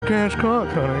Alta-Cast cock,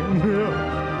 honey.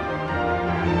 Yeah.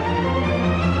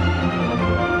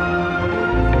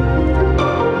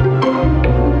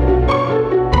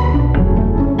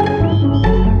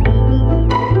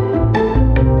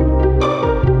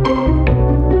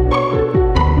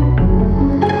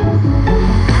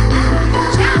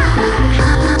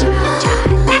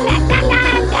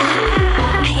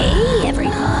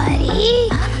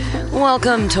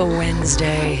 Welcome to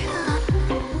Wednesday.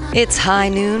 It's high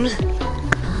noon.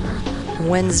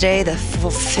 Wednesday, the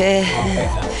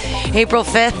 5th, April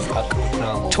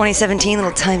 5th, 2017.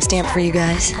 Little timestamp for you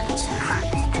guys.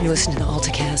 You're listening to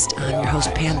Alta-Cast. I'm your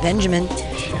host, Pam Benjamin.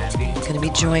 Going to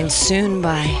be joined soon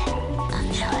by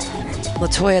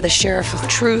Latoya, the Sheriff of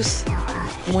Truth.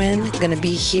 When going to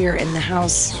be here in the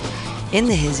house, in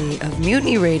the hizzy of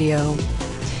Mutiny Radio.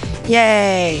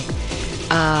 Yay!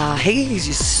 Hey, it's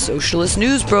your socialist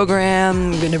news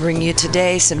program. I'm going to bring you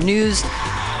today some news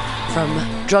from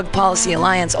Drug Policy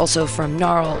Alliance, also from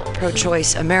NARL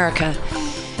Pro-Choice America.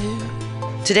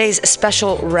 Today's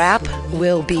special rap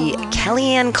will be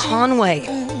Kellyanne Conway.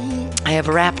 I have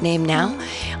a rap name now.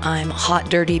 I'm Hot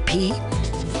Dirty P.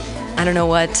 I don't know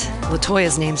what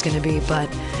Latoya's name's going to be, but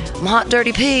I'm Hot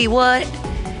Dirty P. What?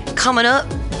 Coming up,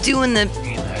 doing the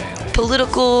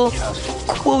political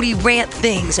quotey rant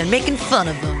things and making fun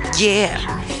of them. Yeah.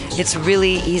 It's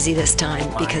really easy this time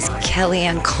because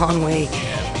Kellyanne Conway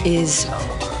is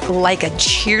like a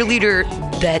cheerleader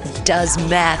that does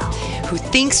math who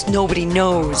thinks nobody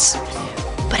knows,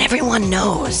 but everyone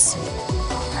knows.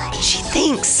 She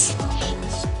thinks.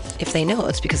 If they know,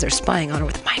 it's because they're spying on her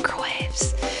with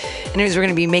microwaves. Anyways, we're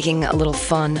going to be making a little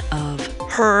fun of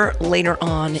her later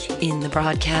on in the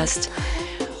broadcast.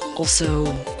 Also,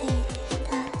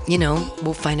 you know,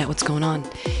 we'll find out what's going on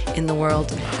in the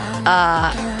world.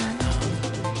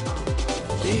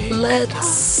 Let's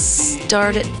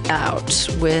start it out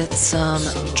with some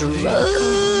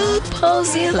Drug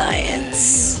Policy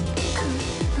Alliance,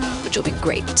 which will be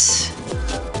great.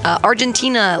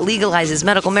 Argentina legalizes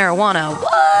medical marijuana.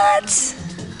 What?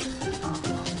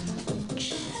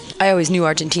 I always knew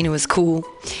Argentina was cool.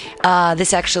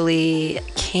 This actually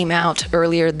came out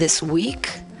earlier this week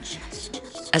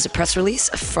as a press release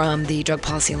from the Drug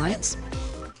Policy Alliance.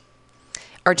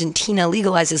 Argentina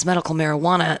legalizes medical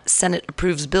marijuana. Senate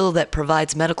approves bill that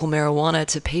provides medical marijuana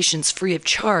to patients free of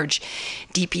charge.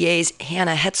 DPA's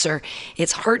Hannah Hetzer.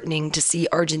 It's heartening to see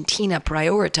Argentina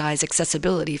prioritize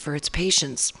accessibility for its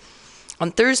patients.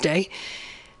 On Thursday,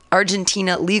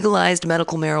 Argentina legalized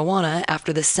medical marijuana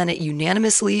after the Senate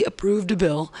unanimously approved a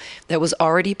bill that was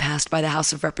already passed by the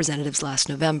House of Representatives last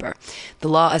November. The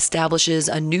law establishes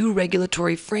a new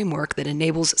regulatory framework that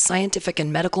enables scientific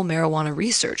and medical marijuana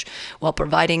research while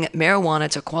providing marijuana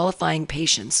to qualifying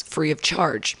patients free of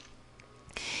charge.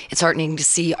 It's heartening to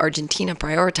see Argentina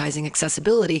prioritizing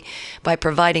accessibility by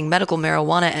providing medical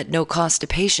marijuana at no cost to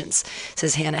patients,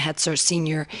 says Hannah Hetzer,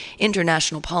 Senior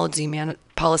International Policy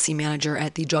Manager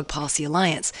at the Drug Policy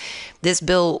Alliance. This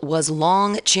bill was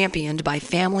long championed by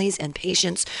families and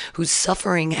patients whose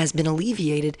suffering has been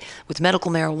alleviated with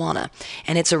medical marijuana,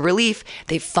 and it's a relief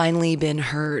they've finally been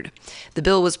heard. The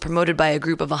bill was promoted by a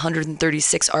group of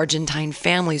 136 Argentine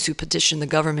families who petitioned the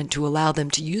government to allow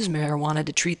them to use marijuana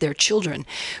to treat their children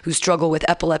who struggle with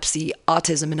epilepsy,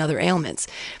 autism, and other ailments.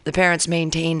 The parents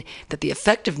maintain that the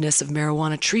effectiveness of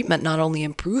marijuana treatment not only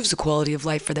improves the quality of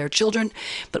life for their children,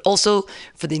 but also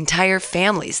for the entire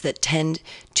families that tend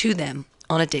to them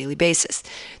on a daily basis.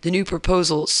 The new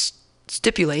proposal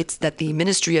stipulates that the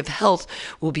Ministry of Health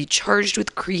will be charged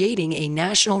with creating a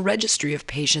national registry of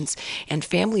patients and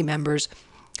family members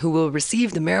who will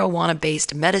receive the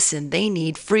marijuana-based medicine they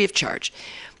need free of charge.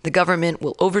 The government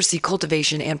will oversee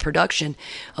cultivation and production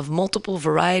of multiple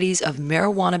varieties of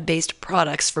marijuana-based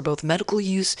products for both medical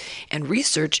use and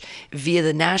research via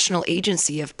the National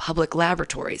Agency of Public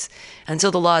Laboratories. Until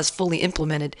the law is fully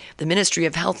implemented, the Ministry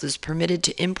of Health is permitted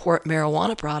to import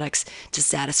marijuana products to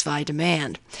satisfy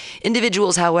demand.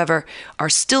 Individuals, however, are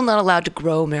still not allowed to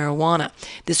grow marijuana.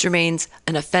 This remains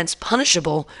an offense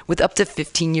punishable with up to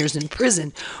 15 years in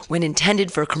prison when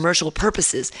intended for commercial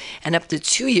purposes, and up to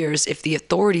 2 years if the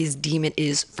authorities deem it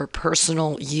is for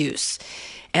personal use.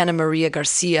 Ana Maria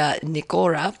Garcia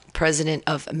Nicora, president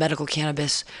of Medical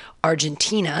Cannabis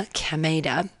Argentina,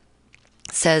 CAMEDA,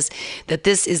 says that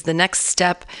this is the next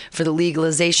step for the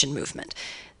legalization movement.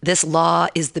 This law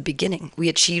is the beginning. We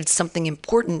achieved something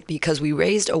important because we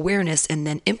raised awareness and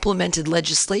then implemented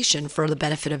legislation for the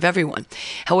benefit of everyone.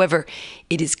 However,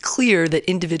 it is clear that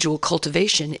individual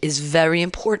cultivation is very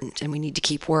important and we need to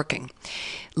keep working.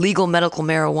 Legal medical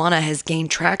marijuana has gained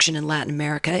traction in Latin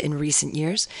America in recent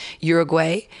years.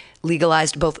 Uruguay,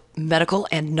 legalized both medical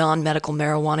and non-medical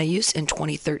marijuana use in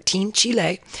 2013.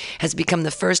 Chile has become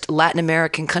the first Latin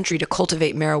American country to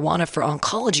cultivate marijuana for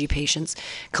oncology patients.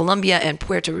 Colombia and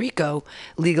Puerto Rico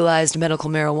legalized medical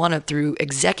marijuana through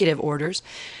executive orders.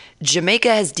 Jamaica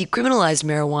has decriminalized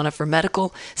marijuana for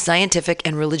medical, scientific,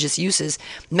 and religious uses.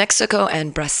 Mexico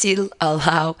and Brazil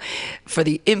allow for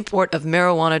the import of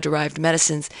marijuana-derived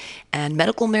medicines, and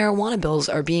medical marijuana bills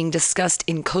are being discussed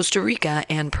in Costa Rica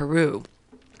and Peru.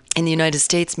 In the United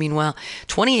States, meanwhile,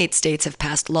 28 states have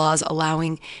passed laws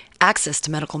allowing access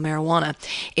to medical marijuana.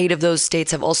 8 of those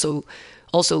states have also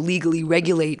legally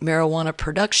regulate marijuana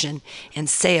production and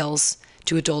sales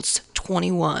to adults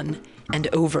 21 and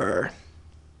over.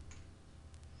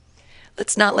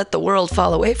 Let's not let the world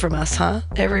fall away from us, huh,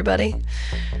 everybody?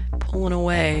 Pulling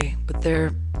away with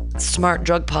their smart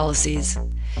drug policies.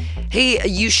 Hey,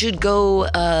 you should go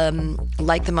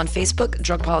like them on Facebook,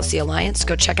 Drug Policy Alliance.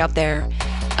 Go check out their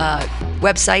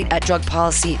website at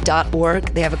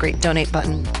drugpolicy.org. They have a great donate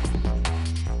button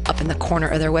up in the corner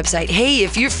of their website. Hey,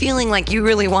 if you're feeling like you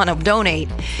really want to donate,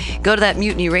 go to that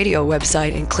Mutiny Radio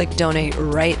website and click donate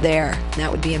right there.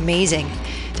 That would be amazing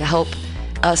to help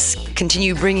us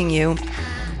continue bringing you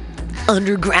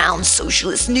underground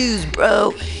socialist news,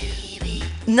 bro.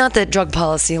 Not that Drug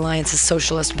Policy Alliance is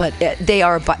socialist, but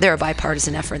they're a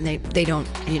bipartisan effort, and they don't,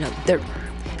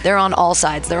 they're on all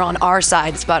sides. They're on our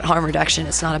side. It's about harm reduction.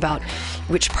 It's not about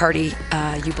which party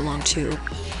you belong to.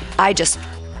 I just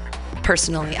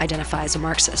personally identify as a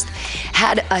Marxist.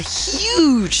 Had a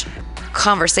huge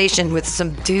conversation with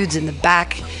some dudes in the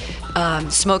back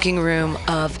smoking room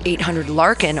of 800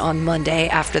 Larkin on Monday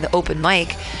after the open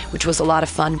mic, which was a lot of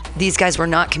fun. These guys were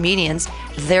not comedians.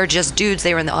 They're just dudes.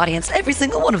 They were in the audience. Every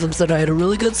single one of them said I had a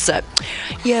really good set.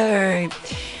 Yay.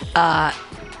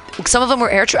 Some of them were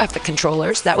air traffic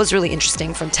controllers. That was really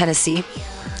interesting, from Tennessee.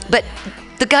 But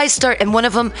the guys and one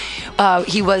of them,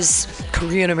 he was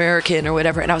Korean American or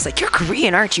whatever. And I was like, you're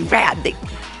Korean, aren't you? Rad.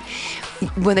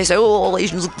 When they say, oh, all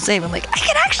Asians look the same, I'm like, I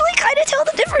can actually kind of tell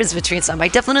the difference between some. I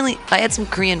had some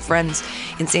Korean friends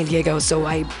in San Diego, so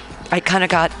I kind of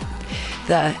got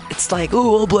it's like,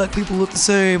 oh, all black people look the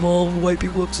same, all white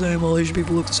people look the same, all Asian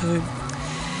people look the same.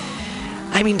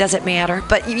 I mean, does it matter?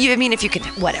 But if you can,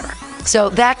 whatever. So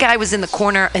that guy was in the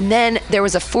corner, and then there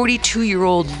was a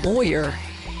 42-year-old lawyer.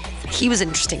 He was an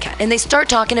interesting cat. And they start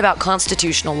talking about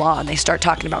constitutional law, and they start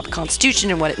talking about the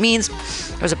Constitution and what it means.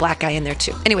 There was a black guy in there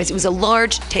too. Anyways, it was a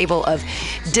large table of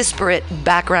disparate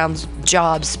backgrounds,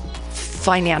 jobs,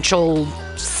 financial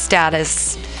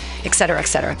status, et cetera, et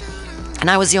cetera. And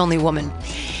I was the only woman.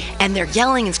 And they're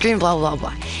yelling and screaming, blah, blah,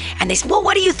 blah, blah. And they said, well,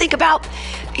 what do you think about,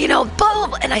 blah, blah,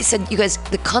 blah. And I said, you guys,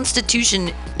 the Constitution,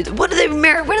 what are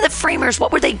the framers,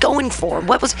 what were they going for?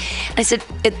 They said,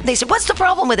 what's the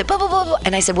problem with it? Blah, blah, blah, blah.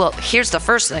 And I said, well, here's the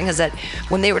first thing, is that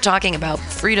when they were talking about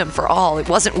freedom for all, it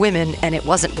wasn't women and it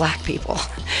wasn't black people.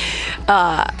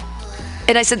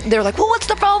 And I said, they're like, well, what's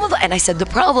the problem with it? And I said, the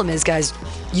problem is, guys,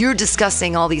 you're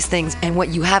discussing all these things, and what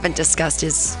you haven't discussed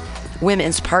is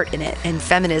women's part in it, and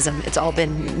feminism. It's all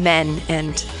been men,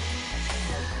 and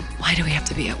why do we have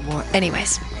to be at war?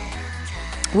 Anyways,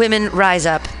 women rise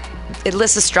up.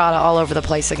 Lysistrata all over the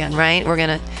place again, right? We're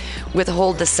going to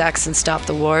withhold the sex and stop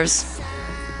the wars.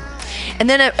 And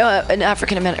then an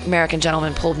African-American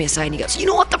gentleman pulled me aside and he goes, you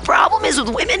know what the problem is with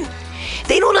women?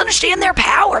 They don't understand their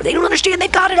power. They don't understand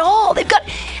they've got it all.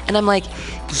 And I'm like,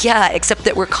 yeah, except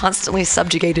that we're constantly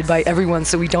subjugated by everyone,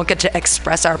 so we don't get to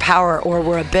express our power, or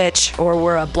we're a bitch, or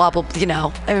we're a blah, blah,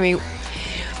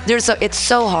 it's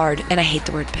so hard, and I hate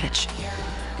the word bitch.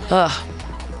 Ugh.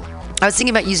 I was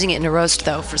thinking about using it in a roast,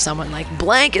 though, for someone like,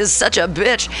 blank is such a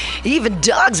bitch. Even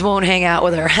dogs won't hang out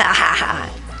with her. Ha, ha,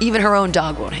 ha. Even her own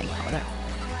dog won't hang out with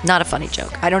her. Not a funny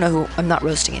joke. I don't know I'm not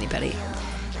roasting anybody.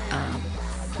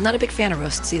 I'm not a big fan of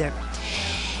roasts, either.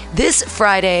 This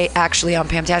Friday, actually, on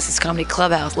Pamtastic's Comedy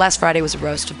Clubhouse, last Friday was a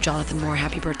roast of Jonathan Moore.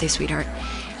 Happy birthday, sweetheart.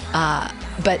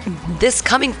 But this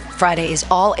coming Friday is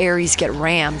All Aries Get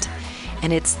Rammed,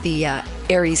 and it's the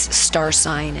Aries Star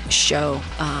Sign show.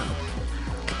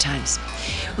 Good times.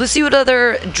 Let's see what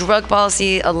other Drug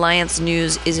Policy Alliance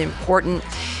news is important.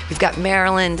 We've got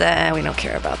Maryland. We don't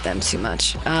care about them too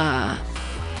much.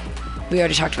 We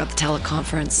already talked about the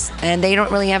teleconference, and they don't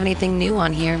really have anything new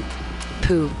on here.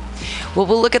 Pooh. Well,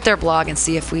 we'll look at their blog and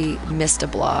see if we missed a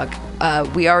blog.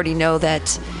 We already know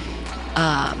that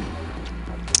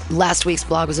last week's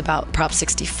blog was about Prop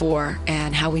 64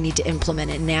 and how we need to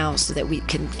implement it now so that we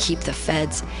can keep the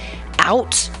feds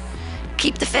out.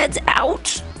 Keep the feds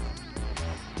out.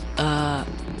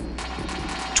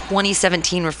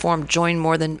 2017 reform joined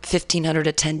more than 1,500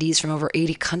 attendees from over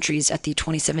 80 countries at the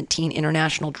 2017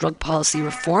 International Drug Policy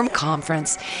Reform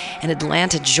Conference in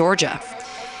Atlanta, Georgia.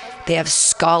 They have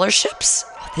scholarships.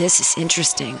 This is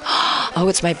interesting. Oh,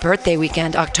 it's my birthday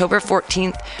weekend, October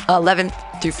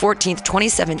 11th through 14th,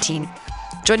 2017.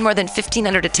 Joined more than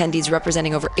 1,500 attendees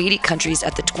representing over 80 countries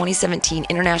at the 2017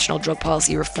 International Drug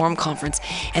Policy Reform Conference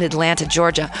in Atlanta,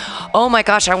 Georgia. Oh my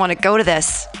gosh, I want to go to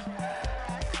this.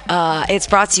 It's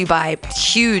brought to you by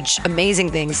huge, amazing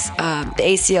things. The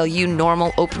ACLU,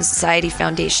 Normal, Open Society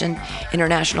Foundation,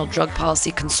 International Drug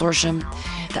Policy Consortium,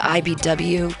 the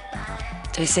IBW.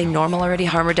 Did I say Normal already?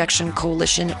 Harm Reduction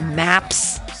Coalition,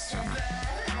 MAPS,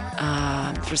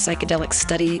 for psychedelic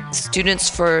study, Students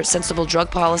for Sensible Drug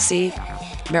Policy,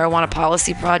 Marijuana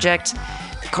Policy Project,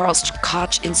 the Carl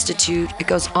Koch Institute. It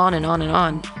goes on and on and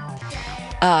on,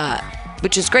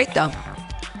 which is great though.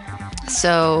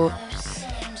 So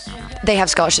they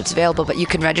have scholarships available, but you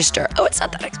can register. Oh, it's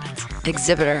not that expensive.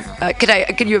 Exhibitor.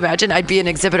 Could you imagine? I'd be an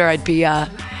exhibitor. I'd be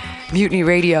Mutiny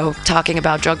Radio talking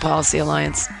about Drug Policy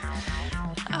Alliance.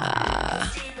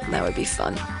 That would be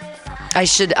fun. I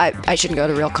shouldn't go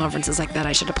to real conferences like that.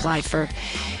 I should apply for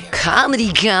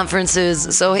comedy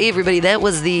conferences. So, hey, everybody, that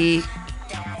was the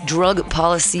Drug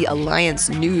Policy Alliance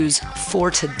news for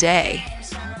today.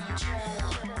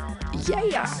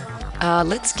 Yeah.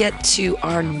 Let's get to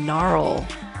our gnarl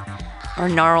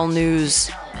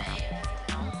news.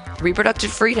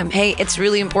 Reproductive freedom. Hey, it's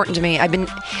really important to me.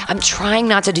 I'm trying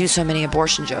not to do so many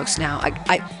abortion jokes now.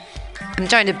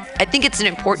 I think it's an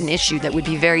important issue that would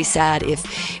be very sad if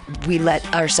we let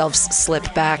ourselves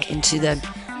slip back into the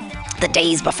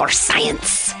days before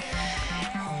science.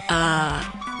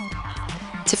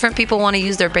 Different people want to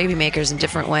use their baby makers in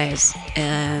different ways.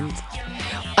 And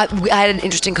I had an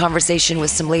interesting conversation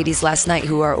with some ladies last night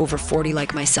who are over 40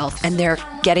 like myself, and they're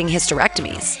getting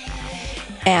hysterectomies.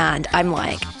 And I'm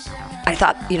like, I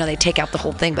thought, they take out the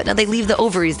whole thing, but no, they leave the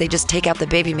ovaries. They just take out the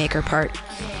baby maker part.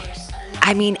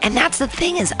 I mean, and that's the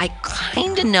thing is I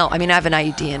kind of know, I have an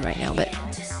IUD in right now, but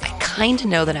I kind of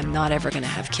know that I'm not ever going to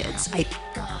have kids. I'm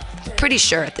pretty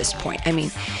sure at this point.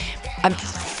 I'm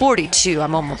 42.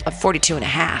 I'm 42 and a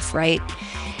half, right?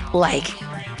 Like,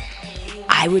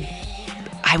 I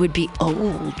would be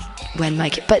old when my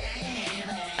kid, but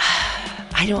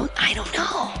I don't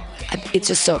know. It's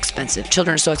just so expensive.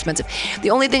 Children are so expensive. The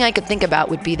only thing I could think about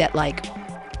would be that, like,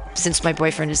 since my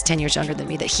boyfriend is 10 years younger than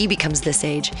me, that he becomes this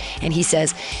age and he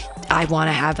says, I want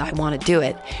to do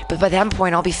it. But by that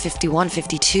point, I'll be 51,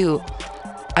 52.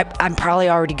 I'm probably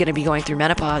already going to be going through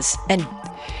menopause. And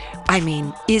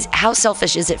how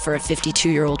selfish is it for a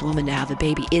 52-year-old woman to have a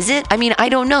baby? Is it? I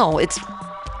don't know. I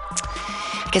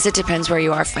guess it depends where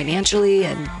you are financially,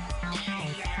 and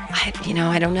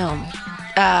I don't know.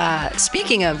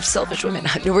 Speaking of selfish women,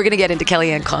 we're going to get into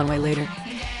Kellyanne Conway later.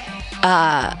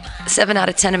 7 out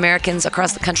of 10 Americans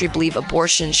across the country believe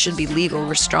abortion should be legal.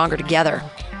 We're stronger together.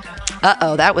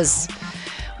 Uh-oh,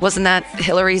 wasn't that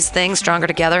Hillary's thing, stronger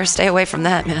together? Stay away from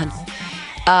that, man.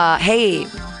 Hey,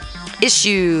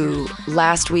 issue.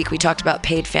 Last week we talked about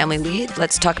paid family leave.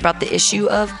 Let's talk about the issue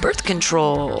of birth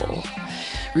control.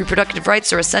 Reproductive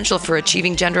rights are essential for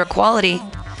achieving gender equality.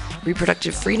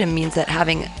 Reproductive freedom means that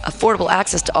having affordable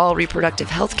access to all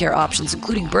reproductive health care options,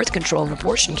 including birth control and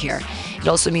abortion care. It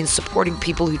also means supporting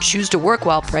people who choose to work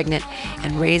while pregnant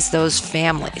and raise those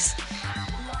families.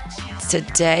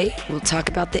 Today, we'll talk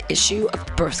about the issue of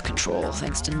birth control,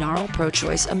 thanks to Gnarl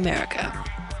Pro-Choice America.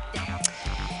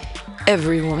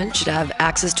 Every woman should have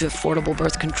access to affordable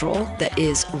birth control that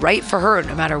is right for her,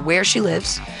 no matter where she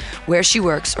lives, where she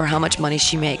works, or how much money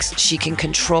she makes. She can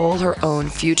control her own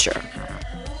future.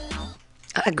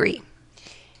 I agree.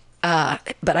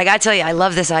 But I gotta tell you, I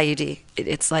love this IUD.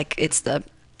 It's the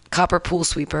copper pool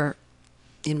sweeper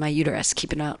in my uterus,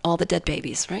 keeping out all the dead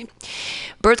babies, right?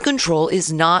 Birth control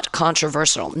is not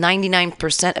controversial.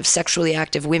 99% of sexually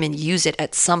active women use it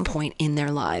at some point in their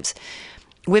lives.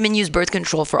 Women use birth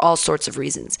control for all sorts of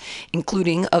reasons,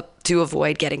 including to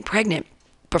avoid getting pregnant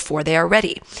before they are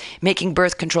ready. Making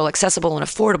birth control accessible and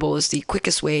affordable is the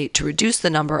quickest way to reduce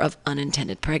the number of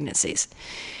unintended pregnancies.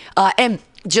 And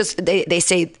just they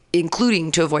say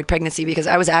including to avoid pregnancy, because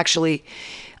I was actually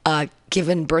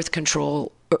given birth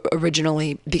control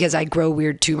originally because I grow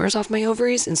weird tumors off my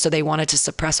ovaries, and so they wanted to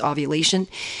suppress ovulation.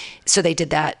 So they did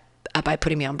that by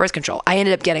putting me on birth control. I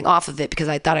ended up getting off of it because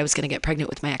I thought I was going to get pregnant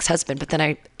with my ex-husband, but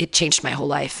then it changed my whole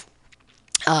life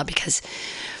because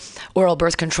oral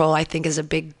birth control, I think, is a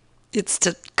big It's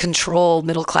to control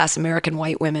middle-class American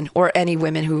white women or any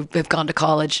women who have gone to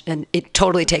college, and it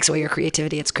totally takes away your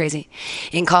creativity. It's crazy.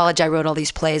 In college, I wrote all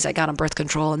these plays. I got on birth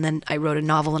control, and then I wrote a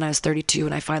novel when I was 32,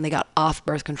 and I finally got off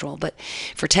birth control. But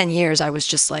for 10 years, I was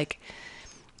just like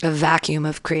a vacuum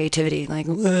of creativity. Like,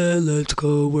 well, let's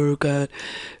go work at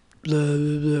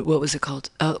what was it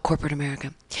called? Corporate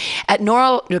America.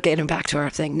 Getting back to our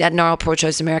thing, at NARAL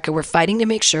Pro-Choice America, we're fighting to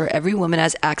make sure every woman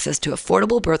has access to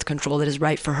affordable birth control that is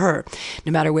right for her,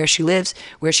 no matter where she lives,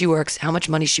 where she works, how much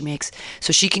money she makes,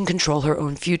 so she can control her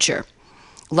own future.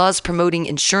 Laws promoting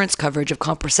insurance coverage of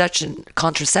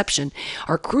contraception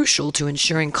are crucial to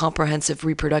ensuring comprehensive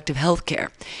reproductive health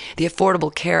care. The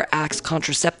Affordable Care Act's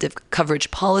contraceptive coverage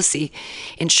policy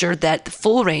ensured that the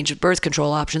full range of birth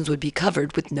control options would be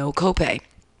covered with no copay.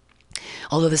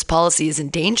 Although this policy is in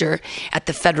danger at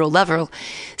the federal level,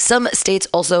 some states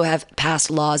also have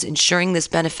passed laws ensuring this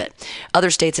benefit. Other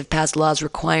states have passed laws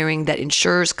requiring that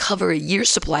insurers cover a year's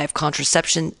supply of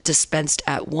contraception dispensed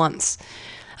at once.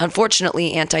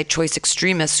 Unfortunately, anti-choice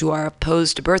extremists who are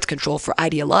opposed to birth control for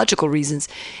ideological reasons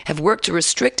have worked to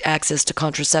restrict access to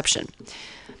contraception.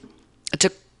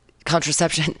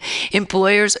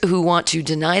 Employers who want to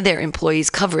deny their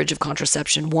employees coverage of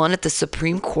contraception won at the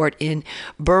Supreme Court in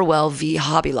Burwell v.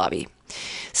 Hobby Lobby.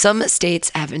 Some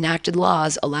states have enacted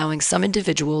laws allowing some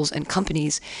individuals and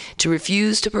companies to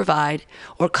refuse to provide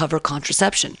or cover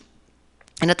contraception.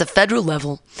 And at the federal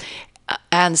level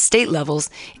and state levels,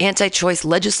 anti-choice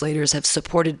legislators have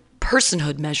supported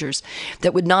personhood measures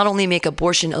that would not only make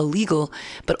abortion illegal,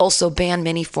 but also ban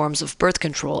many forms of birth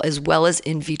control, as well as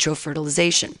in vitro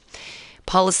fertilization.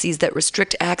 Policies that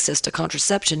restrict access to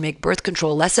contraception make birth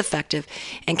control less effective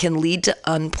and can lead to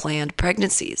unplanned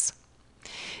pregnancies.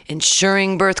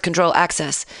 Ensuring birth control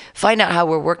access. Find out how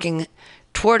we're working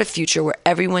toward a future where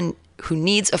everyone who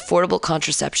needs affordable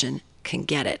contraception can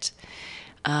get it.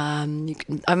 I'm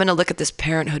going to look at this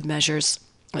parenthood measures,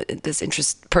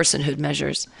 personhood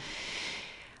measures.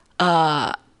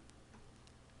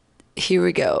 Here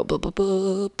we go.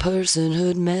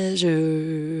 Personhood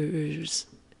measures.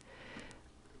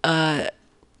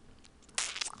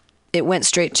 It went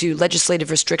straight to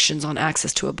legislative restrictions on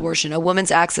access to abortion. A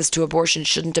woman's access to abortion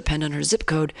shouldn't depend on her zip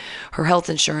code, her health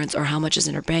insurance, or how much is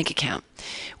in her bank account.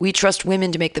 We trust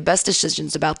women to make the best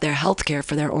decisions about their health care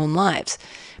for their own lives.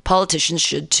 Politicians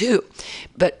should too,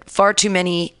 but far too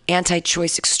many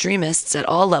anti-choice extremists at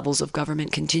all levels of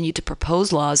government continue to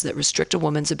propose laws that restrict a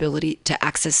woman's ability to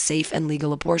access safe and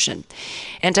legal abortion.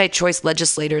 Anti-choice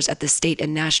legislators at the state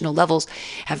and national levels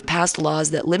have passed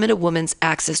laws that limit a woman's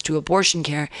access to abortion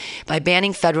care by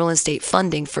banning federal and state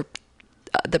funding for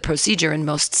the procedure in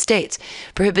most states,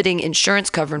 prohibiting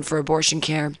insurance coverage for abortion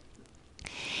care,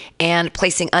 and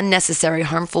placing unnecessary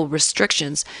harmful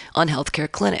restrictions on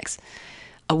healthcare clinics.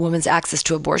 A woman's access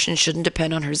to abortion shouldn't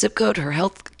depend on her zip code, her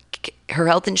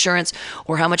health insurance,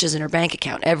 or how much is in her bank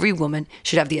account. Every woman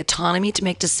should have the autonomy to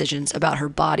make decisions about her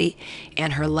body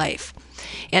and her life.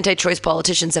 Anti-choice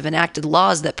politicians have enacted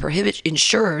laws that prohibit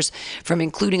insurers from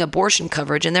including abortion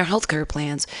coverage in their health care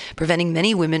plans, preventing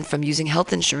many women from using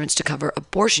health insurance to cover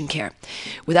abortion care.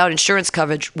 Without insurance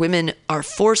coverage, women are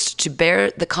forced to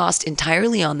bear the cost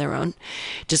entirely on their own,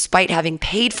 despite having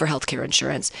paid for health care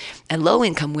insurance, and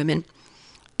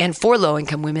for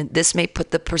low-income women, this may put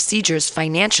the procedures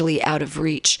financially out of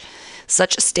reach.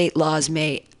 Such state laws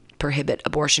may prohibit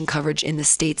abortion coverage in the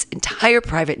state's entire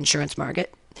private insurance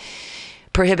market,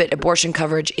 prohibit abortion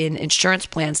coverage in insurance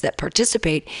plans that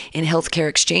participate in healthcare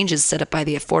exchanges set up by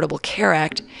the Affordable Care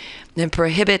Act, and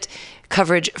prohibit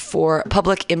coverage for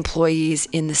public employees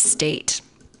in the state.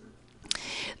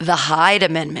 The Hyde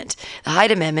Amendment. The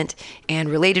Hyde Amendment and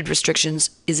related restrictions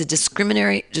is a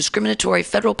discriminatory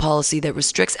federal policy that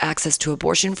restricts access to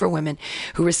abortion for women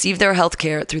who receive their health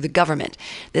care through the government.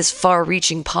 This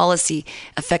far-reaching policy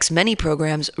affects many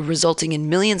programs, resulting in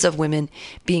millions of women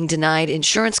being denied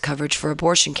insurance coverage for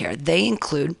abortion care. They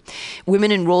include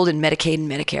women enrolled in Medicaid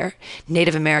and Medicare,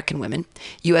 Native American women,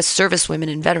 U.S. service women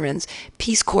and veterans,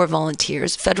 Peace Corps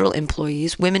volunteers, federal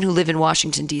employees, women who live in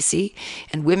Washington, D.C.,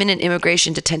 and women in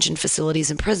immigration detention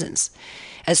facilities and prisons.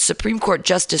 As Supreme Court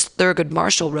Justice Thurgood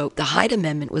Marshall wrote, the Hyde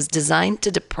Amendment was designed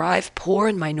to deprive poor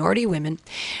and minority women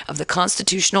of the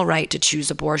constitutional right to choose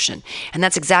abortion. And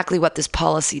that's exactly what this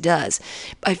policy does.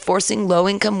 By forcing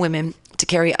low-income women to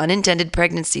carry unintended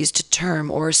pregnancies to term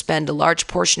or spend a large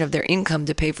portion of their income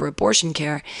to pay for abortion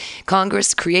care,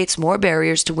 Congress creates more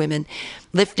barriers to women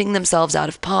lifting themselves out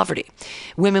of poverty.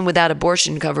 Women without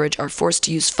abortion coverage are forced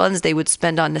to use funds they would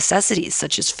spend on necessities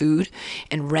such as food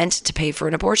and rent to pay for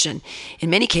an abortion.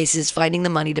 In many cases, finding the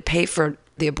money to pay for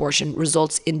the abortion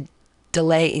results in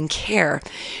delay in care,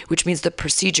 which means the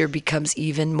procedure becomes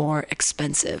even more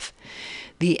expensive.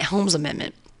 The Helms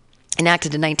Amendment.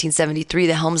 Enacted in 1973,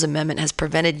 the Helms Amendment has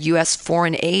prevented U.S.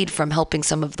 foreign aid from helping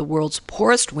some of the world's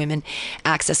poorest women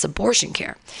access abortion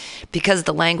care. Because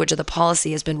the language of the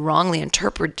policy has been wrongly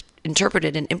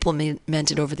interpreted and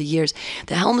implemented over the years,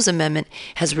 the Helms Amendment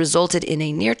has resulted in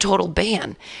a near-total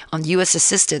ban on U.S.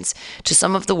 assistance to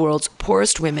some of the world's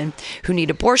poorest women who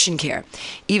need abortion care,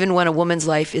 even when a woman's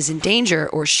life is in danger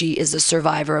or she is a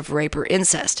survivor of rape or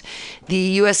incest. The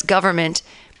U.S. government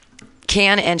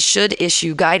can and should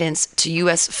issue guidance to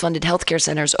U.S.-funded healthcare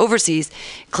centers overseas,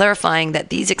 clarifying that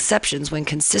these exceptions, when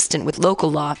consistent with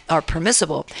local law, are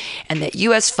permissible, and that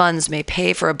U.S. funds may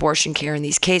pay for abortion care in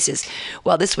these cases.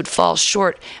 While this would fall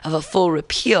short of a full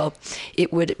repeal,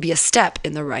 it would be a step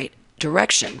in the right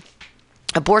direction.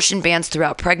 Abortion bans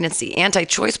throughout pregnancy.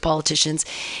 Anti-choice politicians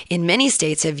in many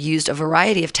states have used a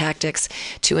variety of tactics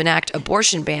to enact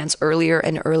abortion bans earlier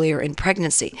and earlier in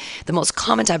pregnancy. The most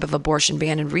common type of abortion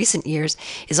ban in recent years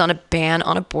is on a ban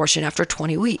on abortion after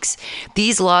 20 weeks.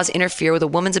 These laws interfere with a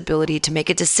woman's ability to make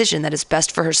a decision that is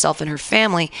best for herself and her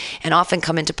family, and often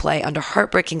come into play under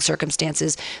heartbreaking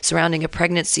circumstances surrounding a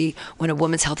pregnancy when a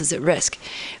woman's health is at risk.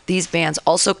 These bans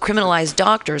also criminalize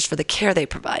doctors for the care they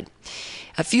provide.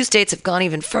 A few states have gone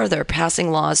even further,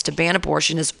 passing laws to ban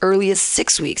abortion as early as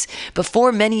 6 weeks,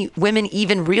 before many women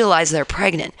even realize they're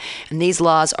pregnant. And these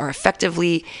laws are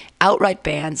effectively outright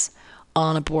bans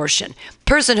on abortion.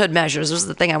 Personhood measures, this is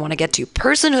the thing I want to get to.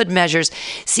 Personhood measures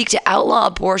seek to outlaw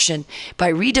abortion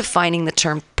by redefining the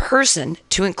term person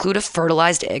to include a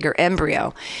fertilized egg or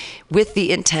embryo, with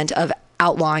the intent of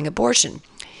outlawing abortion.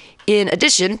 In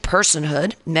addition,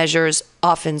 personhood measures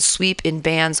often sweep in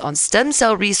bans on stem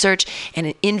cell research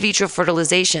and in vitro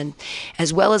fertilization,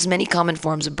 as well as many common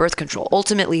forms of birth control.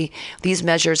 Ultimately, these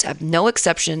measures have no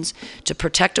exceptions to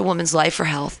protect a woman's life or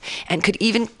health, and could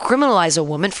even criminalize a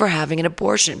woman for having an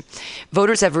abortion.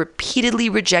 Voters have repeatedly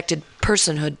rejected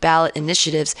personhood ballot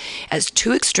initiatives as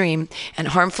too extreme and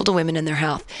harmful to women and their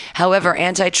health. However,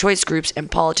 anti-choice groups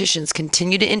and politicians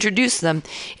continue to introduce them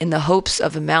in the hopes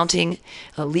of mounting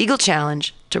a legal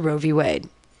challenge to Roe v. Wade.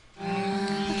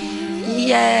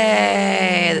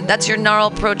 Yay! That's your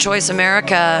Gnarl Pro-Choice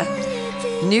America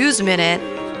News Minute.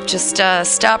 Just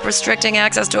stop restricting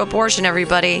access to abortion,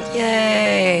 everybody.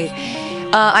 Yay!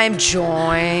 I am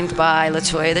joined by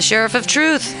Latoya, the Sheriff of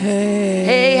Truth.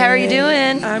 Hey, how are you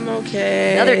doing? I'm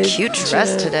okay. Another cute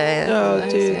dress today. Oh,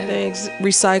 dude, thanks.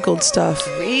 Recycled stuff.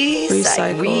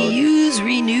 Recycle. Reuse,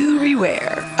 renew,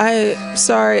 rewear.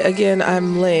 Sorry, again,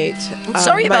 I'm late. I'm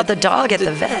sorry about the dog at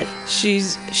the vet.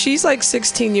 She's like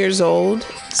 16 years old,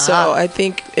 so I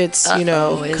think it's,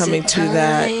 coming to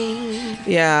that.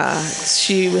 Yeah,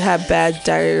 she had bad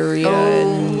diarrhea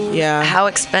and yeah. How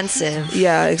expensive?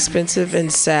 Yeah, expensive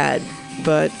and sad,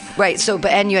 but right. So,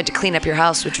 and you had to clean up your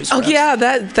house, which was gross. Yeah,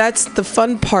 that's the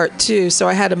fun part too. So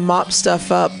I had to mop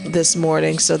stuff up this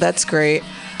morning, so that's great.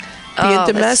 Being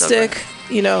domestic,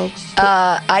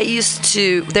 I used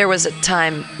to. There was a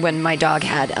time when my dog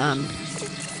had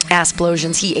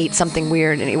asplosions. He ate something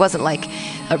weird, and it wasn't like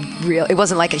a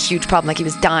huge problem. Like he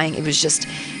was dying. It was just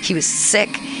he was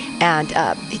sick. And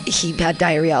he had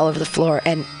diarrhea all over the floor,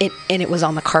 and it was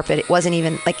on the carpet. It wasn't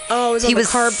even like it was on the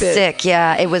carpet. Sick.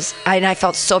 Yeah, it was. And I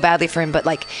felt so badly for him, but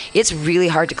like it's really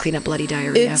hard to clean up bloody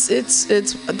diarrhea.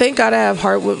 It's. Thank God I have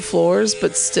hardwood floors,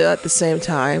 but still at the same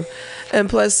time, and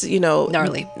plus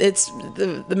gnarly. It's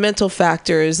the mental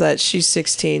factor is that she's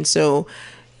 16, so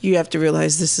you have to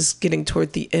realize this is getting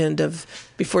toward the end of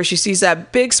before she sees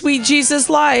that big sweet Jesus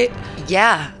light.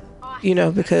 Yeah.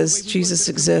 Because Jesus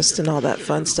exists and all that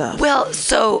fun stuff. Well,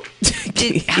 so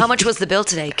how much was the bill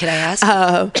today? Can I ask?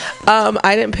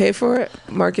 I didn't pay for it.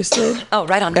 Marcus did. Oh,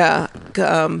 right on. Yeah,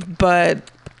 but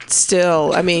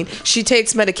still, I mean, she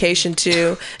takes medication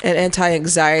too and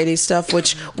anti-anxiety stuff,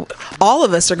 which all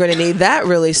of us are going to need that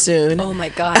really soon. Oh my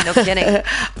God, no kidding.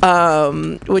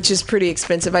 Which is pretty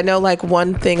expensive. I know like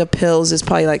one thing of pills is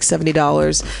probably like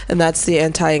 $70, and that's the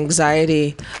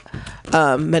anti-anxiety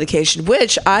medication,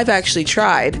 which I've actually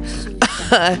tried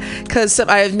because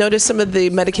I've noticed some of the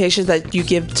medications that you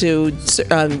give to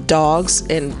dogs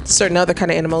and certain other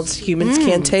kind of animals humans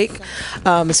can take,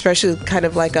 especially kind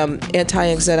of like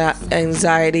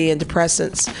anti-anxiety and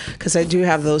depressants, because I do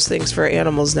have those things for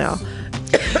animals now.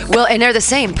 Well, and they're the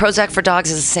same. Prozac for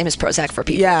dogs is the same as Prozac for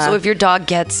people. Yeah. So if your dog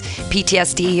gets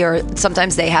PTSD, or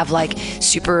sometimes they have like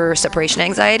super separation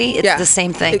anxiety, it's the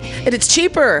same thing. And it's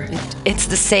cheaper. It's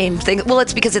the same thing. Well,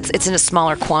 it's because it's in a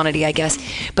smaller quantity, I guess.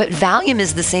 But Valium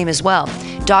is the same as well.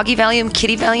 Doggy Valium,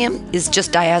 kitty Valium is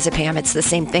just diazepam. It's the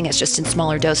same thing. It's just in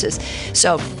smaller doses.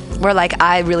 So where like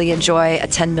I really enjoy a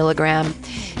 10 milligram,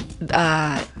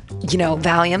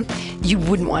 Valium, you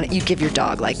wouldn't want it. You'd give your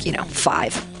dog like,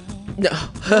 5. No.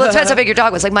 Well, it depends how big your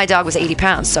dog was. Like my dog was 80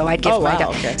 pounds, so I'd give my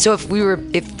dog. Okay. So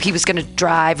if he was going to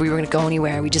drive, we were going to go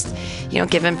anywhere, we just,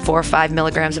 give him 4 or 5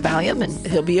 milligrams of Valium, and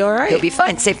He'll be all right. he'll be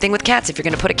fine. Same thing with cats. If you're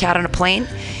going to put a cat on a plane,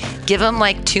 give them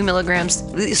like 2 milligrams,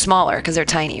 smaller because they're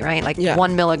tiny, right? Like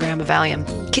 1 milligram of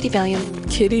Valium, kitty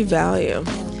Valium, Kitty Valium.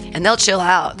 and they'll chill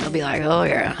out. They'll be like, oh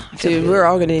yeah, Dude, we're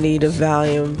all gonna need a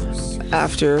Valium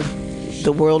after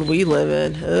the world we live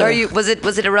in. Ugh. Was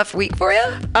it a rough week for you?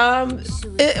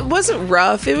 It wasn't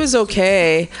rough. It was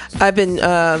okay. I've been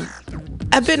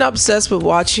obsessed with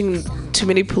watching too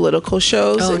many political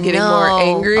shows and getting more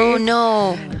angry. Oh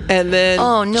no. And then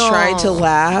trying to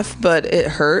laugh, but it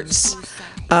hurts.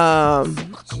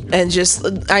 And just,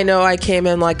 I know I came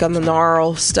in like on the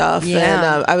gnarl stuff,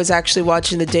 and I was actually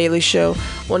watching The Daily Show.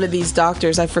 One of these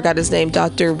doctors, I forgot his name,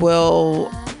 Dr.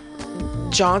 Will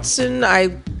Johnson. I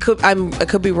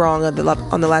could be wrong on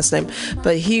the last name,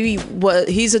 but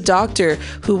he's a doctor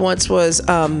who once was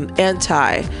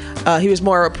anti. He was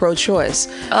more pro-choice,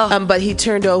 but he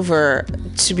turned over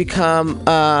to become.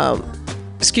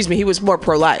 He was more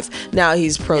pro-life. Now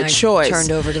he's pro-choice.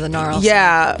 Turned over to the gnarl.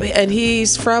 Yeah, and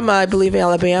he's from, I believe,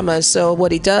 Alabama. So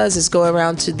what he does is go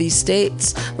around to these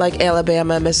states like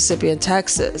Alabama, Mississippi, and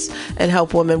Texas and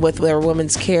help women with their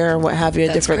women's care and what have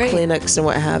you, different clinics and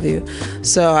what have you.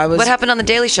 So I was. What happened on The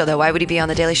Daily Show, though? Why would he be on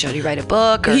The Daily Show? Did he write a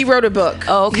book? Or? He wrote a book.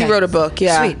 Oh, okay. He wrote a book,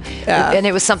 yeah. Sweet. Yeah. And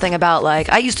it was something about, like,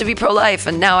 I used to be pro-life,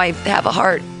 and now I have a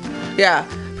heart. Yeah,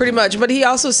 pretty much. But he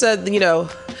also said,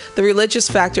 the religious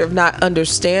factor of not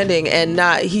understanding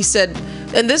he said,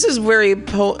 and this is where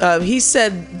he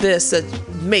said this that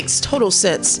makes total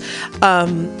sense.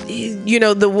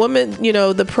 The woman,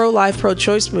 the pro-life,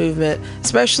 pro-choice movement,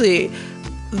 especially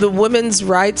the women's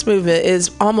rights movement,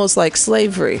 is almost like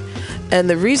slavery. And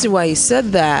the reason why he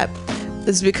said that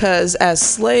is because as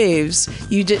slaves,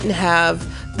 you didn't have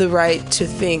the right to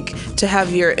think, to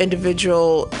have your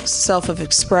individual self of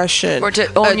expression, or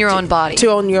to own your own body. To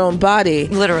own your own body,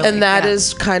 literally, and that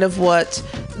is kind of what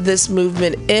this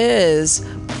movement is,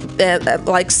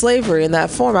 like slavery in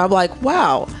that form. I'm like,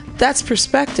 wow, that's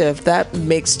perspective. That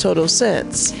makes total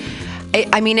sense.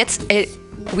 I mean, I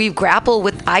grapple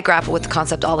with the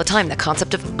concept all the time. The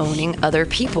concept of owning other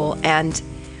people, and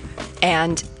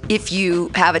if you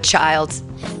have a child,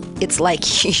 it's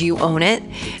like you own it,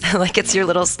 like it's your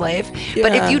little slave. Yeah.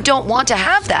 But if you don't want to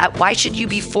have that, why should you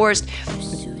be forced?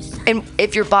 And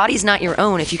if your body's not your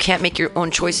own, if you can't make your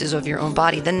own choices of your own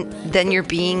body, then you're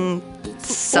being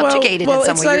subjugated in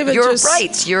some way. Your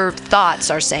rights, your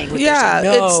thoughts are saying what they're saying.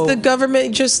 No. It's the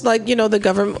government, just like, the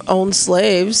government owns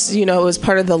slaves, as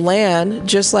part of the land,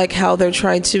 just like how they're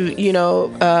trying to,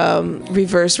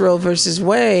 reverse Roe versus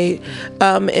Wade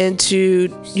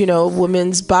into,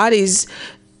 women's bodies,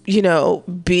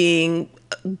 being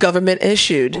government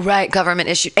issued. Right, government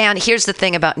issued. And here's the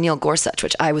thing about Neil Gorsuch,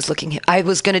 which I was going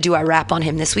to do a rap on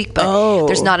him this week, but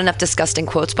there's not enough disgusting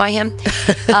quotes by him.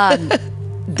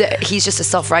 He's just a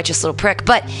self-righteous little prick,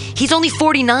 but he's only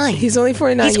 49. He's only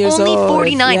 49 years old. He's only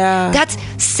 49. Yeah. That's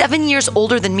 7 years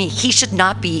older than me. He should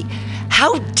not be.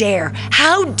 How dare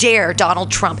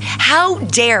Donald Trump, how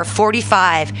dare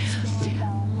 45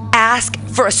 ask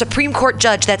for a Supreme Court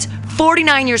judge that's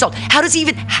 49 years old? How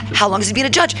long has he been a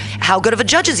judge? How good of a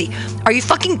judge is he? Are you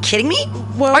fucking kidding me?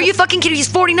 Well, are you fucking kidding me? He's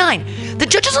 49. The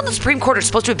judges on the Supreme Court are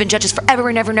supposed to have been judges forever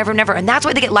and ever and ever and ever. And that's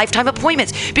why they get lifetime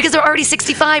appointments, because they're already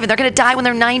 65 and they're going to die when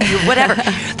they're 90 or whatever.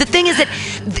 The thing is that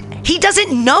he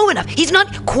doesn't know enough. He's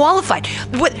not qualified.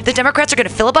 What, the Democrats are going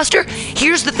to filibuster?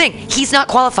 Here's the thing. He's not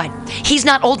qualified. He's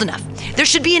not old enough. There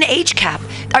should be an age cap.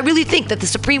 I really think that the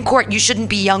Supreme Court, you shouldn't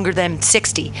be younger than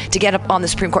 60 to get up on the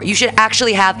Supreme Court. You should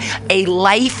actually have a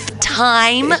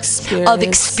lifetime of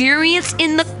experience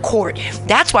in the court.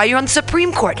 That's why you're on the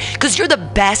Supreme Court, because you're the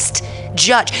best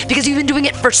judge, because you've been doing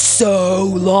it for so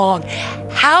long.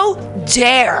 How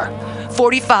dare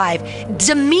 45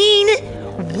 demean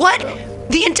what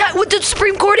the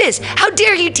Supreme Court is? How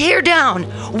dare he tear down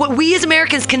what we as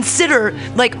Americans consider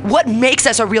like what makes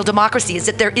us a real democracy? Is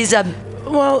that there is a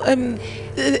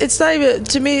it's not even,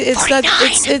 to me,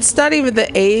 it's not even the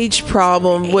age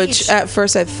problem, which at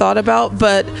first I thought about,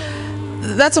 but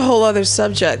that's a whole other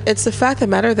subject. It's the fact of the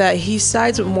matter that he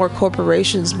sides with more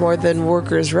corporations more than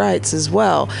workers' rights as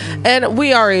well. And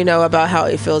we already know about how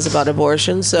he feels about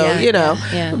abortion, so,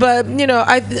 yeah. But,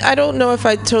 I don't know if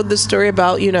I told the story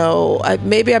about,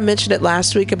 maybe I mentioned it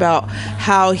last week about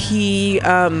how he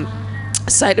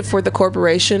cited for the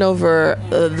corporation over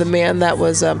the man that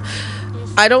was.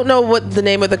 I don't know what the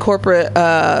name of the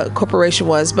corporation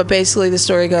was, but basically the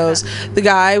story goes, the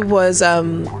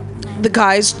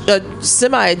guy's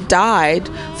semi died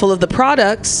full of the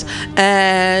products,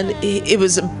 and it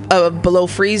was below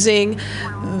freezing.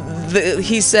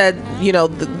 He said,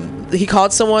 he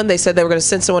called someone. They said they were going to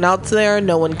send someone out there.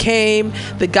 No one came.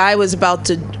 The guy was about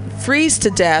to freeze to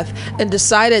death and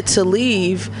decided to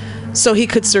leave so he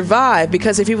could survive,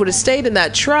 because if he would have stayed in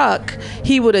that truck,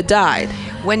 he would have died.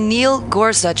 When Neil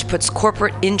Gorsuch puts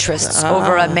corporate interests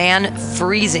over a man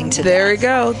freezing to death. There you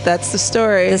go. That's the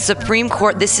story. The Supreme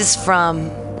Court, when is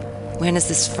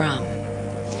this from?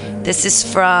 This is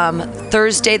from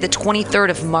Thursday, the 23rd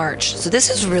of March. So this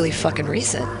is really fucking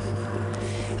recent.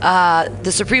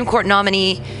 The Supreme Court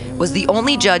nominee was the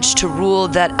only judge to rule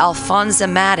that Alphonse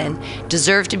Madden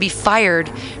deserved to be fired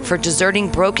for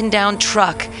deserting broken down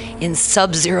truck in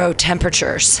sub-zero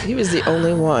temperatures. He was the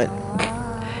only one.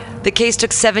 The case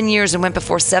took 7 years and went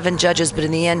before 7 judges, but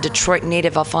in the end, Detroit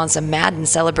native Alphonse Madden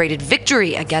celebrated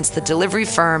victory against the delivery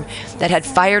firm that had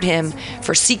fired him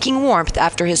for seeking warmth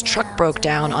after his truck broke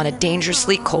down on a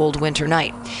dangerously cold winter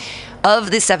night.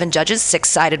 Of the 7 judges, 6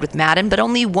 sided with Madden, but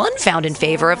only 1 found in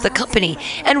favor of the company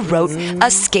and wrote a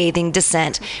scathing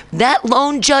dissent. That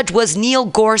lone judge was Neil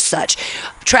Gorsuch,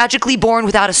 tragically born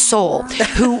without a soul,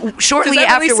 who shortly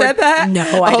afterward... said that?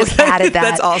 No, I just added that.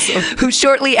 That's awesome. Who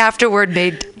shortly afterward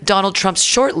made Donald Trump's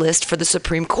shortlist for the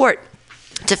Supreme Court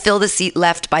to fill the seat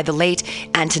left by the late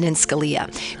Antonin Scalia.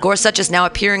 Gorsuch is now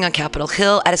appearing on Capitol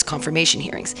Hill at his confirmation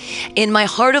hearings. In my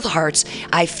heart of hearts,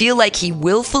 I feel like he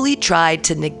willfully tried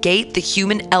to negate the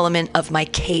human element of my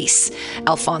case,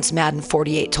 Alphonse Madden,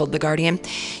 48, told The Guardian.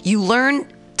 You learn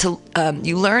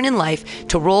in life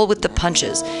to roll with the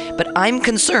punches, but I'm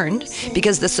concerned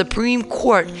because the Supreme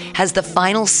Court has the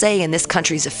final say in this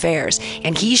country's affairs,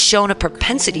 and he's shown a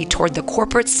propensity toward the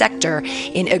corporate sector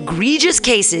in egregious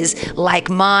cases like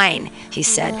mine, he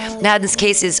said. Madden's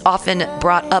case is often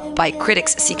brought up by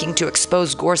critics seeking to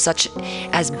expose Gorsuch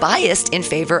as biased in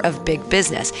favor of big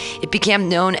business. It became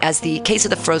known as the case of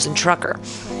the frozen trucker.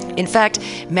 In fact,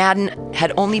 Madden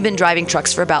had only been driving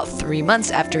trucks for about 3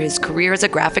 months after his career as a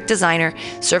graphic designer,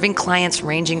 serving clients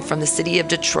ranging from the city of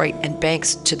Detroit and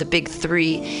banks to the big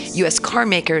 3 U.S. car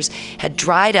makers, had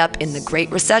dried up in the Great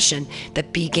Recession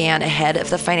that began ahead of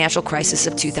the financial crisis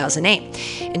of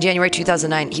 2008. In January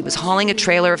 2009, he was hauling a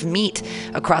trailer of meat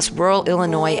across rural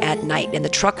Illinois at night, and the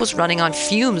truck was running on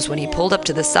fumes when he pulled up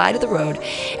to the side of the road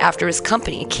after his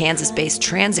company, Kansas-based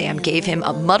Trans Am, gave him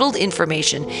a muddled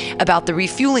information about the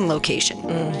refueling location.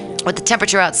 With the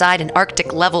temperature outside an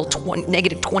Arctic level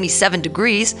negative 27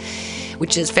 degrees,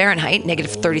 which is Fahrenheit,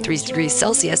 negative 33 degrees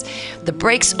Celsius, the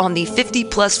brakes on the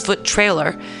 50-plus foot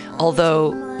trailer,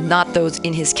 although not those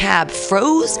in his cab,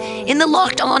 froze in the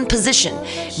locked-on position.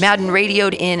 Madden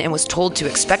radioed in and was told to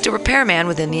expect a repairman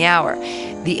within the hour.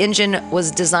 The engine was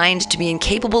designed to be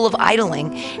incapable of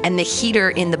idling, and the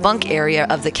heater in the bunk area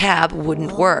of the cab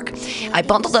wouldn't work. I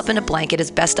bundled up in a blanket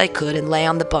as best I could and lay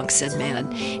on the bunk, said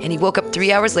Madden. And he woke up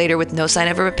 3 hours later with no sign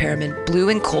of a repairman, blue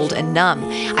and cold and numb.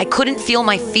 I couldn't feel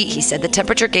my feet, he said. The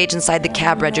temperature gauge inside the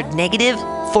cab registered negative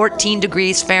 14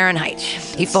 degrees Fahrenheit.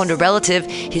 He phoned a relative,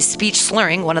 his speech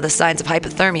slurring, one of the signs of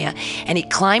hypothermia, and he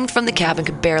climbed from the cab and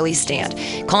could barely stand.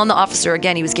 Calling the officer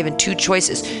again, he was given 2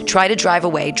 choices: try to drive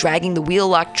away, dragging the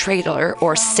wheel-locked trailer,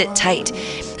 or sit tight.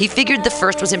 He figured the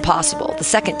first was impossible, the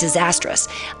second disastrous.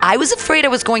 I was afraid I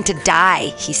was going to die,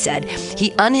 he said.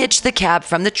 He unhitched the cab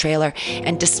from the trailer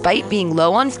and, despite being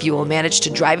low on fuel, managed to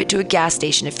drive it to a gas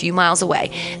station a few miles away.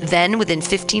 Then, within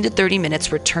 15 to 30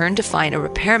 minutes, returned to find a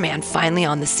repairman finally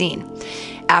on the scene.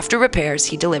 After repairs,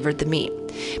 he delivered the meat.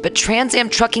 But Trans Am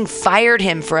Trucking fired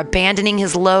him for abandoning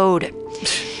his load.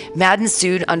 Madden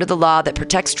sued under the law that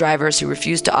protects drivers who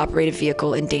refuse to operate a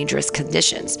vehicle in dangerous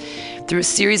conditions. Through a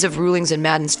series of rulings in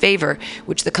Madden's favor,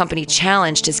 which the company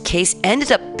challenged, his case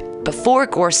ended up before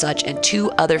Gorsuch and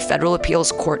 2 other federal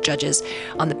appeals court judges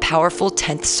on the powerful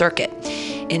 10th Circuit.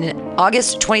 In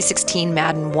August 2016,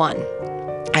 Madden won.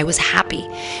 I was happy,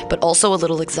 but also a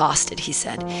little exhausted, he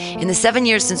said. In the 7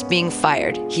 years since being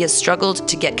fired, he has struggled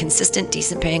to get consistent,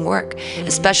 decent-paying work,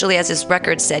 especially as his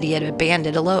record said he had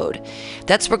abandoned a load.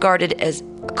 That's regarded as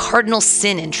a cardinal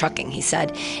sin in trucking, he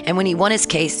said, and when he won his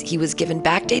case, he was given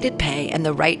backdated pay and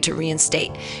the right to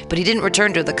reinstate. But he didn't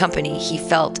return to the company he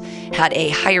felt had a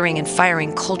hiring and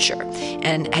firing culture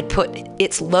and had put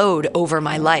its load over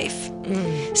my life.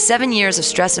 7 years of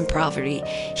stress and poverty,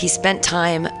 he spent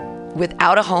time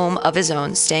without a home of his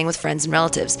own, staying with friends and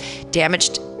relatives.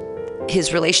 Damaged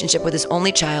his relationship with his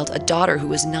only child, a daughter who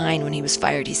was 9 when he was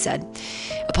fired, he said.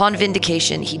 Upon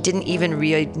vindication, he didn't even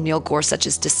read Neil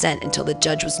Gorsuch's dissent until the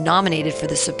judge was nominated for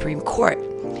the Supreme Court.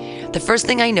 The first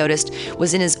thing I noticed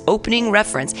was in his opening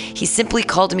reference, he simply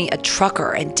called me a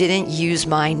trucker and didn't use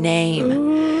my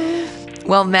name.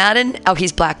 Well, Madden,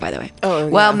 he's black, by the way.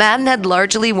 While Madden had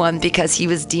largely won because he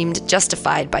was deemed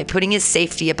justified by putting his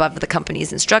safety above the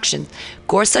company's instructions,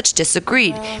 Gorsuch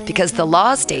disagreed because the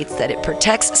law states that it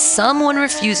protects someone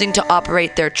refusing to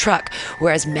operate their truck,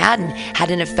 whereas Madden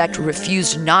had in effect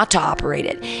refused not to operate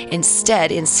it,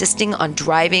 instead insisting on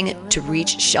driving to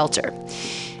reach shelter.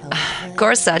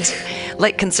 Gorsuch,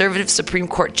 like conservative Supreme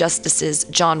Court Justices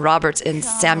John Roberts and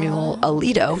Samuel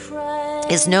Alito,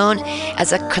 is known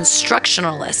as a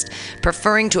constructionalist,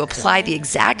 preferring to apply the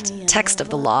exact text of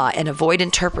the law and avoid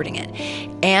interpreting it,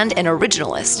 and an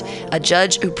originalist, a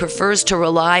judge who prefers to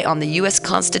rely on the U.S.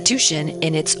 Constitution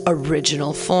in its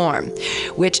original form,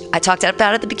 which I talked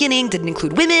about at the beginning, didn't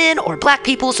include women or black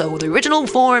people, so the original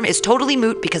form is totally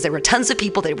moot because there were tons of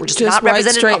people that were just not white,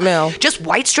 represented. Straight male. Just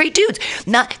white, straight dudes.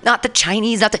 Not the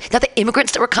Chinese, not the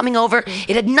immigrants that were coming over.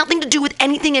 It had nothing to do with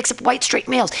anything except white, straight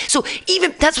males. So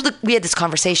even, we had this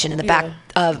conversation in the back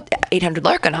of 800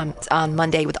 Larkin on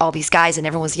Monday with all these guys, and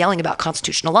everyone was yelling about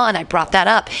constitutional law, and I brought that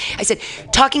up. I said,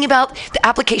 talking about the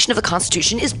application of the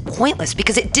Constitution is pointless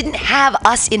because it didn't have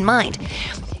us in mind.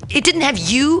 It didn't have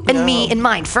you and me in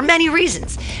mind for many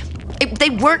reasons. They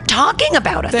weren't talking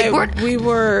about us. We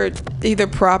were either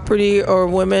property or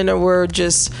women, or we're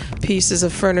just pieces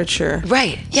of furniture.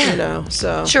 Right. Yeah. You know.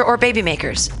 So sure. Or baby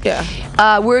makers.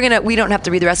 Yeah. We don't have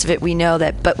to read the rest of it. We know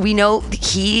that, but we know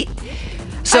he's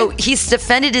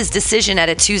defended his decision at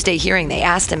a Tuesday hearing. They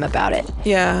asked him about it.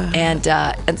 Yeah. And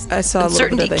I saw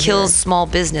uncertainty kills hearing. small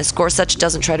business. Gorsuch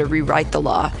doesn't try to rewrite the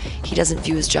law. He doesn't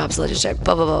view his job as legislative.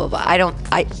 Blah blah blah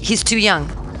blah. He's too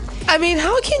young. I mean,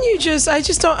 how can you I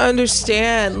just don't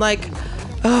understand. Like,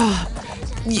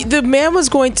 the man was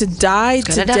going to die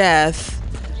to death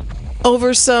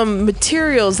over some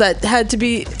materials that had to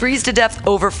be freeze to death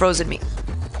over frozen meat.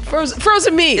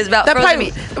 Frozen meat. It's about frozen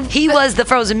meat. He was the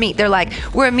frozen meat. They're like,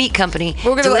 we're a meat company.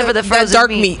 We're going to deliver the frozen dark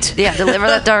meat. Yeah, deliver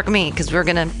that dark meat because we're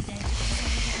going to.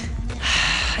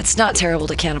 It's not terrible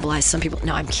to cannibalize some people.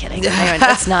 No, I'm kidding. Anyway,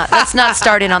 let's not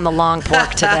start in on the long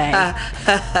pork today.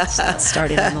 Let's not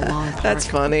start in on the long pork. That's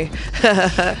funny.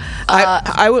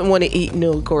 I wouldn't want to eat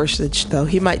Neil Gorsuch though.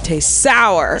 He might taste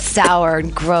sour. Sour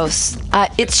and gross.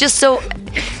 It's just so.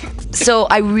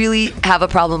 I really have a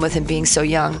problem with him being so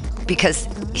young because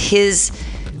his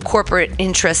corporate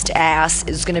interest ass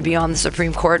is going to be on the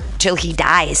Supreme Court till he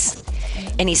dies.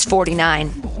 And he's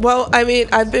 49. Well, I mean,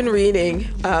 I've been reading,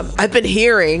 I've been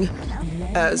hearing,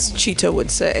 as Cheeto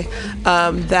would say,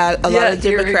 that a lot of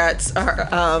Democrats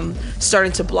are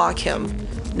starting to block him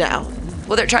now.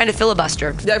 Well, they're trying to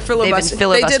filibuster. They're filibustering.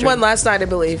 They did one last night, I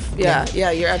believe. Yeah,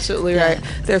 you're absolutely right.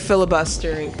 They're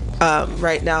filibustering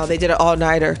right now. They did an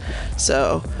all-nighter.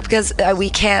 So because we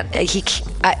can't.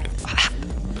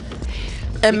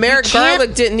 And Merrick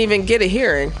Garland didn't even get a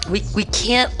hearing. We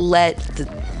can't let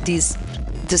these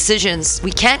decisions,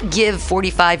 we can't give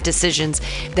 45 decisions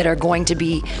that are going to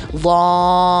be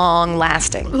long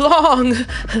lasting.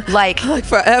 Like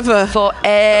forever.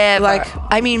 Like,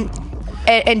 I mean,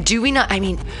 and do we not, I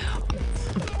mean,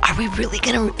 are we really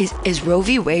gonna, is Roe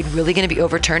v. Wade really gonna be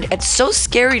overturned? It's so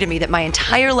scary to me that my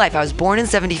entire life, I was born in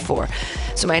 74,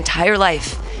 so my entire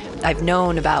life I've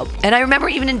known about, and I remember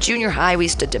even in junior high we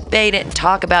used to debate it and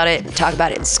talk about it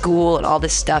in school and all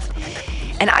this stuff.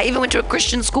 And I even went to a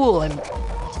Christian school,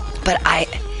 but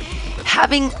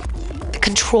having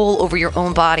control over your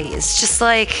own body is just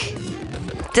like,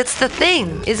 that's the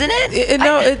thing, isn't it?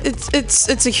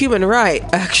 It's a human right,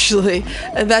 actually,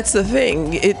 and that's the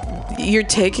thing. You're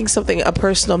taking a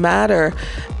personal matter,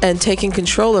 and taking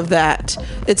control of that.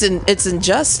 It's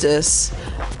injustice,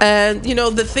 and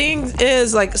the thing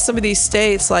is, like, some of these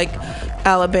states, like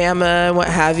Alabama and what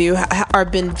have you, are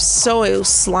been so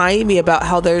slimy about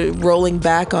how they're rolling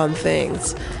back on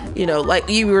things. Like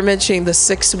you were mentioning the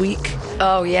 6 week.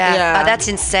 Oh yeah. That's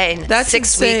insane. That's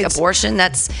 6 week abortion.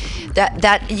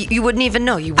 That you wouldn't even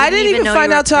know. I didn't even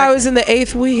find out till I was in the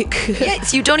 8th week.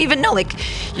 Yes, you don't even know. Like,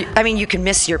 you can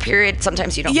miss your period.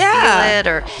 Sometimes you don't feel it,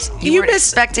 or you weren't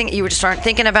expecting it. You just aren't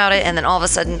thinking about it, and then all of a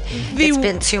sudden it's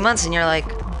been 2 months, and you're like.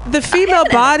 The female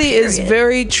body is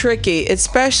very tricky,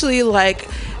 especially like.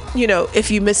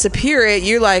 If you miss a period,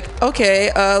 you're like, okay,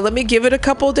 let me give it a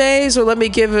couple days, or let me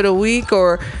give it a week,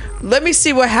 or Let me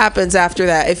see what happens after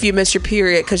that if you miss your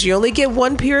period, because you only get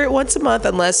one period once a month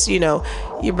unless,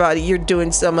 you're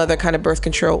doing some other kind of birth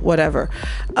control, whatever.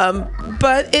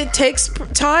 But it takes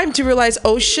time to realize,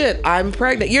 oh shit, I'm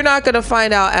pregnant. You're not going to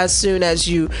find out as soon as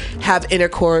you have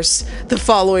intercourse the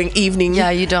following evening.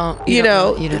 Yeah, you don't. You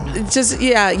don't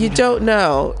know. You don't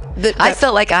know. I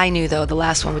felt like I knew, though, the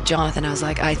last one with Jonathan. I was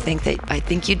like, I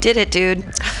think you did it, dude.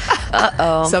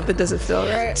 Uh-oh. Something doesn't feel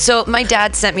right. So my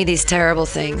dad sent me these terrible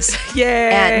things.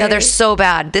 Yay. And no, they're so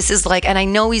bad. This is like, and I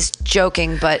know he's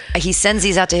joking, but he sends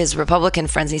these out to his Republican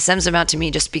friends. He sends them out to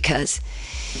me just because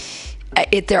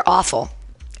they're awful.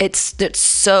 It's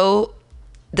so...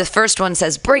 The first one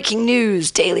says, breaking news,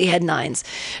 daily headlines.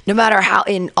 No matter how,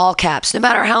 in all caps, no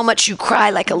matter how much you cry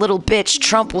like a little bitch,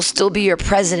 Trump will still be your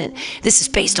president. This is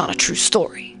based on a true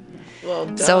story. Well,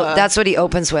 duh. So that's what he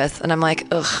opens with. And I'm like,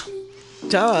 ugh.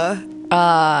 Duh.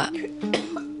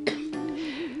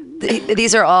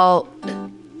 These are all...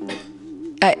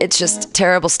 it's just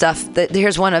terrible stuff.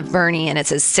 Here's one of Bernie, and it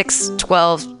says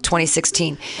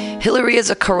 6/12/2016. Hillary is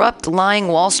a corrupt, lying,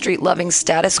 Wall Street loving,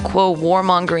 status quo,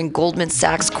 warmongering Goldman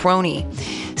Sachs crony.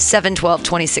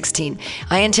 7/12/2016.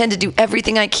 I intend to do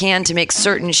everything I can to make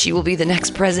certain she will be the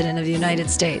next president of the United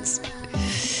States.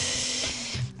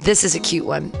 This is a cute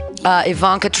one.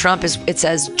 Ivanka Trump it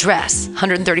says dress,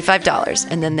 $135,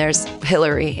 and then there's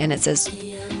Hillary, and it says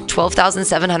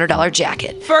 $12,700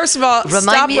 jacket. First of all, Remind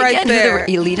stop me right again there. who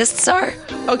the elitists are?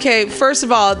 Okay, first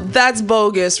of all, that's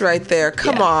bogus right there.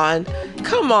 Come on,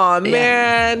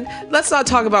 man. Let's not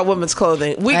talk about women's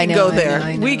clothing. We can go there.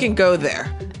 I know. We can go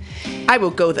there. I will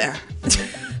go there.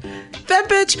 That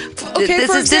bitch. Okay,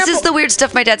 this is the weird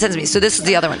stuff my dad sends me. So this is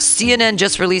the other one. CNN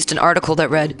just released an article that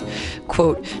read,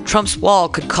 quote, Trump's wall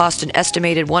could cost an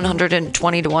estimated $120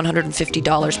 to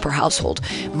 $150 per household.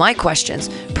 My questions,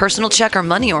 personal check or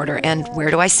money order, and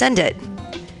where do I send it?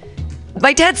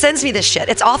 My dad sends me this shit.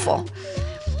 It's awful.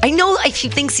 I know he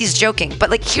thinks he's joking, but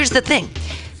like, here's the thing.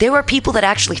 There are people that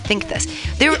actually think this.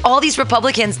 There are all these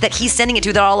Republicans that he's sending it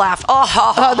to that all laugh.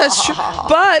 Oh, that's true.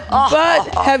 But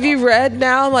have you read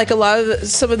now, like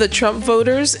some of the Trump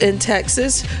voters in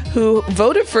Texas who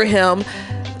voted for him,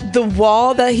 the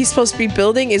wall that he's supposed to be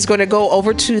building is going to go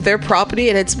over to their property,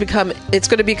 and it's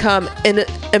going to become an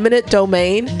eminent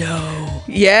domain. no.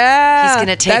 Yeah. He's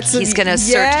going to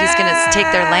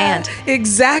take their land.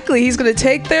 Exactly. He's going to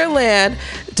take their land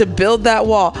to build that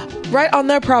wall right on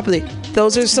their property.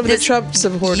 Those are some of the Trump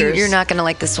supporters. You're not going to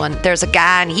like this one. There's a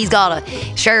guy, and he's got a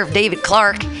Sheriff David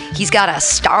Clark. He's got a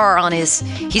star on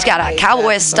he's got a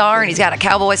Cowboys star, and he's got a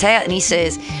Cowboys hat, and he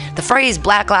says, the phrase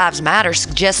Black Lives Matter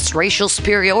suggests racial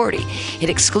superiority. It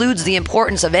excludes the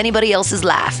importance of anybody else's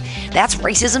life. That's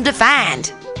racism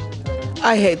defined.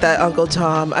 I hate that Uncle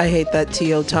Tom. I hate that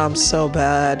T.O. Tom so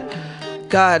bad.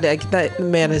 God, that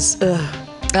man is... Ugh.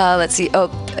 Let's see.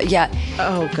 Oh, yeah.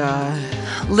 Oh, God.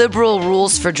 Liberal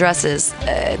rules for dresses.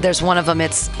 There's one of them.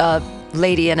 It's a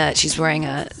lady she's wearing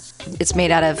it's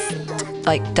made out of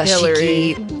like dashiki.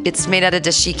 Hillary. It's made out of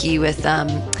dashiki with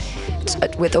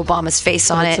Obama's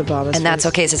face on it. Obama's and that's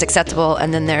face. okay. So it's acceptable.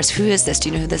 And then there's, who is this? Do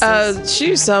you know who this is?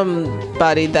 She's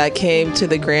somebody that came to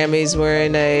the Grammys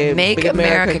wearing a Make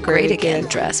America Great Again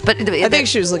dress. But I think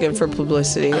she was looking for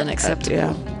publicity. Unacceptable.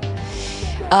 Yeah.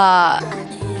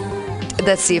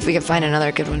 Let's see if we can find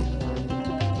another good one.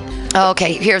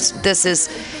 Okay,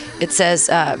 it says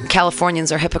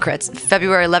Californians are hypocrites.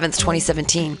 February 11th,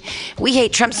 2017. We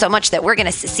hate Trump so much that we're going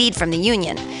to secede from the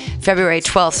union. February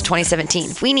 12th,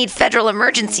 2017. We need federal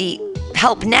emergency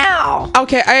help now.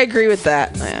 Okay, I agree with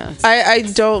that. Yeah.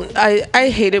 I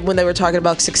hate it when they were talking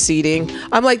about succeeding.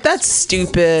 I'm like, that's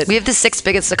stupid. We have the 6th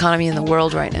biggest economy in the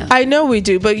world right now. I know we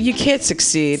do, but you can't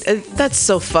succeed. That's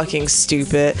so fucking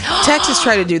stupid. Texas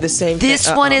tried to do the same thing.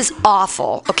 This one is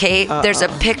awful, okay? There's a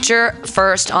picture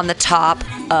first on the top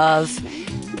of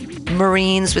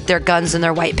Marines with their guns and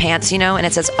their white pants, and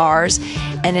it says ours,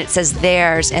 and it says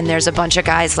theirs, and there's a bunch of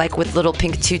guys like with little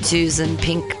pink tutus and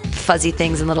pink fuzzy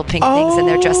things and little pink things, and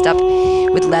they're dressed up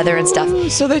with leather and stuff.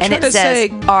 So they try and it to says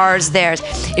say ours, theirs.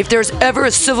 If there's ever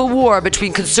a civil war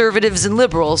between conservatives and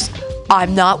liberals,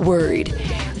 I'm not worried.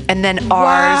 And then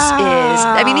ours is,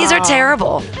 I mean, these are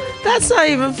terrible. That's not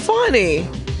even funny.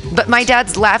 But my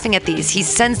dad's laughing at these. He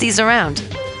sends these around.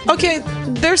 Okay,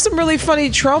 there's some really funny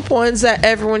Trump ones that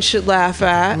everyone should laugh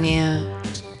at. Yeah.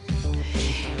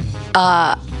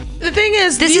 The thing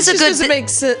is, this doesn't make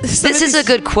sense. This is a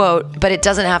good quote, but it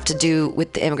doesn't have to do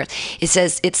with the immigrants. It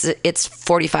says, it's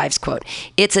 45's quote.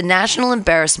 It's a national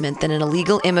embarrassment that an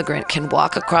illegal immigrant can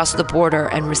walk across the border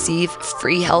and receive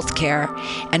free health care,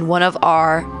 and one of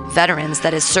our veterans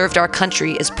that has served our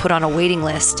country is put on a waiting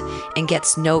list and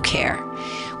gets no care.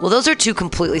 Well, those are two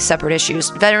completely separate issues.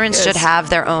 Veterans should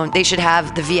have their own. They should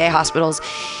have the VA hospitals,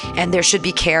 and there should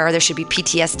be care. There should be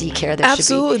PTSD care.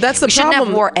 Absolutely, that's the problem. We shouldn't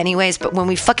have war anyways, but when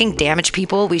we fucking damage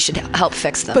people, we should help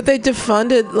fix them. But they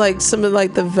defunded like some of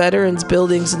like the veterans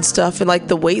buildings and stuff, and like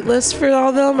the wait lists for all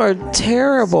of them are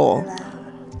terrible.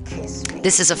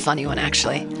 This is a funny one,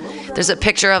 actually. There's a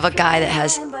picture of a guy that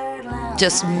has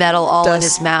just metal all in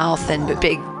his mouth and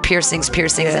big piercings,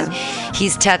 and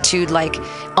he's tattooed like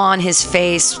on his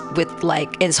face with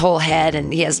like his whole head,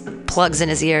 and he has plugs in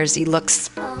his ears. He looks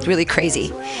really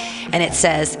crazy. And it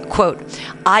says, quote,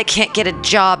 "I can't get a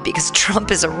job because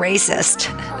Trump is a racist."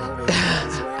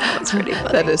 That's pretty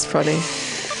funny. That is funny.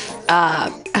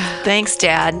 Thanks,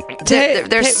 Dad.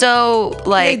 They're so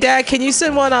like. Hey, Dad, can you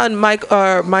send one on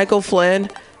Michael Flynn?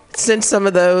 Send some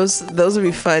of those. Those would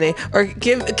be funny. Or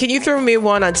can you throw me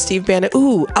one on Steve Bannon?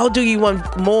 Ooh, I'll do you one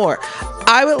more.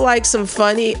 I would like some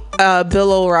funny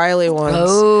Bill O'Reilly ones.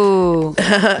 Oh,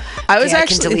 I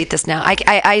can delete this now.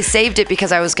 I saved it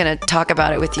because I was going to talk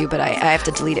about it with you, but I have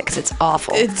to delete it because it's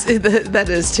awful. That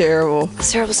is terrible.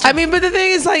 It's terrible stuff. I mean, but the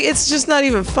thing is, like, it's just not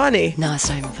even funny. No, it's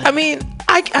not even funny. I mean,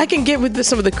 I can get with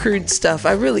some of the crude stuff.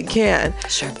 I really can.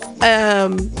 Sure.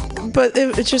 But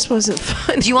it just wasn't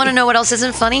funny. Do you want to know what else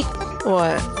isn't funny?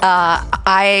 What?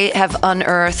 I have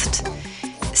unearthed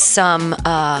some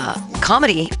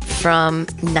comedy from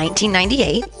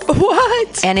 1998.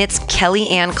 What? And it's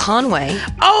Kellyanne Conway.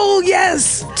 Oh,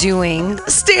 yes. Doing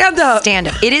stand-up.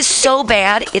 It is so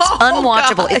bad. It's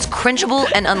unwatchable. God. It's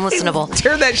cringeable and unlistenable.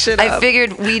 Turn that shit up. I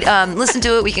figured we'd listen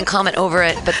to it. We can comment over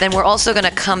it. But then we're also going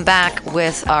to come back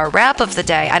with our rap of the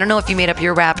day. I don't know if you made up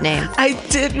your rap name. I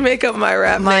did make up my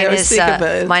rap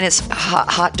name. Mine is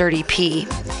Hot Dirty P.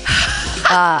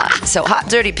 So Hot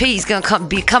Dirty P is going to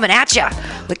be coming at you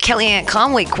with Kellyanne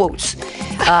Conway quotes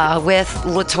with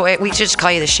LaToya. We should just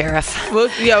call you the sheriff. Well,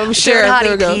 yeah, sheriff.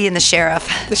 Hottie P and the sheriff.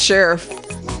 The sheriff.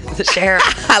 The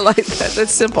sheriff. I like that.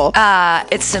 That's simple.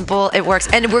 It's simple. It works.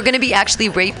 And we're going to be actually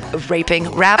rapping.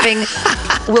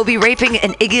 We'll be raping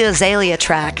an Iggy Azalea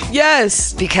track.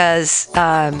 Yes. Because.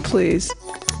 Please.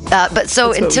 But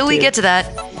so until we get to that,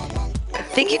 I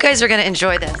think you guys are going to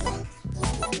enjoy this.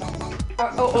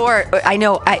 Or I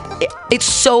know it's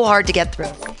so hard to get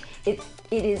through.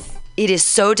 It is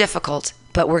so difficult,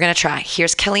 but we're gonna try.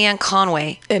 Here's Kellyanne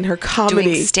Conway and her comedy,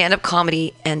 doing stand-up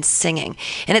comedy and singing.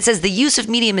 And it says the use of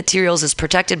media materials is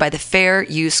protected by the Fair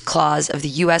Use Clause of the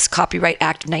U.S. Copyright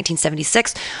Act of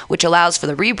 1976, which allows for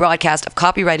the rebroadcast of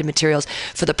copyrighted materials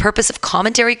for the purpose of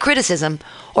commentary, criticism,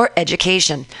 or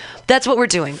education. That's what we're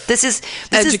doing. This is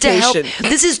to help.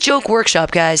 This is Joke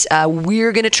Workshop, guys.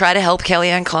 We're gonna try to help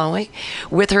Kellyanne Conway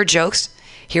with her jokes.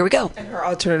 Here we go. And her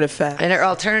alternative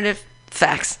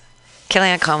facts.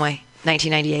 Kellyanne Conway,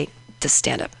 1998, to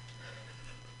stand up.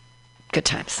 Good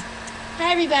times.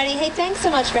 Hi, everybody. Hey, thanks so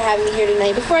much for having me here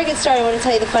tonight. Before I get started, I want to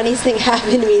tell you the funniest thing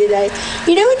happened to me today.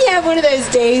 You know when you have one of those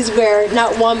days where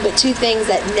not one but two things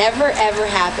that never, ever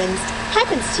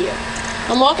happens to you?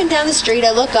 I'm walking down the street,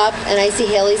 I look up, and I see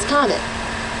Haley's Comet.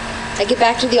 I get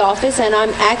back to the office, and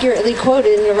I'm accurately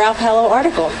quoted in a Ralph Hallow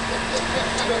article.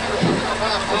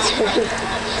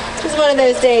 It's one of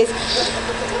those days.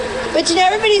 But you know,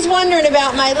 everybody's wondering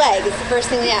about my leg. It's the first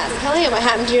thing they ask. Kellyanne, what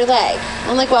happened to your leg?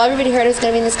 I'm like, well, everybody heard I was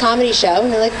going to be in this comedy show,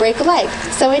 and they're like, break a leg.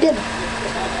 So I did.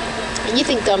 And you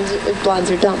think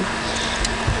blondes are dumb.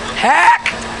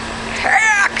 Hack!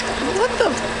 What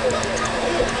the?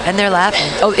 And they're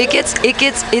laughing. Oh,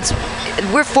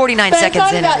 we're 49 seconds in. But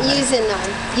I thought about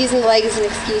using the leg as an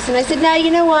excuse, and I said, no,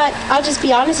 you know what? I'll just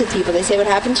be honest with people. They say, what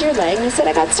happened to your leg? And I said,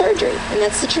 I got surgery, and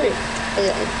that's the truth.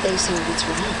 They assume it's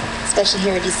wrong, especially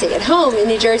here in D.C. At home in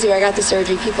New Jersey, where I got the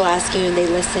surgery, people ask you and they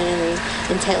listen and they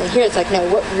intently hear. It's like, no,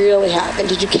 what really happened?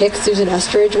 Did you kick Susan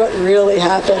Estridge? What really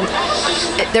happened?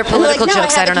 They're political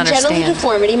jokes I don't understand. I have a congenital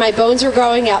deformity. My bones are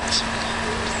growing out.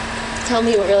 Tell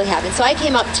me what really happened. So I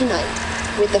came up tonight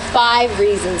with the 5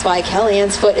 reasons why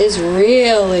Kellyanne's foot is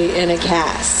really in a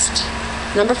cast.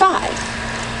 Number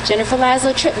 5, Jennifer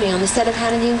Laszlo tripped me on the set of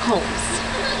Hannity and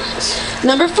Holmes.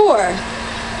 Number 4,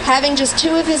 having just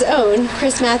 2 of his own,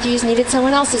 Chris Matthews needed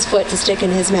someone else's foot to stick in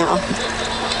his mouth.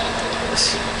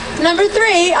 Number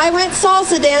 3, I went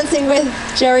salsa dancing with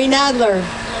Jerry Nadler.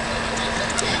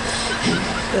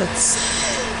 That's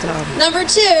dumb. Number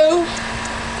 2,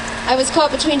 I was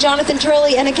caught between Jonathan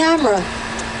Turley and a camera.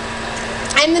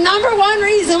 And the number 1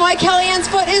 reason why Kellyanne's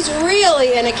foot is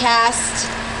really in a cast,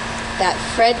 that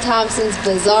Fred Thompson's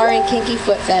bizarre and kinky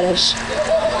foot fetish.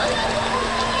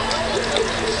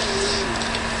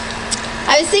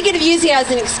 I was thinking of using it as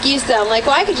an excuse, though. I'm like,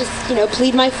 well, I could just,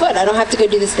 plead my foot. I don't have to go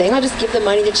do this thing. I'll just give the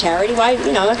money to charity. Why,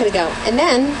 I'm not going to go. And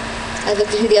then I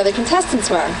looked at who the other contestants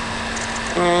were.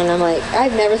 And I'm like,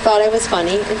 I've never thought I was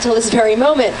funny until this very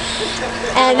moment.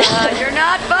 And You're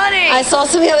not funny. I saw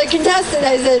some of the other contestants.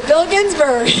 I said, Bill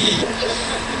Ginsberg.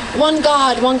 One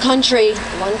God, one country,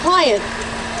 one client.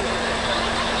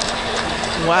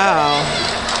 Wow.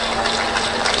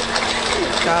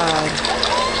 God.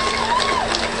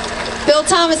 Bill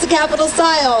Thomas, The Capital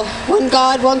Style. One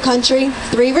God, one country,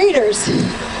 3 readers.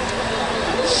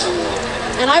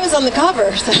 And I was on the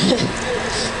cover. So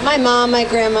my mom, my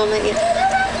grandma, my aunt.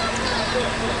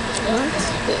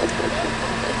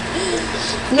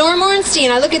 Norm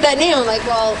Ornstein. I look at that name. I'm like,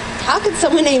 well, how could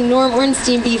someone named Norm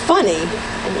Ornstein be funny?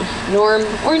 And Norm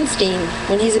Ornstein,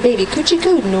 when he's a baby. Coochie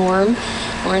coo, Norm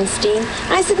Ornstein.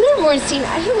 And I said, Norm Ornstein,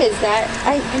 who is that?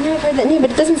 I know I've heard that name,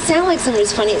 but it doesn't sound like someone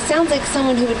who's funny. It sounds like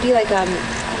someone who would be like, I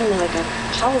don't know, like a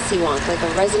policy wonk, like a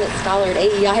resident scholar at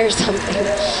AEI or something.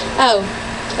 Oh,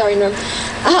 sorry, Norm.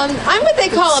 I'm what they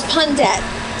call a pundit.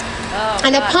 Oh,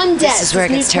 and a pundit this is where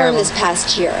it new gets term terrible. this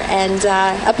past year. And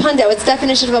a pundit, what's the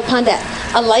definition of a pundit?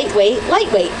 A lightweight.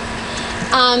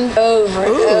 Over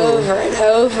and over and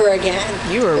over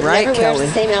again. You were But right, never Kelly.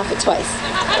 wears the same outfit twice.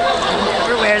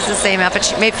 Never wears the same outfit.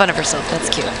 She made fun of herself. That's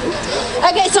cute.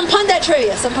 Okay, some pundit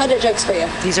trivia, some pundit jokes for you.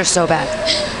 These are so bad.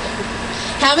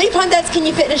 How many pundits can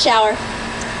you fit in a shower?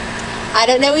 I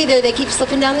don't know either. They keep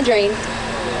slipping down the drain.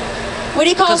 What do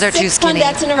you call Because they're too 6 skinny.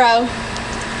 pundits in a row?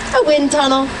 A wind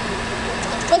tunnel.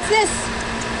 What's this?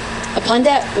 A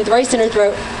pundit with rice in her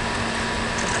throat.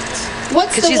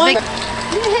 What's 'Cause the she's one? big-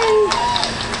 Yay.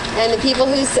 And the people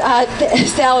whose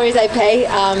salaries I pay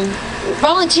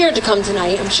volunteered to come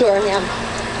tonight, I'm sure. Yeah.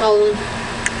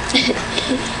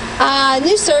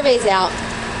 New survey's out.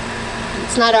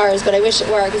 It's not ours, but I wish it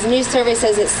were, because a new survey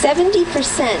says that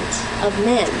 70% of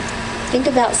men think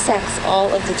about sex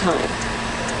all of the time.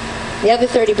 The other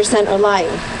 30% are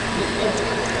lying.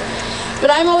 But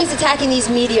I'm always attacking these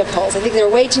media polls. I think there are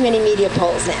way too many media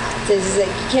polls now. It's like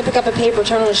you can't pick up a paper,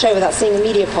 turn on a show without seeing a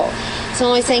media poll. So I'm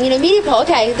always saying, media poll,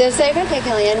 okay. They'll say, okay,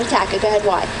 Kellyanne, attack it. Go ahead,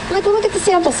 why? I'm like, well, look at the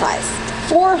sample size.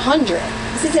 400.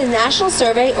 This is a national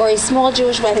survey or a small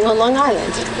Jewish wedding on Long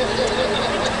Island.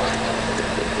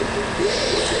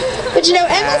 But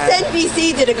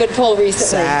MSNBC did a good poll recently.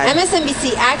 Sad.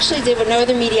 MSNBC actually did what no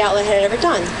other media outlet had ever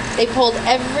done. They polled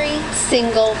every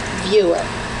single viewer,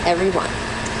 every one.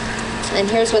 And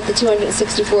here's what the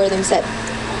 264 of them said.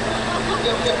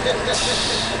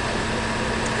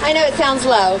 I know it sounds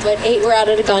low, but 8 were out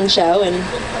at a gun show, and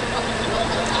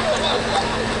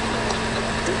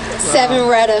 7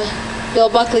 were at a Bill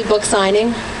Buckley book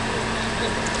signing,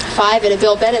 5 at a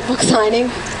Bill Bennett book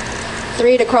signing,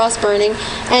 3 at a cross burning,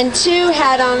 and 2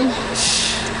 had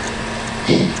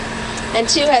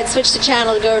switched the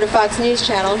channel to go over to Fox News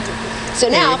Channel. So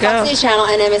now Fox News Channel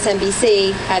and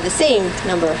MSNBC have the same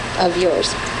number of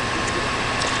viewers.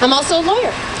 I'm also a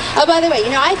lawyer. Oh, by the way,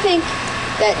 I think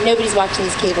that nobody's watching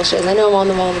these cable shows. I know I'm on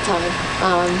them all the time.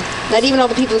 Not even all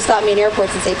the people who stop me in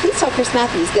airports and say, please tell Chris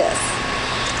Matthews this.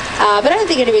 But I don't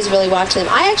think anybody's really watching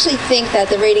them. I actually think that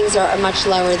the ratings are much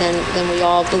lower than we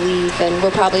all believe, and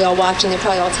we're probably all watching. They're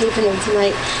probably all taping them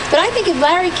tonight. But I think if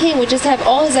Larry King would just have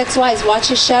all his ex-wives watch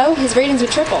his show, his ratings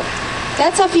would triple.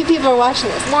 That's how few people are watching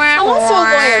this. I'm also a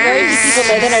lawyer. Very few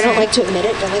people know that. I don't like to admit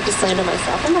it. Don't like to slander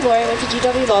myself. I'm a lawyer. I went to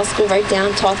GW Law School right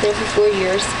down, taught there for 4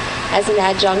 years as an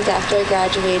adjunct after I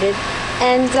graduated.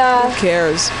 And who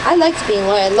cares? I liked being a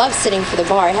lawyer. I love sitting for the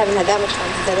bar. I haven't had that much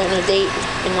fun since I went on a date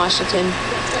in Washington.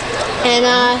 And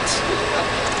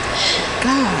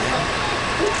God.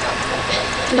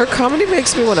 Her comedy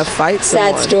makes me want to fight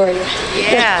someone. sad story.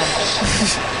 Yeah.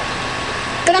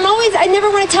 But I never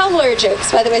want to tell lawyer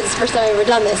jokes. By the way, this is the first time I've ever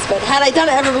done this. But had I done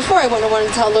it ever before, I wouldn't have wanted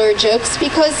to tell lawyer jokes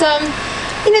because,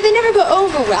 they never go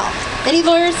over well. Any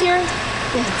lawyers here?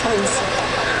 Yeah, tons.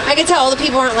 I can tell all the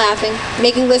people aren't laughing,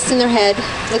 making lists in their head,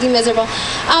 looking miserable.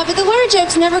 But the lawyer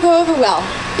jokes never go over well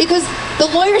because the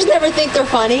lawyers never think they're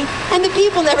funny and the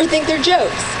people never think they're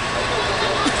jokes.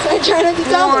 So I try not to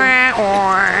tell them.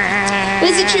 But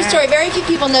it's a true story. Very few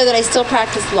people know that I still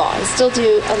practice law. I still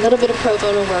do a little bit of pro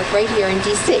bono work right here in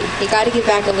D.C. You got to give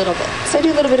back a little bit. So I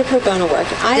do a little bit of pro bono work.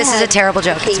 This is a terrible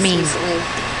joke. It's mean. Recently.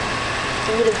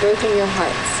 It would have broken your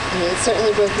hearts. I mean, it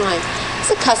certainly broke mine. It's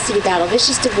a custody battle,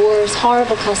 vicious divorce,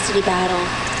 horrible custody battle.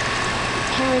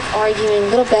 Parents arguing,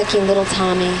 little Becky and little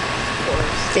Tommy.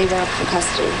 They were up for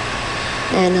custody.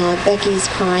 And Becky's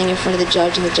crying in front of the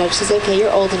judge, and the judge says, okay, you're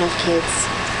old enough, kids.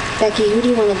 Becky, who do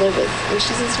you want to live with? And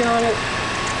she says, Your Honor,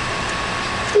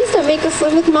 please don't make us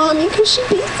live with Mommy because she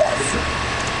beats us.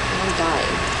 I'm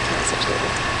dying.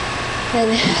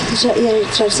 And the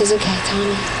judge says, okay,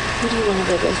 Tommy, who do you want to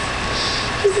live with?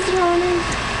 He says, Your Honor,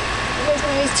 wiping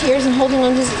away his tears and holding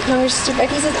on to his younger sister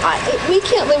Becky. He says, we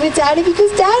can't live with Daddy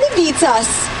because Daddy beats us.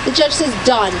 The judge says,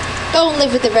 done. Go and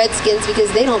live with the Redskins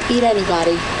because they don't beat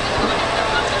anybody.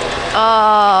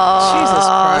 Oh, Jesus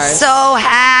Christ. so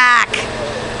hack.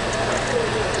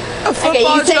 Okay, you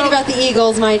can say it about the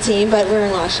Eagles, my team, but we're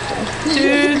in Washington.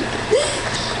 Dude,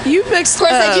 you mixed Of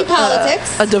course, I do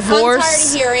politics. a divorce I'm tired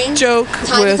of hearing joke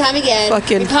time with and time again.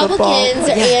 fucking Republicans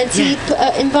football.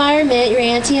 are anti-environment. You're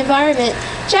anti-environment.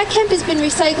 Jack Kemp has been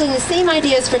recycling the same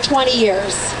ideas for 20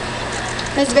 years.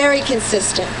 That's very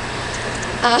consistent.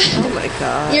 Oh my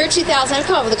God. Year 2000, I've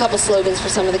come up with a couple slogans for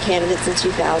some of the candidates in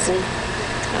 2000.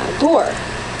 Gore,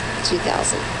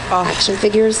 2000. Oh. Action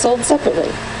figures sold separately.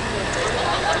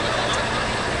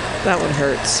 That one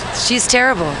hurts. She's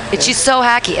terrible. She's so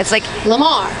hacky. It's like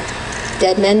Lamar,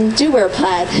 dead men do wear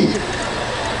plaid.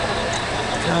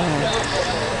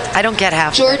 I don't get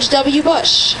half. George W.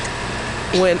 Bush,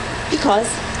 When because.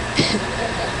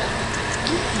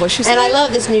 what she said? And I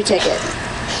love this new ticket.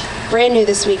 Brand new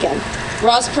this weekend.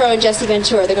 Ross Perot and Jesse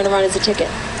Ventura, they're going to run as a ticket.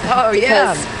 Oh,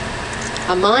 yeah. Because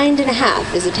a mind and a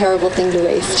half is a terrible thing to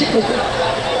waste.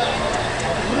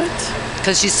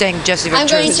 Because she's saying Jesse I'm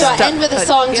Ventura. going to end with a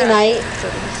song tonight,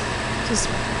 Just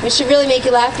which should really make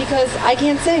you laugh because I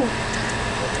can't sing.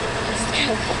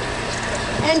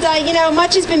 And,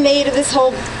 much has been made of this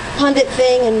whole pundit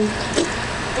thing and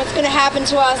what's going to happen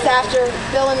to us after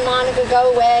Bill and Monica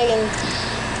go away. And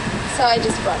so I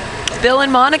just brought it. Bill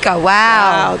and Monica.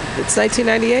 Wow. It's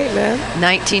 1998, man.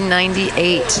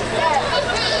 1998.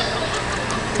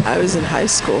 I was in high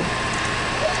school.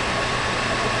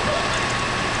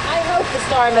 I hope the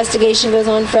Starr investigation goes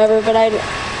on forever, but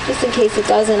just in case it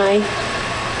doesn't, I'm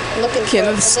looking King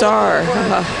of the Star.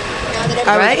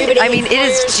 Right? I mean, it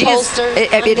is.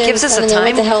 It gives us a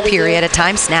time period, a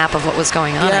time snap of what was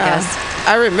going on. I guess.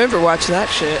 I remember watching that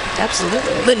shit.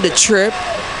 Absolutely. Linda Tripp,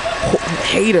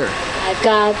 hater. I've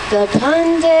got the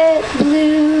pundit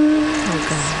blues. Oh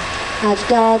God. I've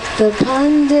got the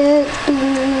pundit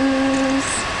blues.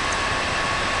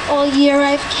 All year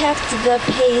I've kept the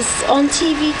pace. On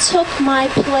TV took my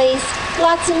place.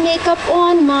 Lots of makeup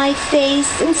on my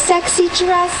face and sexy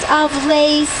dress of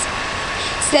lace.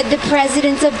 Said the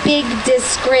president's a big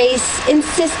disgrace.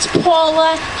 Insist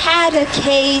Paula had a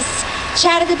case.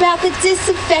 Chatted about the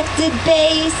disaffected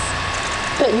base.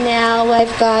 But now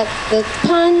I've got the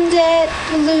pundit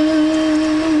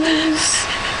blues.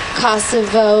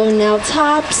 Kosovo now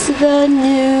tops the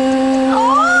news.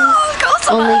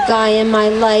 Only guy in my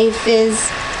life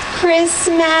is Chris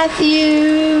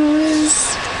Matthews.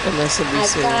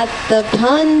 I've got the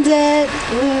pundit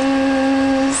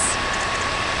blues.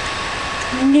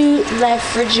 Newt left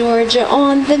for Georgia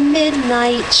on the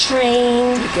midnight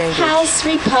train. House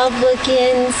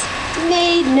Republicans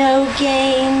made no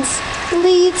gains.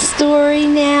 Lead story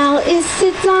now is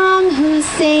Saddam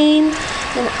Hussein.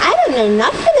 And I don't know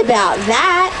nothing about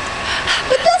that.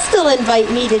 But they'll still invite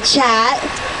me to chat.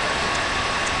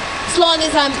 As long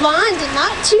as I'm blonde and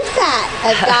not too fat.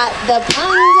 I've got the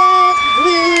pundit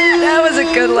blues. That was a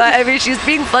good line. I mean, she's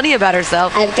being funny about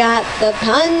herself. I've got the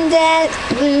pundit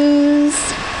blues.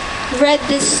 Read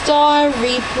the Star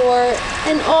report,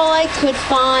 and all I could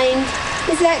find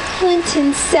is that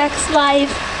Clinton's sex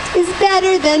life is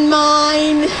better than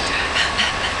mine.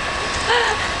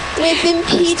 With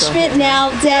impeachment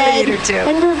now dead,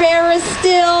 and Rivera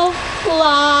still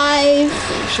alive.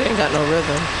 She ain't got no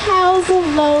rhythm. How's a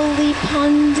lowly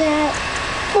pundit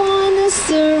gonna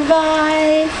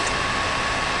survive?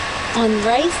 On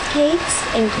rice cakes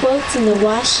and quotes in the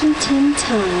Washington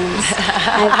Times.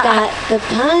 I've got the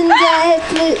pundit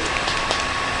blue.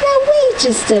 Now wait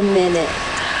just a minute.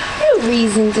 No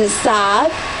reason to sob.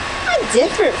 I'm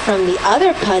different from the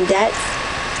other pundits.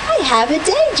 I have a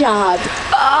day job.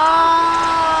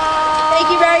 Oh. Thank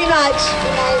you very much.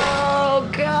 Oh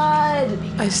God.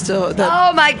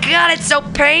 Oh my God, it's so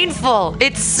painful.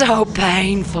 It's so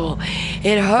painful.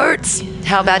 It hurts.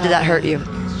 How bad did that hurt you?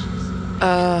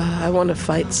 I want to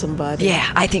fight somebody.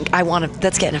 Yeah, I think I want to.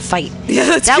 Let's get in a fight. Yeah,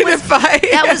 let's get in a fight.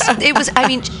 It was. I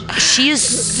mean, she is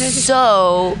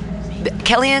so.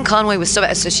 Kellyanne Conway was so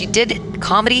bad. So she did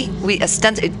comedy.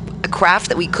 A craft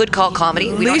that we could call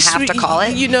comedy. We don't have to call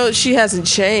it. You know, she hasn't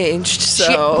changed.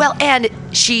 So and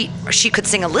she could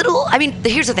sing a little. I mean,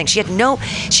 here's the thing. She had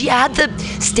the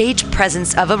stage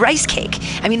presence of a rice cake.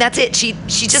 I mean, that's it. She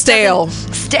just stale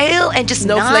and just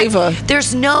no flavor.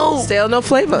 There's no stale, no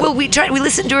flavor. Well, we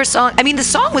listened to her song. I mean, the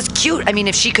song was cute. I mean,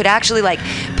 if she could actually like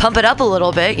pump it up a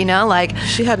little bit, like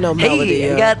she had no melody.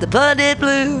 Hey, I got the pundit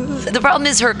blues. The problem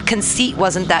is her conceit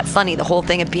wasn't that funny. The whole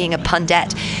thing of being a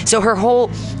pundit. So her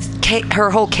whole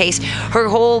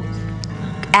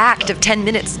act of 10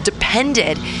 minutes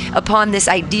depended upon this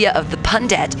idea of the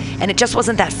pundit, and it just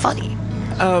wasn't that funny.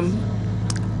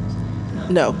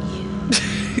 No.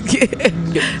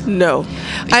 No.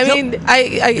 I mean,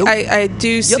 I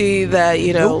do see that,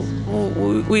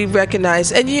 we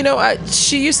recognize, and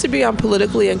she used to be on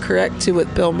Politically Incorrect too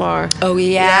with Bill Maher. Oh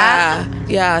yeah?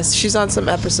 Yeah, she's on some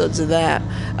episodes of that.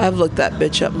 I've looked that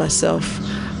bitch up myself.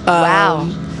 Wow.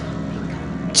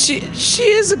 She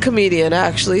is a comedian,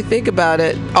 actually. Think about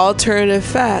it. Alternative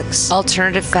facts.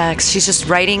 She's just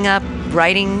writing.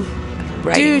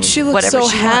 Dude, she looks so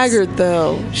haggard,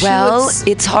 though.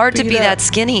 It's hard to be that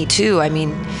skinny, too. I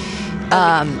mean,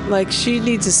 like she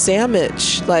needs a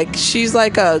sandwich. Like she's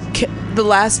like the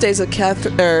last days of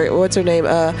what's her name?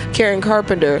 Karen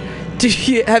Carpenter.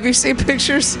 Have you seen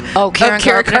pictures? Oh, Karen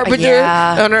Carpenter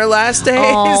on her last days.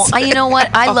 Oh, you know what?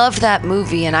 I loved that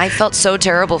movie, and I felt so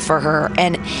terrible for her.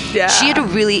 And she had a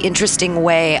really interesting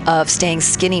way of staying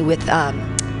skinny with.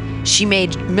 She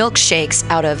made milkshakes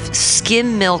out of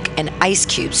skim milk and ice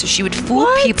cubes. So she would fool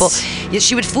people. Yeah,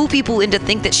 she would fool people into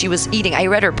think that she was eating. I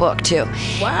read her book too.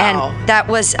 Wow. And that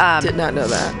was did not know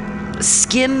that.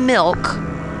 Skim milk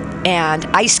and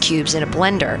ice cubes in a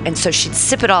blender, and so she'd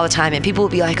sip it all the time, and people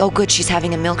would be like, oh good, she's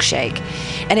having a milkshake,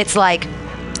 and it's like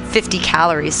 50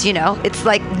 calories, it's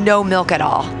like no milk at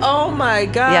all. Oh my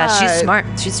god. Yeah,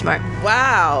 she's smart.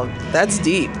 Wow, that's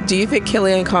deep. Do you think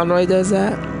Kellyanne Conway does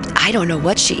that? I don't know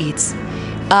what she eats.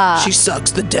 She sucks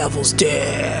the devil's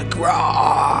dick.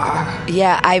 Rawr.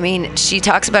 Yeah, I mean, she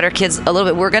talks about her kids a little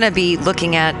bit. We're gonna be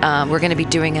looking at we're gonna be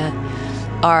doing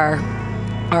our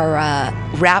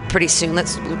rap pretty soon.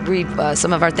 Let's read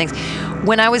some of our things.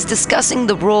 When I was discussing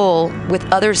the role with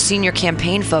other senior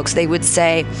campaign folks, they would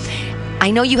say,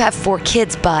 I know you have 4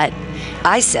 kids, but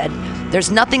I said,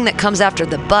 there's nothing that comes after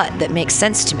the but that makes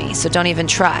sense to me, so don't even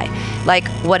try. Like,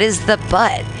 what is the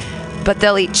but? But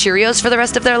they'll eat Cheerios for the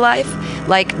rest of their life?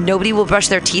 Like, nobody will brush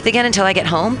their teeth again until I get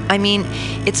home? I mean,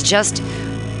 it's just,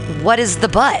 what is the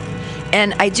but?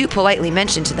 And I do politely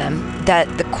mention to them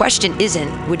that the question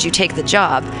isn't, would you take the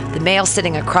job? The male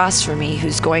sitting across from me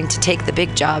who's going to take the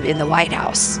big job in the White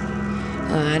House.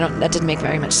 That didn't make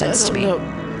very much sense to me.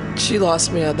 She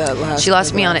lost me on that last. She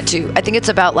lost me on it too. I think it's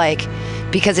about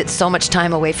because it's so much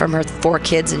time away from her 4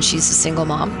 kids and she's a single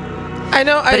mom. I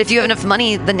know. But if you have enough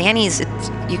money, the nannies,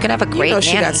 you can have a great nanny.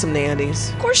 She got some nannies.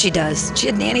 Of course she does. She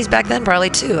had nannies back then probably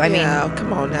too. I mean,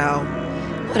 come on now.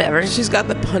 Whatever. She's got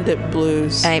the pundit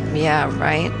blues. Yeah,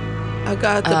 right. I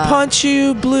got the punch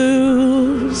you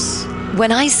blues.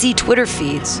 When I see Twitter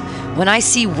feeds, when I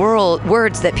see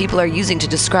words that people are using to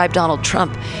describe Donald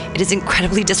Trump, it is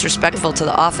incredibly disrespectful to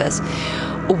the office.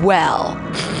 Well,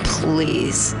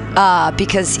 please,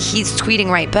 because he's tweeting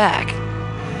right back.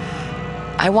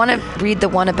 I want to read the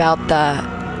one about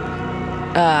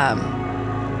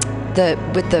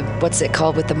what's it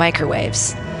called, with the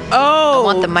microwaves. Oh, I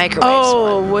want the microwaves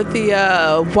one. With the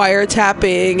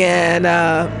wiretapping and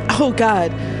oh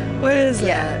god, what is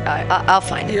that? Yeah, I'll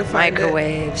find it. You'll find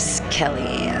microwaves,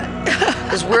 Kellyanne,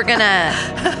 because we're gonna.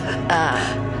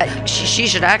 She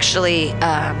should actually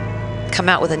come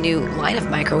out with a new line of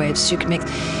microwaves. So you can make.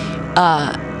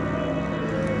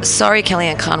 Sorry,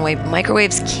 Kellyanne Conway,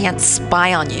 microwaves can't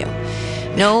spy on you.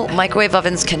 No, microwave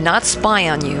ovens cannot spy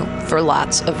on you for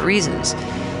lots of reasons.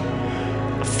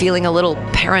 Feeling a little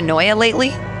paranoia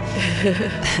lately?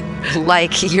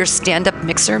 Like your stand-up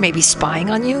mixer may be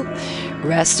spying on you?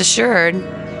 Rest assured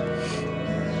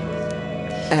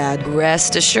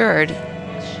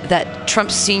that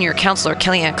Trump's senior counselor,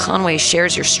 Kellyanne Conway,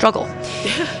 shares your struggle.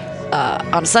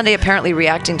 On Sunday, apparently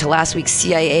reacting to last week's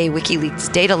CIA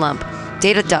WikiLeaks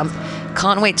data dump,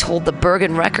 Conway told the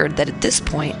Bergen Record that at this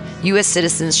point, U.S.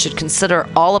 citizens should consider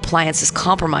all appliances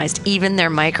compromised, even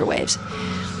their microwaves.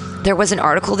 There was an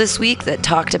article this week that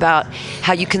talked about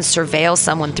how you can surveil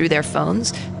someone through their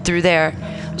phones,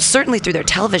 certainly through their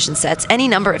television sets, any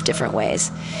number of different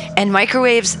ways, and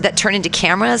microwaves that turn into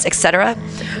cameras, etc.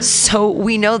 So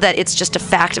we know that it's just a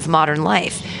fact of modern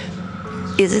life.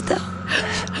 Is it though?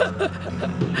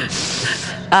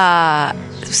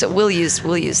 So we'll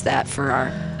use that for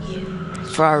our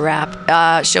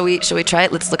rap. Shall we try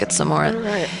it? Let's look at some more. All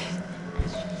right.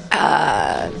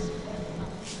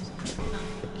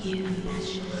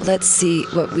 Let's see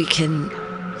what we can.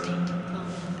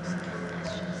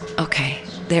 Okay,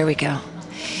 there we go.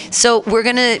 So we're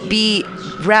gonna be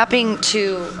rapping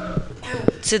to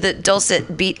the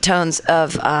dulcet beat tones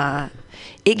of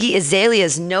Iggy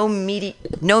Azalea's "No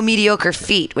Mediocre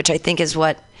Feet," which I think is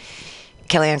what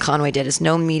Kellyanne Conway did. Is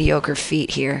 "No Mediocre Feet"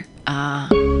 here.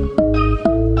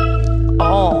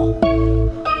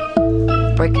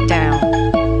 Break it down.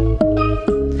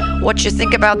 What you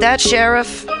think about that,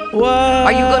 Sheriff? What?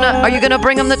 Are you gonna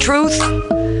bring him the truth?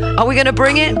 Are we gonna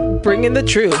bring it? Bring in the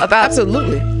truth. About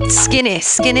Absolutely.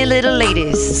 Skinny little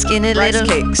ladies. Skinny Rice little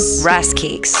cakes. Rice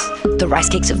cakes. The rice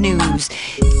cakes of news.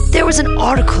 There was an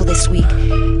article this week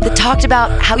that talked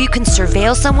about how you can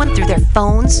surveil someone through their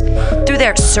phones,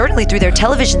 certainly through their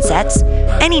television sets,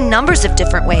 any numbers of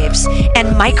different waves,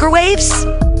 and microwaves.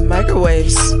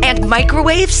 Microwaves. And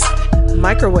microwaves.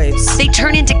 Microwaves. They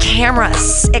turn into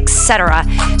cameras, etc.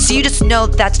 So you just know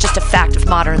that's just a fact of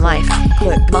modern life.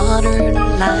 Click. Modern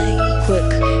life.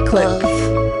 Click. Click. Of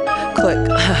Click.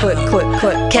 Click. Click.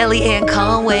 Click. Kelly and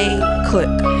Conway. Click.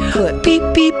 Click. Beep,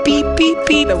 beep, beep, beep,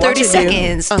 beep. They're 30 watching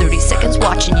seconds. you. 30 seconds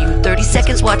watching you. 30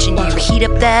 seconds watching you. Heat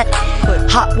up that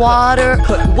hot water.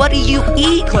 What do you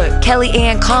eat? Kelly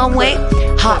and Conway.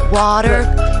 Hot water.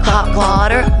 Hot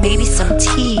water. Maybe some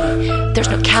tea. There's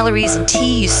no calories in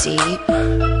tea, you see.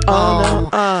 Oh,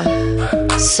 no.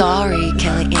 Sorry,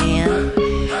 Kelly Ann.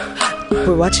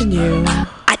 We're watching you.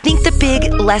 I think the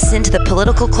big lesson to the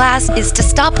political class is to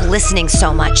stop listening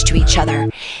so much to each other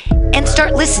and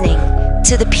start listening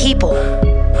to the people.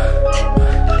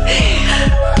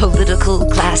 Political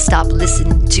class, stop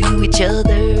listening to each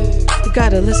other. You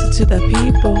gotta listen to the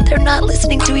people. They're not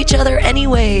listening to each other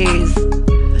anyways.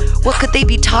 What could they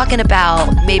be talking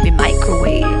about? Maybe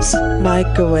microwaves.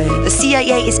 Microwave. The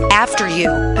CIA is after you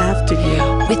After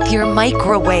you. with your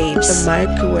microwaves. The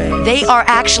microwave. They are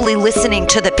actually listening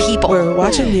to the people. We're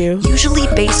watching you. Usually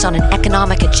based on an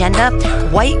economic agenda,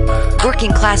 white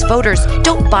working class voters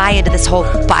don't buy into this whole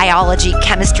biology,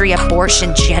 chemistry,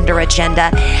 abortion, gender agenda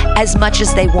as much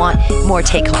as they want more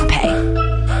take-home pay.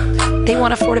 They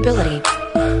want affordability.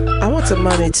 I want some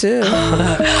money too.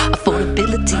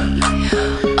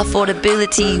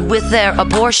 Affordability with their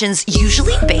abortions,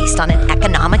 usually based on an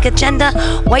economic agenda.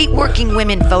 White working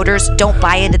women voters don't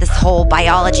buy into this whole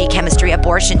biology, chemistry,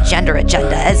 abortion, gender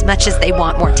agenda as much as they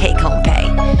want more take-home pay.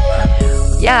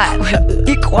 Yeah,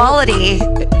 equality.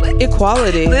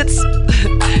 Equality. Let's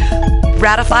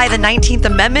ratify the 19th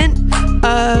Amendment.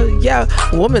 Yeah,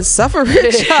 woman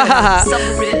suffrage.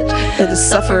 Suffrage. The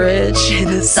suffrage.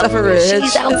 Suffrage.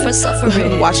 She's out for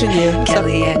suffrage. Watching you.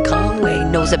 Kelly Ann Conway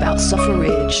knows about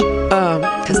suffrage.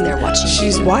 Because they're watching.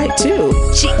 She's white too.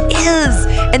 She is.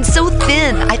 And so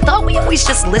thin. I thought we always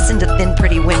just listen to thin,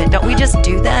 pretty women. Don't we just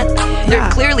do that? They're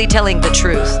clearly telling the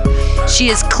truth. She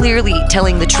is clearly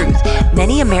telling the truth.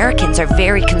 Many Americans are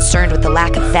very concerned with the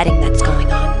lack of vetting that's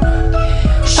going on.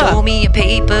 Show me your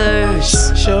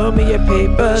papers. Show me your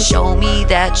papers. Show me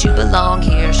that you belong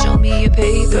here. Show me your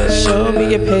papers. Show me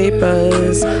your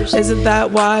papers. Isn't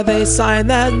that why they signed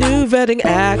that new vetting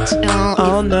act?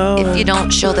 Oh no. If you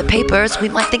don't show the papers, we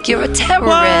might think you're a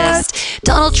terrorist.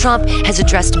 Donald Trump has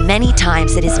addressed many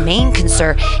times that his main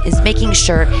concern is making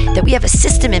sure that we have a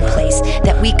system in place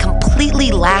that we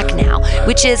completely lack now,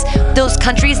 which is those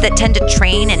countries that tend to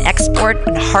train and export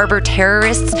and harbor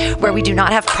terrorists where we do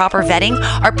not have proper vetting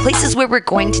are places where we're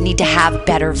going to need to have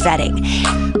better vetting.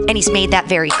 And he's made that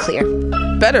very clear.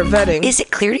 Better vetting. Is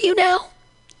it clear to you now?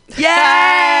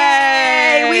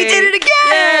 Yay! We did it again!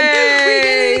 Yay! We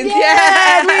did it again!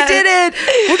 Yes! We did it!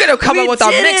 We're gonna come up with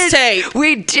our did it. mixtape.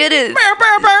 We did it!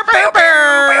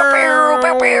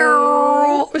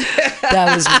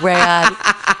 That was rad.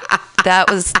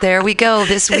 There we go.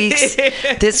 This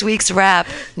week's rap.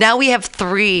 Now we have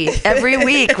 3. Every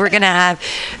week we're gonna have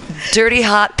Dirty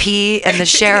Hot P and the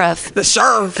Sheriff. The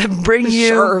sheriff.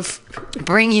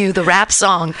 Bring you the rap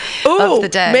song of the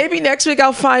day. Maybe next week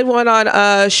I'll find one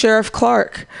on Sheriff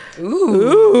Clark.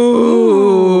 Ooh.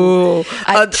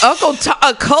 A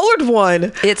colored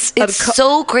one. It's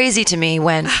so crazy to me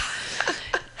when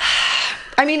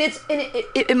I mean,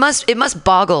 it must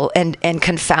boggle and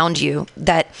confound you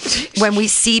that when we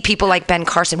see people like Ben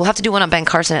Carson, we'll have to do one on Ben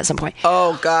Carson at some point.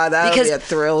 Oh God, that would be a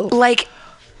thrill. Like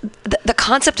the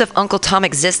concept of Uncle Tom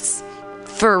exists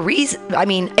for a reason. I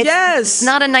mean, it's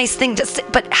not a nice thing to say,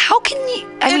 but how can you?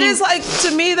 I mean, it is like, to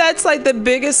me, that's like the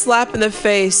biggest slap in the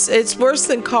face. It's worse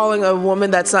than calling a woman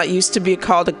that's not used to be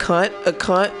called a cunt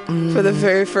for the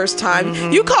very first time.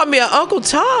 Mm-hmm. You call me an Uncle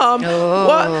Tom. Oh.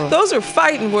 Well, those are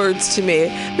fighting words to me,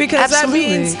 because Absolutely.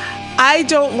 that means I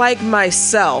don't like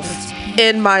myself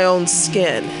in my own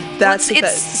skin. That's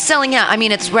it's selling out. I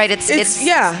mean, it's right. It's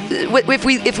yeah. If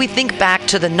we think back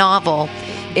to the novel.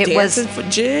 It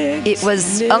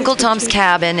was Uncle Tom's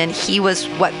Cabin, and he was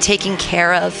taken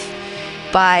care of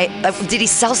by. Did he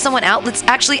sell someone out? Let's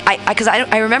actually, because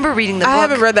I remember reading the book. I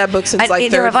haven't read that book since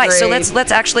like third grade. So let's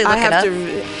actually look it up.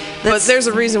 But there's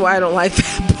a reason why I don't like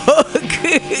that book.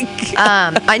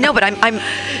 I know, but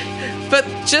But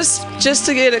just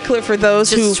to get it clear for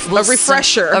those a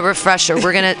refresher. A refresher.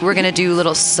 We're gonna do a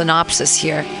little synopsis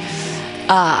here.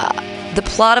 The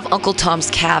plot of Uncle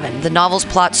Tom's Cabin. The novel's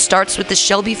plot starts with the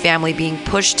Shelby family being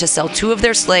pushed to sell 2 of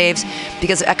their slaves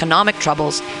because of economic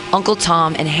troubles, Uncle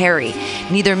Tom and Harry.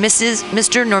 Neither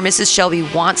Mr. nor Mrs. Shelby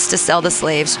wants to sell the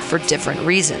slaves for different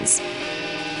reasons.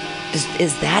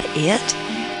 Is that it?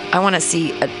 I want to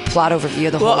see a plot overview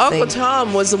of the whole thing. Well, Uncle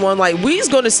Tom was the one like, we's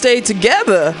going to stay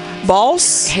together,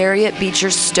 boss. Harriet Beecher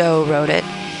Stowe wrote it.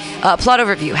 Plot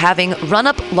overview. Having run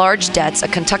up large debts, a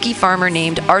Kentucky farmer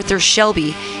named Arthur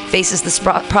Shelby faces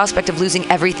the prospect of losing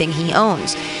everything he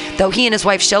owns. Though he and his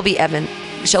wife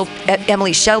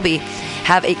Emily Shelby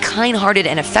have a kind-hearted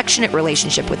and affectionate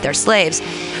relationship with their slaves,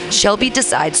 Shelby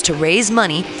decides to raise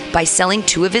money by selling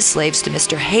 2 of his slaves to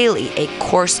Mr. Haley, a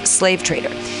coarse slave trader.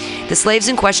 The slaves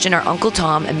in question are Uncle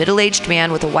Tom, a middle-aged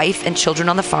man with a wife and children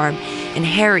on the farm, and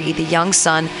Harry, the young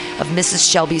son of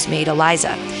Mrs. Shelby's maid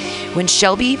Eliza. When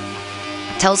Shelby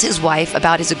tells his wife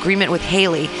about his agreement with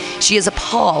Haley, she is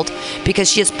appalled because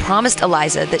she has promised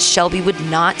Eliza that Shelby would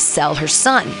not sell her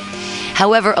son.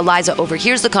 However, Eliza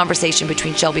overhears the conversation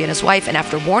between Shelby and his wife, and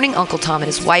after warning Uncle Tom and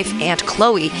his wife, Aunt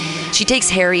Chloe, she takes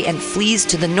Harry and flees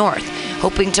to the north,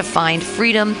 hoping to find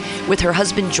freedom with her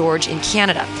husband George in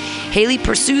Canada. Haley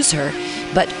pursues her,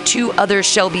 but 2 other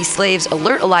Shelby slaves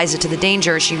alert Eliza to the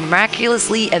danger. She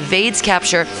miraculously evades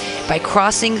capture by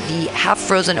crossing the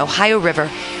half-frozen Ohio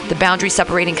River, the boundary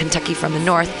separating Kentucky from the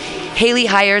north. Haley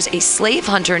hires a slave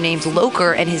hunter named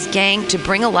Loker and his gang to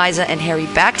bring Eliza and Harry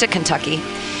back to Kentucky.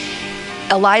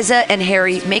 Eliza and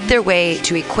Harry make their way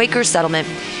to a Quaker settlement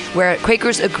where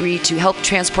Quakers agree to help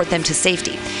transport them to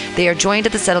safety. They are joined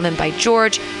at the settlement by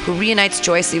George, who reunites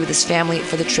joyously with his family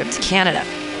for the trip to Canada.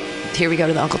 Here we go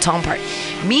to the Uncle Tom part.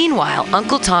 Meanwhile,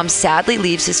 Uncle Tom sadly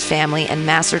leaves his family and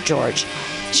Master George,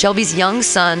 Shelby's young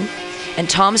son and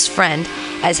Tom's friend,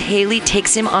 as Haley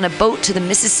takes him on a boat to the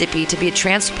Mississippi to be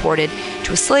transported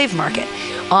to a slave market.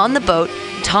 On the boat,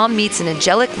 Tom meets an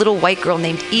angelic little white girl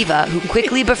named Eva, who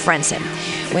quickly befriends him.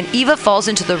 When Eva falls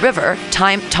into the river,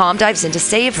 Tom dives in to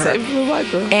save her. Save the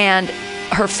white girl. And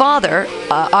her father,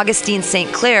 Augustine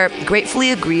St. Clair,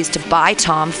 gratefully agrees to buy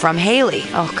Tom from Haley.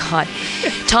 Oh, God.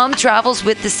 Tom travels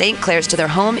with the St. Clairs to their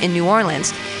home in New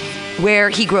Orleans, where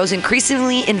he grows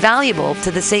increasingly invaluable to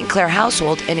the St. Clair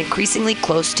household and increasingly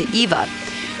close to Eva,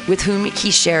 with whom he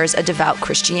shares a devout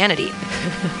Christianity.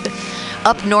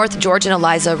 Up north, George and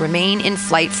Eliza remain in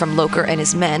flight from Loker and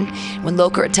his men. When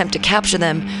Loker attempt to capture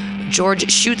them,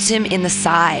 George shoots him in the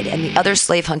side, and the other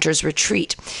slave hunters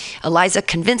retreat. Eliza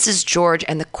convinces George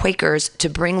and the Quakers to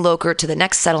bring Loker to the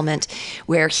next settlement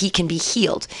where he can be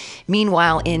healed.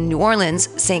 Meanwhile, in New Orleans,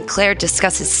 St. Clair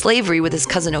discusses slavery with his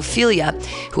cousin Ophelia,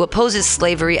 who opposes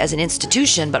slavery as an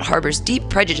institution but harbors deep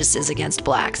prejudices against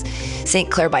blacks. St.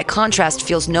 Clair, by contrast,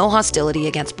 feels no hostility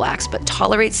against blacks but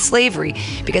tolerates slavery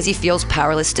because he feels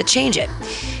powerless to change it.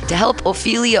 To help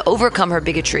Ophelia overcome her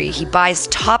bigotry, he buys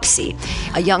Topsy,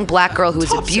 a young black girl who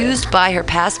is abused by her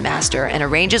past master, and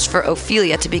arranges for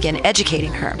Ophelia to begin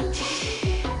educating her.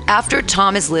 After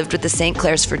Tom has lived with the St.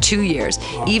 Clairs for 2 years,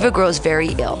 Eva grows very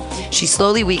ill. She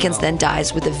slowly weakens, then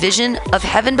dies with a vision of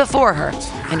heaven before her,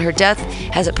 and her death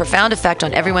has a profound effect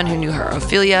on everyone who knew her.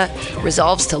 Ophelia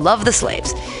resolves to love the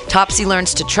slaves. Topsy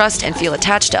learns to trust and feel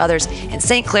attached to others, and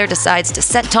St. Clair decides to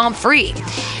set Tom free.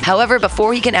 However,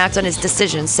 before he can act on his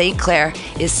decision, St. Clair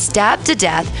is stabbed to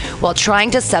death while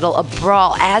trying to settle a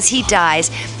brawl. As he dies,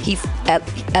 he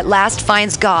at last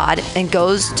finds God and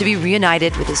goes to be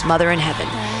reunited with his mother in heaven.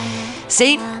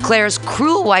 St. Clair's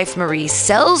cruel wife, Marie,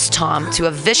 sells Tom to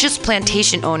a vicious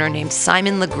plantation owner named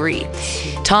Simon Legree.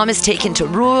 Tom is taken to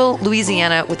rural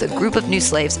Louisiana with a group of new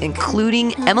slaves,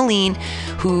 including Emmeline,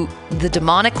 who the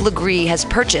demonic Legree has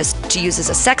purchased to use as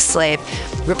a sex slave,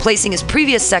 replacing his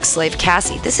previous sex slave,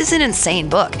 Cassie. This is an insane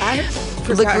book.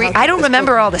 I don't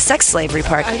remember all the sex slavery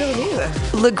part. I don't either.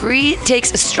 Legree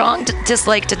takes a strong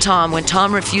dislike to Tom when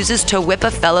Tom refuses to whip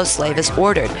a fellow slave as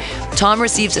ordered. Tom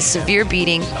receives a severe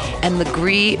beating, and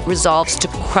Legree resolves to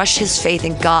crush his faith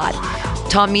in God.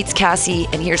 Tom meets Cassie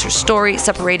and hears her story.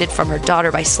 Separated from her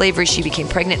daughter by slavery, she became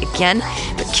pregnant again,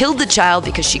 but killed the child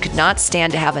because she could not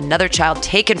stand to have another child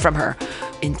taken from her.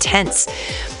 Intense.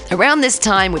 Around this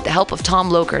time, with the help of Tom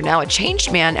Loker, now a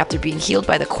changed man after being healed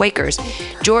by the Quakers,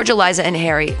 George, Eliza, and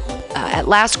Harry at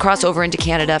last cross over into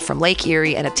Canada from Lake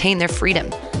Erie and obtain their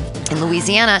freedom. In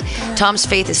Louisiana, Tom's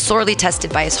faith is sorely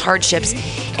tested by his hardships,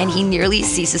 and he nearly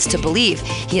ceases to believe.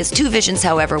 He has two visions,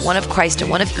 however, one of Christ and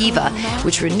one of Eva,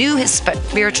 which renew his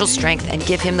spiritual strength and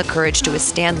give him the courage to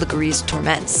withstand Legree's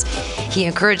torments. He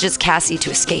encourages Cassie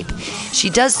to escape. She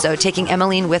does so, taking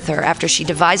Emmeline with her after she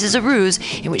devises a ruse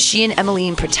in which she and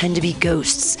Emmeline pretend to be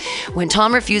ghosts. When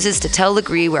Tom refuses to tell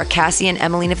Legree where Cassie and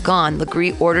Emmeline have gone,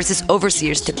 Legree orders his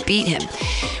overseers to beat him.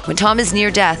 When Tom is near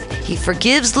death, he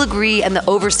forgives Legree and the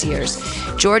overseers.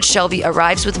 George Shelby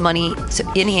arrives with money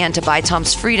in hand to buy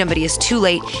Tom's freedom, but he is too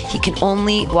late. He can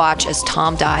only watch as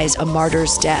Tom dies a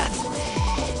martyr's death.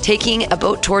 Taking a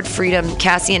boat toward freedom,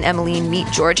 Cassie and Emmeline meet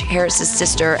George Harris's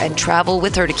sister and travel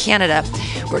with her to Canada,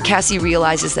 where Cassie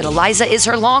realizes that Eliza is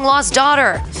her long-lost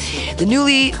daughter. The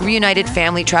newly reunited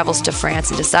family travels to France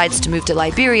and decides to move to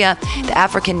Liberia, the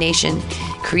African nation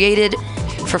created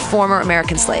for former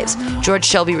American slaves. George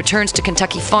Shelby returns to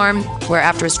Kentucky Farm, where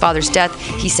after his father's death,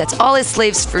 he sets all his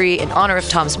slaves free in honor of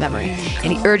Tom's memory.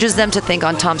 And he urges them to think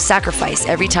on Tom's sacrifice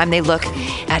every time they look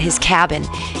at his cabin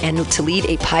and to lead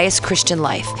a pious Christian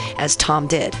life, as Tom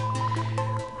did.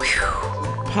 Whew.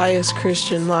 Pious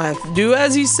Christian life. Do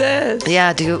as he says.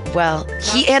 Yeah, well.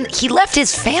 He left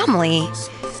his family.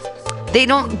 They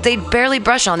barely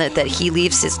brush on it that he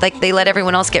leaves his, like, they let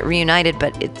everyone else get reunited,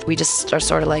 but we just are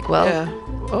sort of like, well, yeah.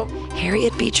 Oh.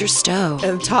 Harriet Beecher Stowe.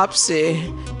 And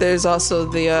Topsy. There's also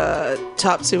the,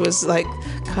 Topsy was like,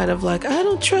 kind of like, I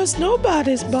don't trust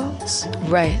nobody's boss.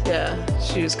 Right. Yeah.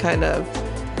 She was kind of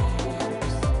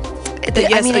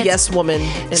a yes woman in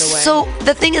a way. So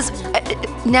the thing is,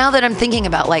 now that I'm thinking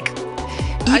about, like,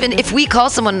 even if we call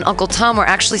someone Uncle Tom, we're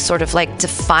actually sort of like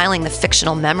defiling the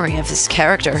fictional memory of his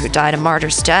character who died a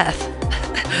martyr's death.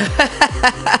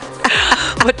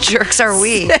 What jerks are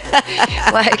we?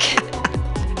 Like,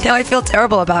 now I feel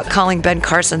terrible about calling Ben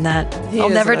Carson that. I'll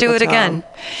never do it again.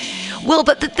 Well,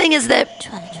 but the thing is that,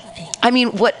 I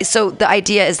mean, so the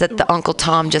idea is that the Uncle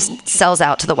Tom just sells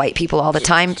out to the white people all the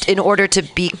time in order to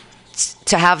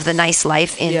have the nice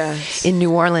life in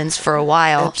New Orleans for a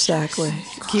while. Exactly.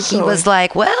 He was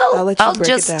like, well, I'll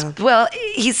just, well,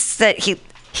 he said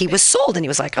he was sold, and he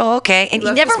was like, oh, okay. And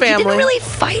he didn't really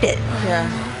fight it.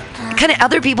 Yeah. Kind of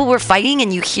other people were fighting,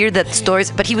 and you hear the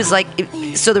stories, but he was like,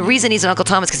 so the reason he's an Uncle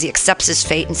Tom is because he accepts his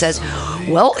fate and says,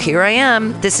 well, here I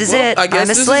am. This is it. I'm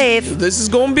a slave. This is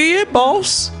going to be it,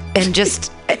 boss. And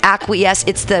just acquiesce.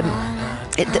 It's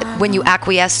when you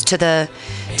acquiesce to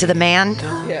the man,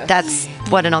 that's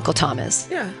what an Uncle Tom is.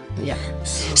 Yeah. Yeah.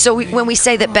 So when we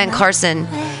say that Ben Carson,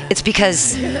 it's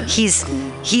because he's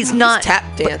not tap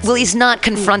dancing. Well, he's not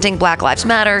confronting Black Lives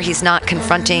Matter. He's not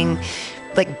confronting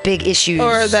like big issues.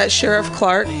 Or that Sheriff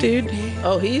Clark dude.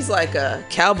 Oh, he's like a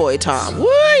cowboy Tom. Woo,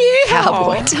 yeah.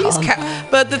 Cowboy Tom.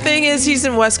 But the thing is, he's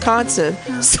in Wisconsin,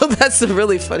 so that's the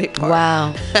really funny part.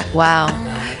 Wow.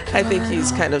 I think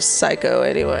he's kind of psycho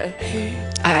anyway.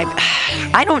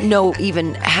 I don't know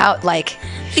even how, like...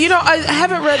 You know, I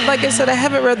haven't read, like I said, I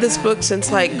haven't read this book since,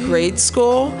 like, grade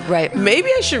school. Right. Maybe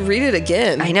I should read it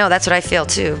again. I know, that's what I feel,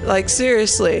 too. Like,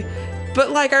 seriously.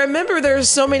 But, like, I remember there's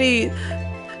so many...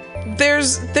 There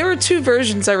were two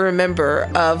versions I remember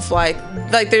of, like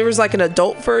there was, like, an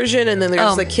adult version, and then there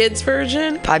was the kids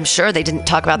version. I'm sure they didn't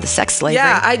talk about the sex slavery.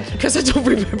 Yeah, because I don't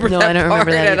remember that I don't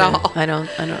remember that at all. I don't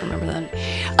remember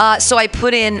that. So I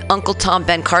put in Uncle Tom,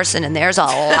 Ben Carson, and there's a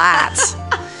lot.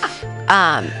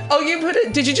 You put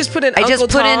it? Did you just put in Uncle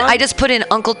Tom? I just put in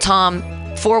Uncle Tom,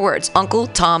 4 words, Uncle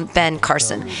Tom, Ben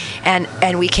Carson,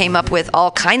 and we came up with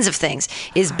all kinds of things.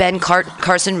 Is Ben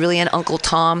Carson really an Uncle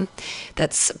Tom?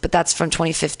 That's from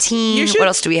 2015. What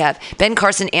else do we have? Ben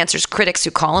Carson answers critics who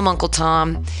call him Uncle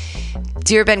Tom.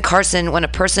 Dear Ben Carson, when a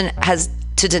person has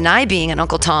to deny being an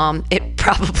Uncle Tom, it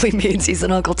probably means he's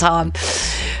an Uncle Tom.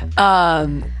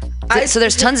 So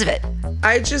there's tons of it.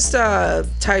 I just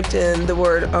typed in the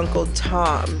word Uncle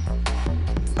Tom.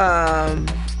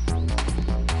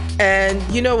 And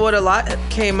you know what? A lot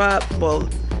came up. Well,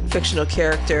 fictional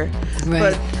character.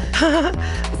 Right.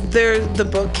 But the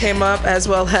book came up, as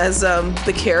well as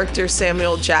the character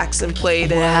Samuel Jackson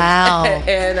played in. Wow.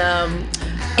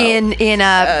 And in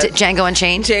Django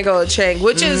Unchained. Django Unchained,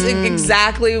 which is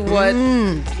exactly what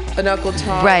an Uncle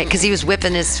Tom. Right, because he was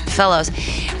whipping his fellows.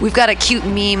 We've got a cute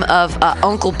meme of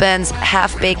Uncle Ben's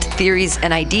half-baked theories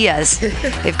and ideas.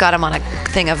 They've got him on a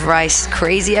thing of rice,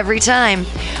 crazy every time,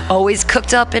 always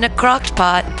cooked up in a cracked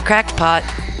pot.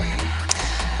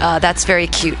 That's very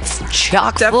cute.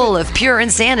 Chock full of pure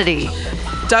insanity.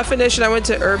 Definition, I went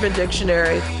to Urban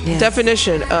Dictionary. Yes.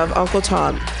 Definition of Uncle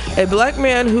Tom: a black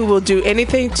man who will do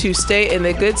anything to stay in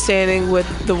a good standing with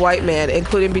the white man,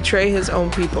 including betray his own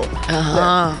people.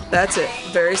 That's it.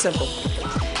 Very simple.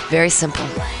 Very simple.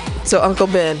 So Uncle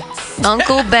Ben.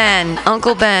 Uncle Ben.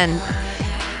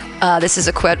 This is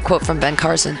a quote from Ben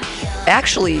Carson.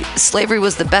 Actually, slavery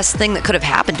was the best thing that could have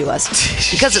happened to us.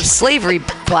 Because of slavery,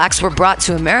 blacks were brought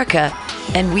to America,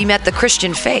 and we met the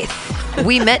Christian faith.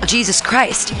 We met Jesus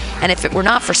Christ. And if it were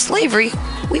not for slavery,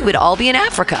 we would all be in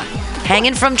Africa,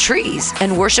 hanging from trees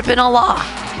and worshiping Allah.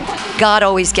 God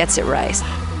always gets it right.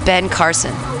 Ben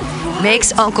Carson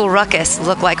makes Uncle Ruckus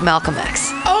look like Malcolm X.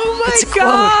 Oh my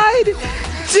God!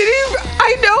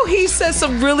 I know he says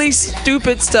some really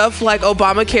stupid stuff like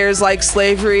Obamacare is like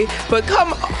slavery, but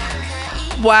come on.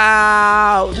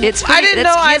 Wow. It's pretty,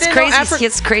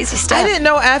 it's crazy stuff. I didn't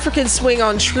know Africans swing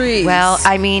on trees. Well,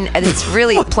 I mean, it's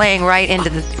really playing right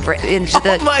into the.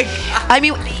 Oh my God. I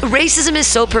mean, racism is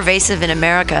so pervasive in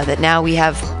America that now we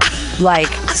have like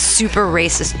super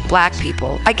racist black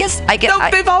people. I get. No,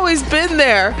 they've always been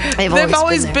there. They've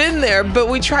always been there, but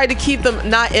we try to keep them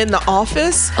not in the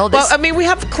office. Well, I mean, we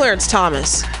have Clarence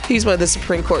Thomas. He's one of the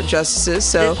Supreme Court justices.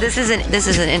 So this is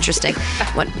an interesting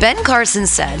one. Ben Carson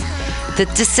said, the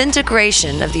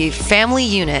disintegration of the family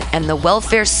unit and the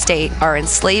welfare state are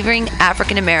enslaving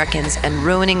African Americans and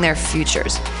ruining their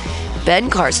futures. Ben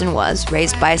Carson was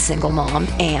raised by a single mom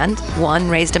and 1,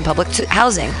 raised in public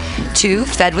housing, 2,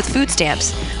 fed with food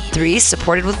stamps, 3,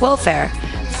 supported with welfare,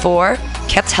 4,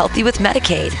 kept healthy with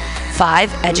Medicaid,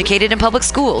 5, educated in public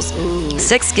schools,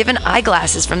 6, given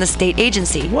eyeglasses from the state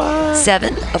agency,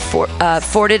 7,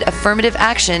 afforded affirmative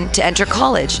action to enter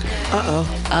college,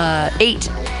 8,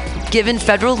 given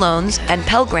federal loans and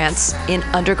Pell Grants in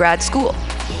undergrad school,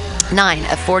 9,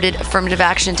 afforded affirmative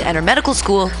action to enter medical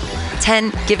school,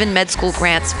 10, given med school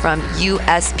grants from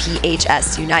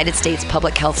USPHS, United States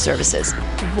Public Health Services.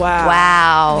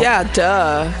 Wow. Yeah,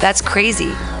 duh. That's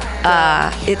crazy.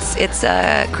 It's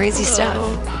crazy stuff.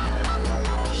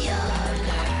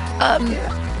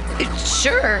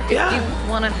 Sure. Yeah. If you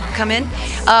want to come in,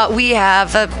 we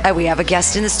have a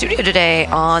guest in the studio today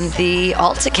on the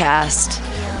Alta-Cast.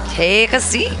 Take a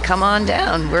seat. Come on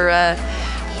down.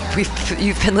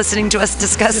 You've been listening to us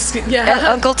discuss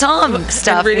Uncle Tom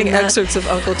stuff. And reading excerpts of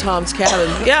Uncle Tom's Cabin.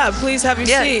 Yeah, please have your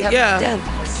seat.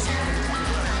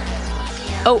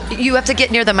 Oh, you have to get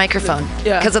near the microphone.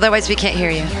 Yeah. Because otherwise we can't hear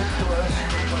you.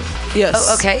 Yes.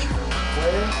 Oh, okay.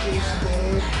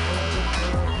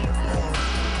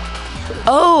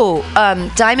 Oh,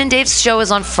 Diamond Dave's show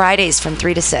is on Fridays from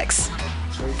 3 to 6.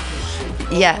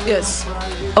 Yeah. Yes.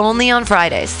 Only on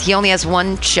Fridays. He only has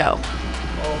one show.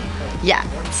 Yeah.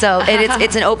 So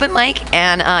it's an open mic,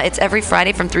 and it's every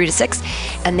Friday from 3 to 6,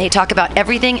 and they talk about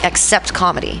everything except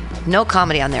comedy. No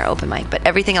comedy on their open mic, but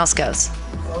everything else goes.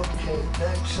 Okay,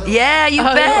 thanks. Yeah, you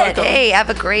bet. Hey, have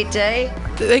a great day.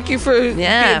 Thank you for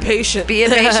being patient. Being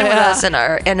patient with us, and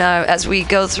as we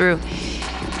go through.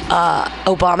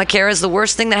 Obamacare is the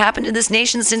worst thing that happened in this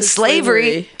nation since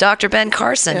slavery. Dr. Ben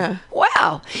Carson. Yeah.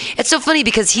 Wow. It's so funny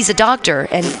because he's a doctor,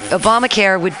 and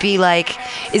Obamacare would be like,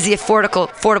 is the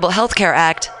Affordable Health Care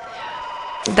Act.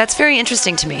 That's very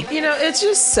interesting to me. It's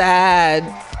just sad,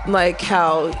 like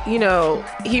how,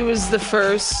 he was the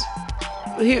first.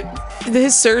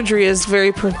 His surgery is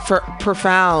very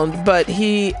profound, but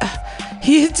he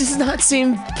does not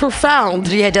seem profound.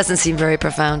 Yeah, it doesn't seem very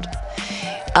profound.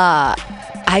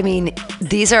 I mean,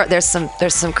 there's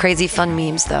some crazy fun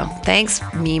memes though. Thanks,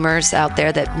 memers out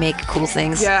there that make cool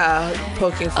things. Yeah,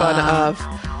 poking fun of.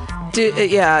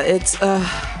 It's.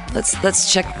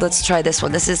 Let's check. Let's try this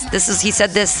one. This is. He said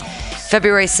this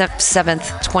February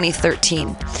 7th,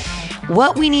 2013.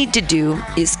 What we need to do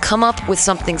is come up with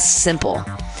something simple.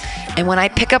 And when I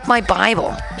pick up my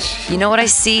Bible, you know what I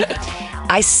see?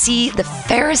 I see the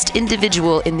fairest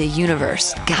individual in the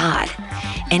universe, God.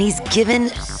 And he's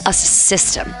given us a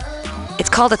system. It's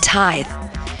called a tithe.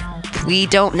 We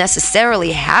don't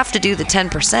necessarily have to do the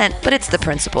 10%, but it's the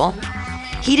principle.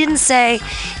 He didn't say,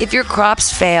 if your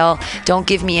crops fail, don't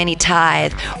give me any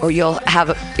tithe, or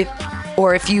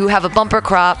if you have a bumper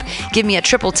crop, give me a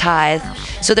triple tithe.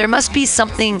 So there must be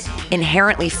something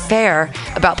inherently fair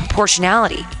about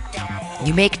proportionality.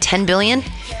 You make $10 billion,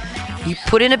 you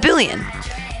put in $1 billion.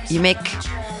 You make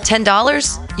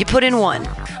 $10, you put in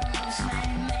 $1.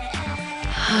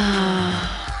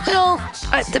 Well,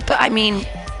 I mean,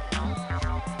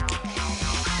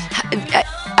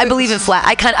 I believe in flat.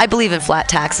 I believe in flat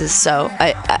taxes, so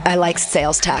I like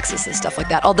sales taxes and stuff like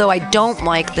that. Although I don't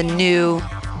like the new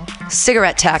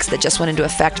cigarette tax that just went into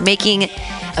effect, making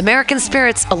American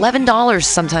spirits $11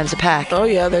 sometimes a pack. Oh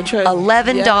yeah, they're trying.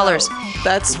 $11. Yeah,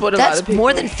 that's what a lot of people.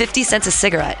 More than 50 cents a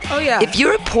cigarette. Oh yeah. If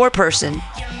you're a poor person,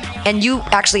 and you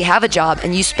actually have a job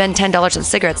and you spend $10 on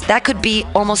cigarettes, that could be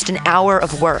almost an hour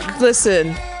of work.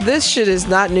 Listen, this shit is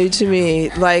not new to me.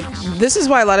 Like, this is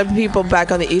why a lot of people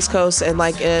back on the East Coast and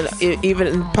like even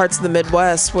in parts of the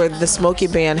Midwest where the Smokey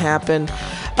ban happened,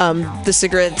 the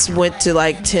cigarettes went to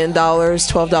like $10,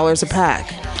 $12 a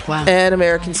pack. Wow. And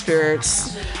American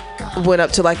Spirits went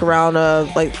up to like around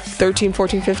like 13,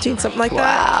 14, 15, something like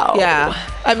that. Wow. Yeah.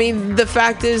 I mean, the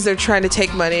fact is they're trying to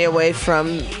take money away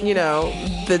from,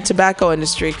 the tobacco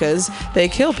industry because they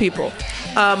kill people.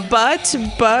 But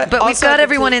we've got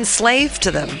everyone enslaved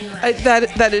to them.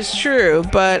 That is true.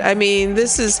 But I mean,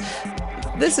 this is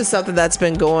something that's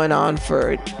been going on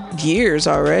for years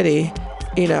already.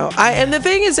 And the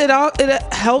thing is, it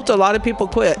helped a lot of people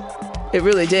quit. It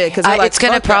really did. Because it's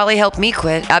going to probably help me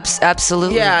quit.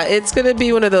 Absolutely. Yeah, it's going to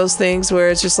be one of those things where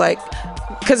it's just like,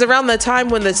 because around the time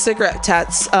when the cigarette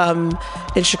tax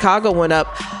in Chicago went up,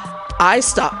 I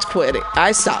stopped quitting.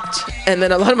 And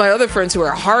then a lot of my other friends who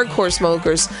are hardcore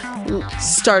smokers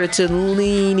started to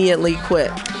leniently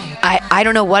quit. I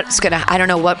don't know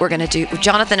what we're gonna do.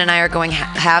 Jonathan and I are going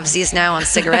halvesies now on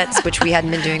cigarettes, which we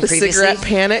hadn't been doing previously. Cigarette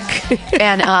panic.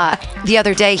 And the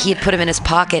other day he had put them in his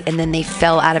pocket, and then they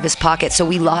fell out of his pocket, so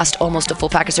we lost almost a full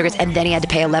pack of cigarettes, and then he had to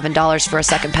pay $11 for a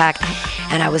second pack.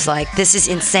 And I was like, this is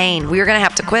insane. We're gonna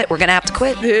have to quit.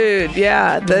 Dude,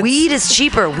 yeah. Weed is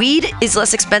cheaper. Weed is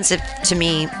less expensive to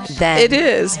me than it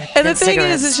is. And the thing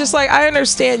cigarettes. is, it's just like, I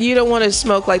understand you don't want to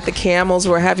smoke like the Camels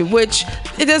or what have you, which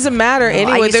it doesn't matter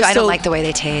anyway. I don't like the way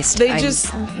they taste.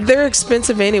 They're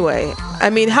expensive anyway. I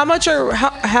mean, how much are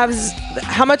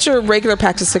regular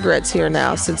packs of cigarettes here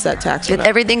now since that tax went up?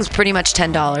 Everything's pretty much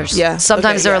 $10. Yeah.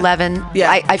 Sometimes they're $11.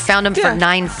 Yeah. I found them for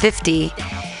 $9.50.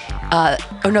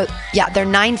 They're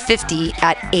 $9.50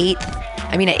 at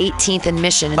 18th and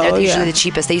Mission, and they're usually the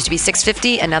cheapest. They used to be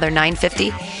 $6.50, and now they're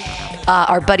 $9.50.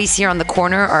 Our buddies here on the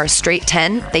corner are a straight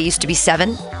 10. They used to be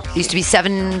 $7. They used to be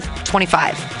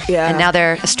 $7.25. Yeah. And now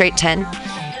they're a straight 10.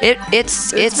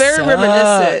 It's very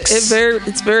reminiscent.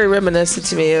 It's very reminiscent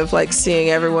to me of like seeing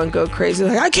everyone go crazy.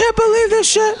 Like, I can't believe this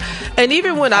shit. And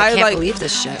even when I can't believe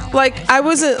this shit. Like, I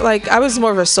was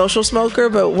more of a social smoker,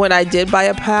 but when I did buy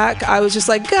a pack, I was just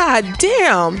like, God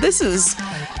damn, this is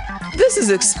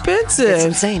expensive. It's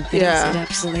insane. It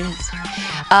absolutely is.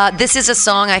 This is a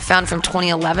song I found from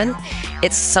 2011.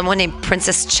 It's someone named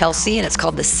Princess Chelsea, and it's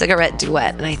called The Cigarette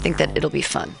Duet, and I think that it'll be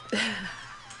fun.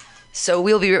 So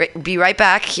we'll be right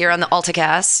back here on the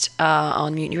Alta-Cast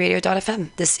on MutinyRadio.fm.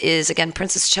 This is, again,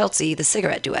 Princess Chelsea, The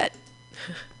Cigarette Duet.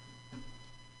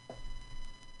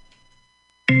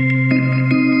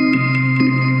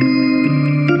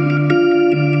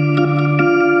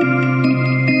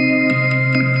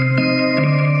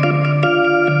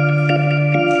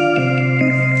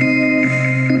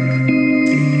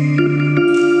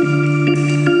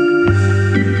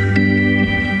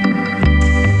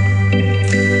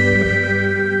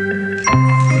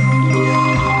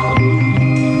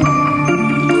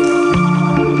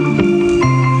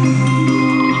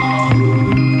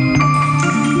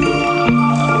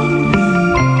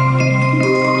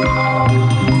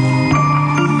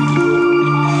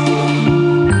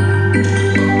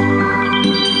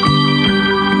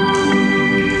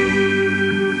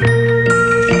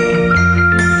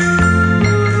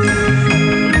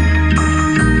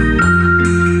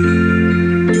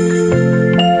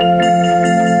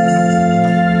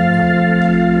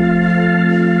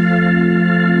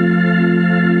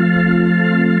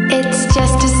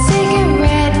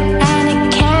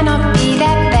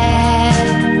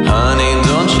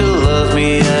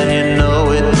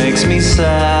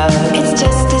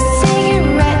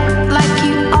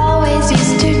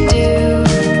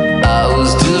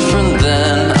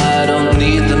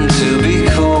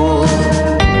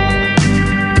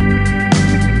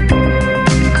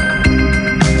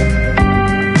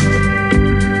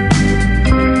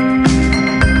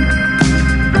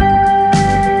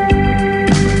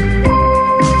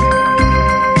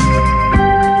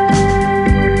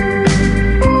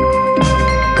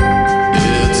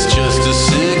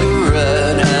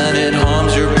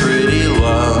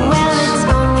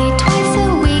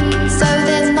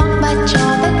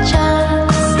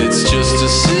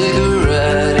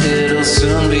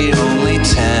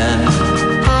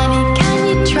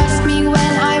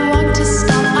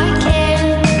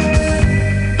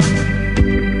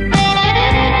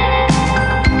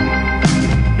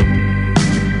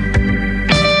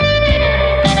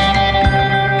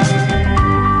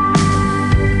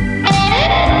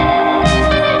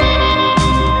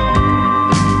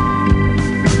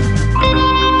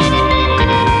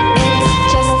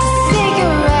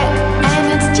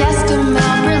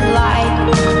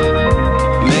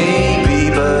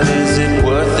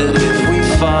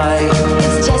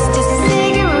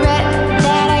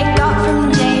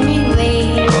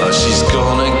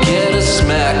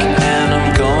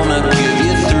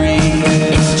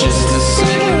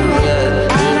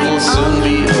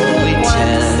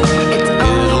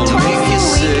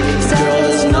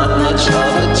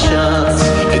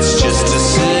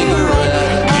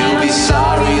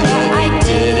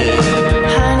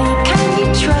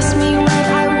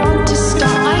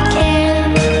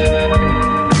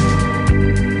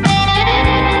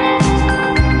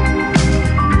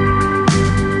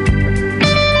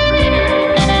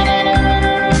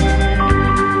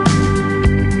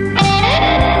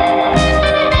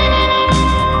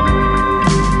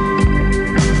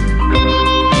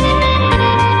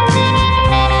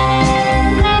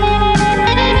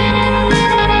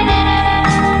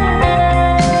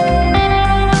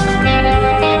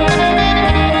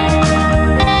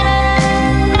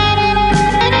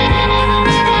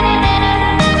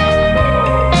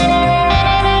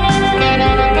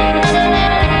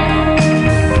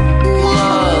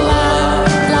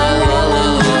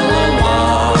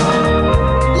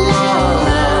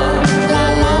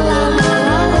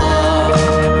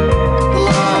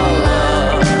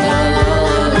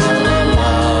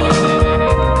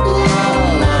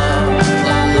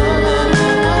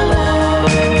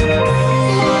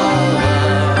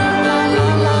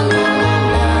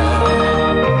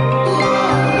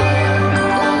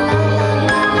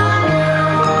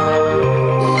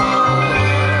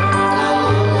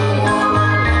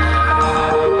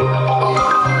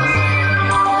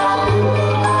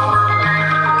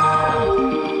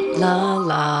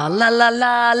 la la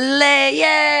la la,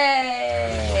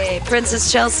 yay!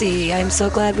 Princess Chelsea, I'm so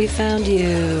glad we found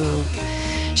you.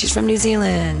 She's from New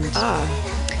Zealand.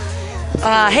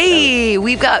 Hey,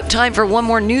 we've got time for one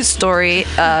more news story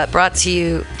brought to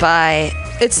you by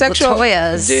It's sexual,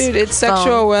 Latoya's dude. It's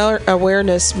Sexual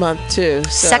Awareness Month too.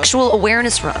 So. Sexual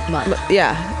Awareness Month.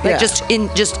 Yeah, Like just in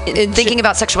thinking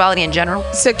about sexuality in general.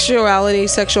 Sexuality,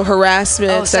 sexual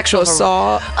harassment, sexual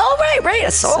assault. Oh, right,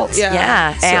 assault.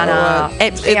 Yeah. So,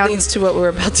 and it leads to what we're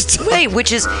about to talk. Right,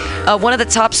 which is one of the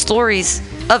top stories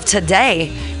of today,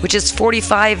 which is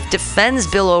 45 defends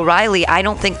Bill O'Reilly. I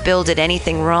don't think Bill did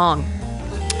anything wrong.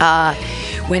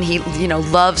 When he,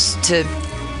 loves to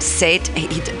say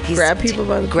he's grab people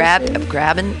by the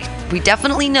grabbing. We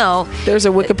definitely know there's a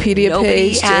Wikipedia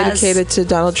page dedicated to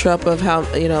Donald Trump of how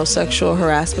sexual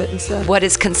harassment and stuff. What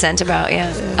is consent about?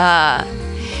 Yeah.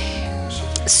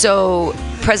 So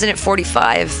President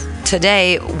 45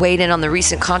 today weighed in on the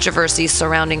recent controversy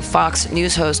surrounding Fox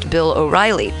News host Bill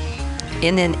O'Reilly.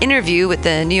 In an interview with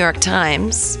the New York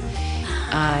Times,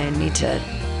 I need to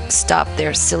stop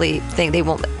their silly thing. They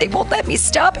won't let me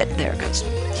stop it. There it goes.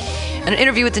 In an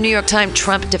interview with the New York Times,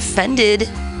 Trump defended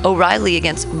O'Reilly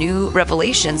against new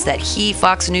revelations that he,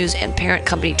 Fox News, and parent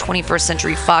company 21st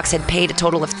Century Fox had paid a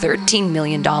total of $13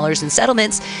 million in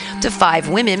settlements to 5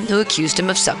 women who accused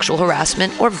him of sexual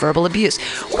harassment or verbal abuse.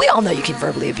 We all know you can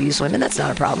verbally abuse women. That's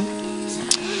not a problem.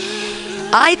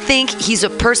 I think he's a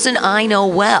person I know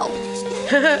well.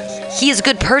 He is a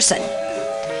good person,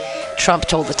 Trump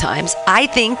told the Times. I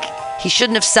think he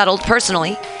shouldn't have settled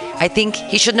personally. I think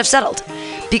he shouldn't have settled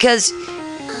because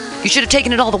you should have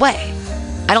taken it all the way.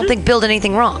 I don't think Bill did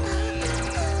anything wrong.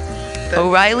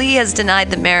 O'Reilly has denied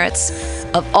the merits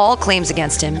of all claims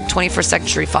against him, 21st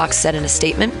Century Fox said in a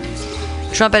statement.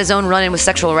 Trump had his own run-in with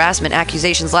sexual harassment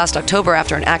accusations last October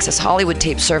after an Access Hollywood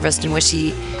tape surfaced in which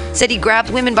he said he grabbed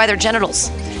women by their genitals.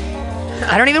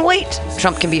 I don't even wait,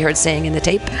 Trump can be heard saying in the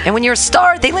tape. And when you're a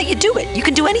star, they let you do it. You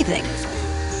can do anything.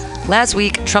 Last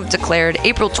week, Trump declared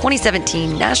April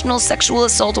 2017 National Sexual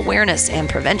Assault Awareness and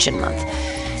Prevention Month,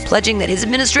 pledging that his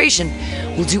administration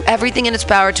will do everything in its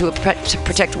power to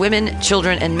protect women,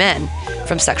 children, and men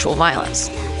from sexual violence.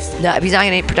 No, he's not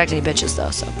going to protect any bitches, though,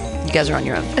 so you guys are on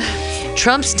your own.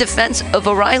 Trump's defense of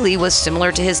O'Reilly was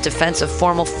similar to his defense of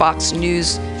former Fox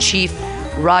News chief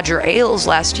Roger Ailes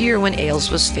last year when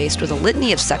Ailes was faced with a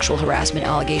litany of sexual harassment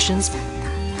allegations.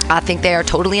 I think they are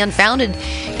totally unfounded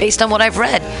based on what I've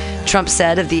read, Trump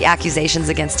said of the accusations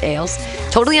against Ailes.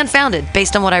 Totally unfounded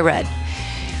based on what I read.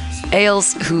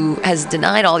 Ailes, who has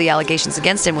denied all the allegations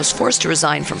against him, was forced to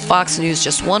resign from Fox News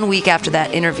just 1 week after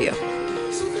that interview.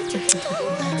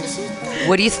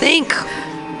 What do you think?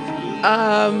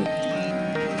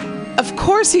 Of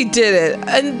course he did it.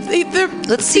 And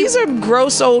these are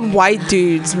gross old white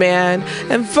dudes, man.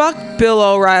 And fuck Bill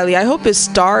O'Reilly. I hope his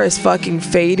star is fucking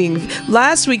fading.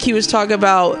 Last week he was talking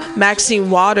about Maxine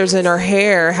Waters and her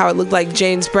hair, how it looked like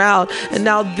James Brown. And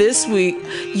now this week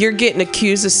you're getting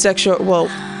accused of sexual... Well,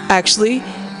 actually,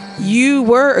 you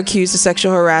were accused of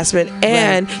sexual harassment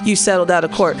and you settled out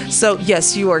of court. So,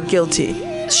 yes, you are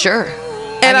guilty. Sure.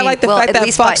 And I like the fact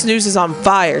that Fox News is on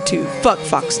fire, too. Fuck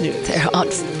Fox News. They're on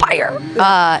fire.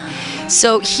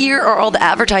 So here are all the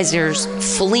advertisers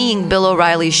fleeing Bill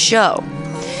O'Reilly's show.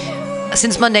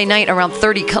 Since Monday night, around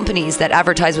 30 companies that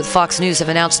advertise with Fox News have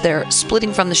announced they're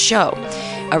splitting from the show,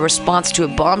 a response to a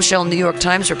bombshell New York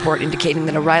Times report indicating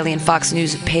that O'Reilly and Fox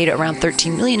News have paid around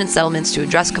 $13 million in settlements to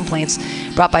address complaints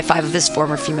brought by 5 of his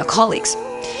former female colleagues.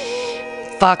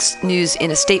 Fox News, in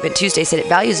a statement Tuesday, said it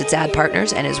values its ad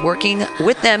partners and is working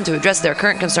with them to address their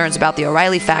current concerns about the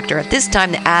O'Reilly factor. At this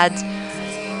time, the ad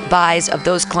buys of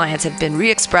those clients have been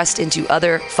re-expressed into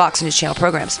other Fox News Channel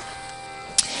programs.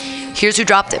 Here's who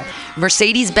dropped him.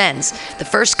 Mercedes-Benz, the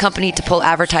first company to pull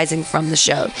advertising from the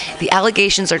show. The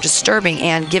allegations are disturbing,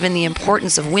 and given the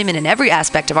importance of women in every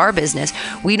aspect of our business,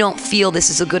 we don't feel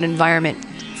this is a good environment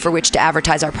for which to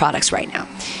advertise our products right now.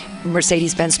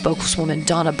 Mercedes-Benz spokeswoman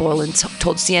Donna Boylan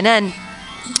told CNN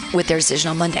with their decision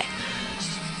on Monday.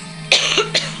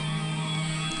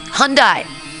 Hyundai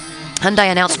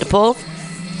announced a poll.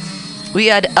 We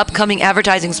had upcoming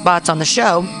advertising spots on the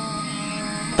show,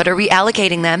 but are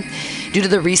reallocating them due to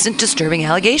the recent disturbing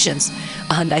allegations,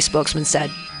 a Hyundai spokesman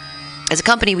said. As a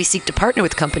company, we seek to partner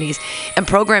with companies and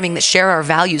programming that share our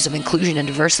values of inclusion and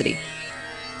diversity.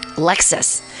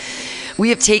 Lexus. We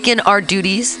have taken our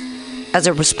duties as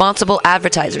a responsible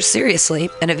advertiser seriously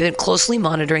and have been closely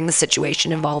monitoring the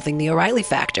situation involving the O'Reilly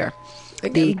factor.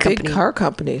 the company. Big car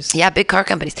companies. Yeah, big car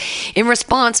companies. In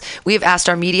response, we have asked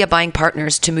our media buying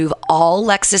partners to move all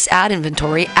Lexus ad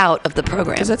inventory out of the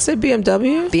program. Does that say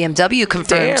BMW? BMW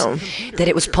confirmed Damn. that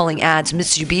it was pulling ads.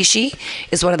 Mitsubishi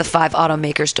is one of the 5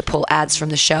 automakers to pull ads from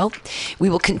the show. We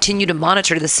will continue to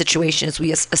monitor the situation as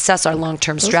we assess our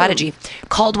long-term strategy.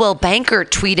 Caldwell Banker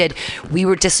tweeted, "We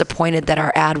were disappointed that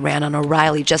our ad ran on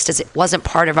O'Reilly just as it wasn't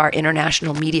part of our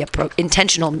international media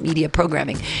intentional media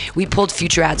programming. We pulled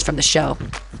future ads from the show."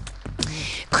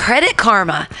 Credit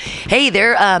Karma, hey,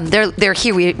 they're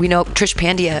here. We know Trish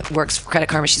Pandya works for Credit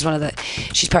Karma. She's part of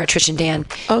Trish and Dan,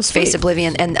 Face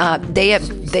Oblivion, and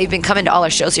they've been coming to all our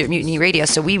shows here at Mutiny Radio.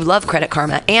 So we love Credit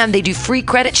Karma, and they do free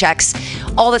credit checks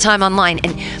all the time online.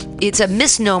 And it's a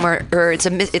misnomer, or it's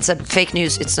a fake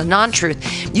news. It's a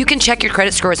non-truth. You can check your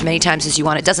credit score as many times as you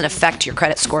want. It doesn't affect your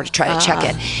credit score to try to check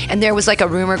it. And there was like a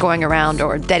rumor going around,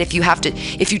 or that if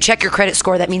you check your credit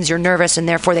score, that means you're nervous, and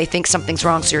therefore they think something's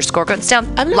wrong, so your score goes down.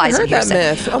 I've never heard that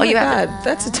myth. Oh my God,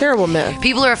 that's a terrible myth.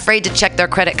 People are afraid to check their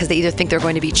credit because they either think they're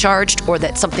going to be charged or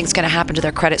that something's going to happen to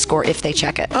their credit score if they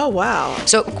check it. Oh wow.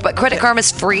 So, but Credit Karma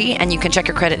is free, and you can check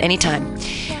your credit anytime.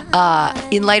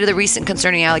 In light of the recent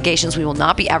concerning allegations, we will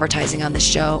not be advertising on this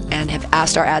show and have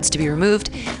asked our ads to be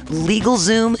removed.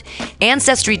 LegalZoom,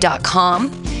 Ancestry.com,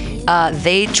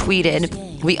 they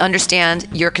tweeted, "We understand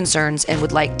your concerns and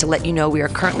would like to let you know we are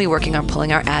currently working on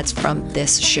pulling our ads from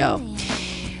this show."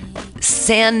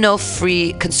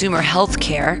 Sanofi Consumer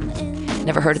Healthcare,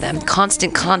 never heard of them.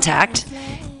 Constant Contact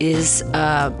is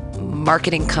a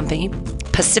marketing company.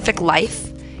 Pacific Life,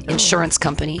 insurance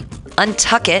company.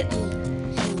 Untuckit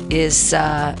is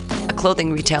a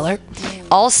clothing retailer.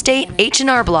 Allstate,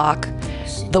 H&R Block,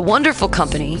 The Wonderful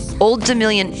Company, Old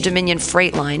Dominion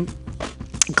Freight Line,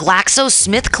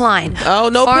 GlaxoSmithKline,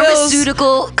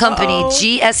 pharmaceutical company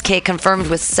GSK confirmed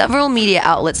with several media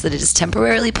outlets that it is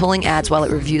temporarily pulling ads while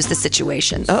it reviews the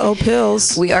situation.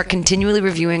 Pills. We are continually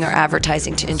reviewing our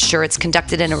advertising to ensure it's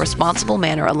conducted in a responsible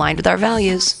manner aligned with our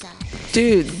values.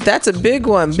 Dude, that's a big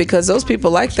one because those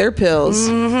people like their pills.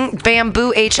 Mm-hmm.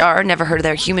 Bamboo HR, never heard of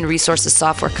their human resources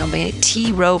software company.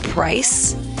 T. Rowe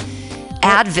Price,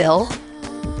 Advil,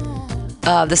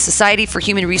 the Society for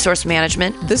Human Resource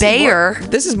Management, Bayer.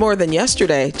 This is more than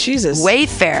yesterday. Jesus.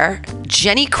 Wayfair,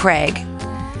 Jenny Craig.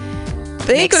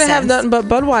 They ain't going to have nothing but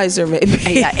Budweiser,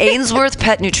 maybe. Yeah, Ainsworth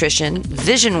Pet Nutrition,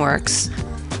 VisionWorks,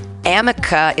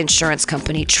 Amica Insurance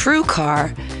Company,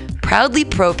 TrueCar, Proudly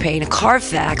Propane,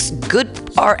 Carfax, Good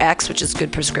RX, which is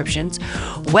Good Prescriptions,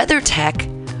 WeatherTech.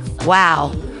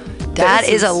 Wow. That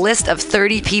is a list of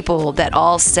 30 people that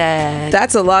all said...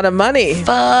 That's a lot of money.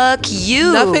 Fuck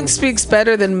you. Nothing speaks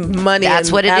better than money. That's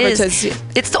what it is.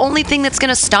 It's the only thing that's going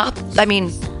to stop. I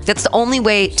mean, that's the only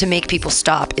way to make people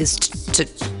stop is to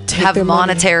have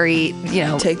monetary,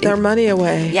 Take their money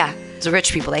away. Yeah. It's the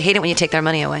rich people. They hate it when you take their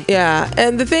money away. Yeah.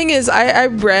 And the thing is, I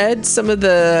read some of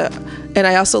and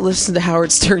I also listened to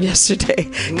Howard Stern yesterday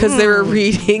because they were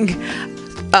reading...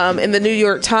 in the New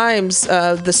York Times,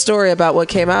 the story about what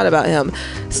came out about him.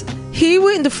 He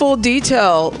went into full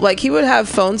detail. Like, he would have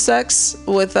phone sex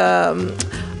with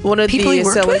one of people the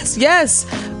assailants. Yes,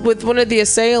 with one of the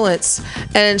assailants.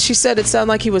 And she said it sounded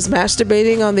like he was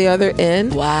masturbating on the other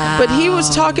end. Wow. But he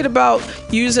was talking about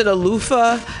using a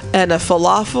loofah and a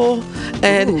falafel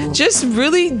and just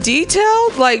really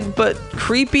detailed, but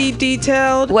creepy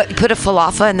detailed. What, put a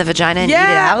falafel in the vagina and eat it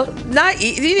out?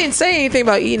 He didn't say anything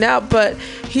about eating out, but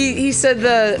he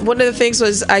said one of the things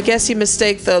was, I guess he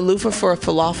mistake the loofah for a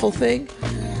falafel thing.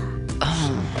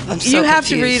 Oh, I'm so You have confused.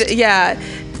 to read it. Yeah.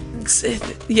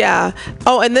 Yeah.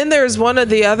 Oh, and then there's one of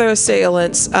the other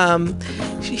assailants.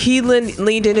 He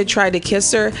leaned in and tried to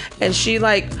kiss her, and she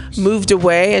moved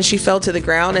away, and she fell to the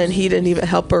ground, and he didn't even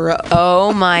help her up.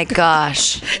 Oh my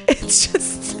gosh. It's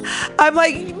just, I'm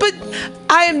like, but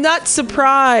I am not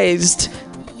surprised.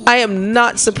 I am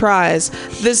not surprised.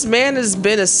 This man has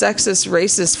been a sexist,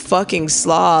 racist fucking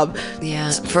slob. Yeah,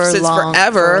 since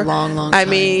forever. For a long time. I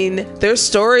mean, there's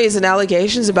stories and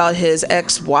allegations about his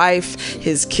ex-wife,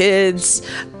 his kids.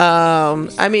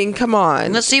 I mean, come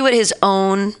on. Let's see what his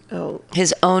own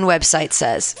website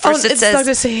says. First, it's not going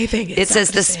to say anything. It says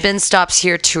the Spin Stops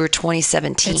Here Tour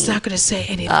 2017. It's not going to say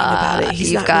anything about it.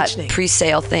 You've got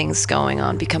pre-sale things going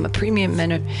on. Become a premium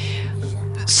member.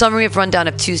 Summary of rundown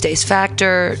of Tuesday's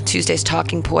Factor, Tuesday's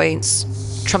Talking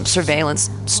Points, Trump surveillance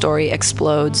story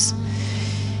explodes,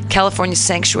 California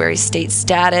sanctuary state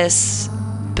status,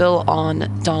 bill on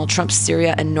Donald Trump's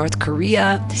Syria and North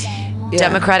Korea,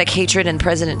 Democratic hatred and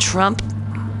President Trump,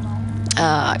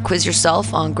 quiz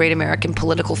yourself on great American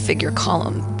political figure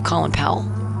Colin Powell,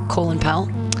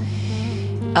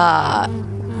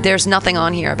 there's nothing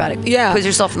on here about it. Yeah. Put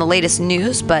yourself in the latest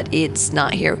news, but it's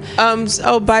not here.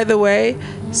 Oh, by the way,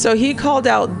 so he called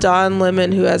out Don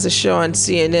Lemon, who has a show on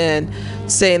CNN,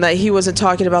 saying that he wasn't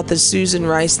talking about the Susan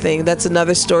Rice thing. That's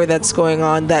another story that's going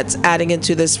on that's adding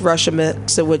into this Russia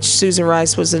mix, in which Susan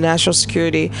Rice was the national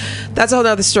security. That's a whole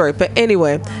other story. But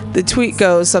anyway, the tweet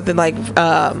goes something like,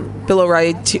 Bill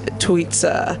O'Reilly tweets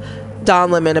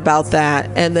Don Lemon about that,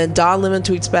 and then Don Lemon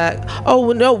tweets back, oh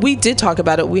well, no, we did talk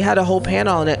about it, we had a whole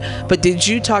panel on it, but did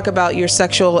you talk about your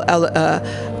sexual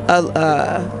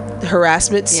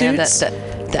harassment suits?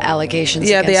 The allegations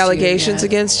the allegations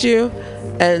against you.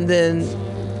 And then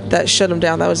that shut him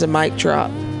down. That was a mic drop.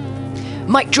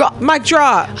 Mic drop.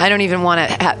 I don't even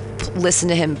want to listen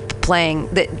to him playing.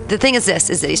 The thing is that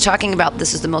he's talking about,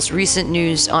 this is the most recent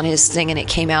news on his thing, and it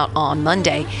came out on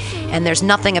Monday, and there's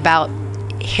nothing about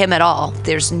him at all.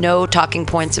 There's no talking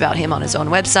points about him on his own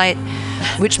website,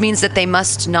 which means that they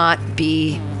must not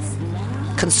be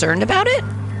concerned about it.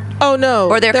 Oh no,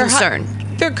 or they're concerned.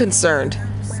 They're concerned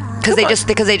because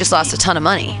they just lost a ton of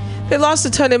money. They lost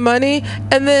a ton of money,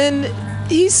 and then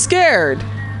he's scared.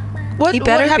 What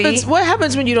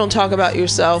happens when you don't talk about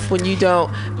yourself? When you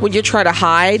try to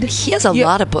hide? He has a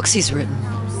lot of books he's written.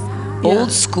 Yeah.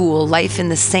 Old School, Life in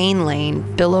the Sane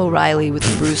Lane, Bill O'Reilly with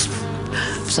Bruce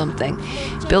something.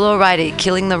 Bill O'Reilly,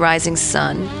 Killing the Rising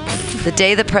Sun, The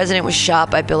Day the President Was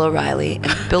Shot by Bill O'Reilly,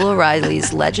 and Bill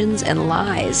O'Reilly's Legends and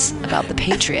Lies about the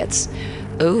Patriots.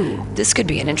 Ooh, this could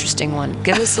be an interesting one.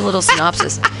 Give us a little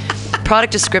synopsis.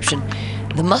 Product description.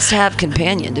 The must-have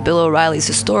companion to Bill O'Reilly's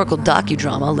historical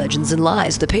docudrama Legends and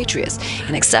Lies, The Patriots,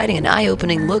 an exciting and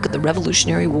eye-opening look at the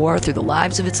Revolutionary War through the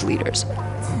lives of its leaders.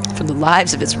 From the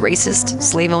lives of its racist,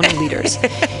 slave-owning leaders.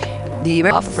 The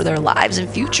Americans for their lives and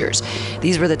futures.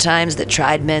 These were the times that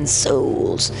tried men's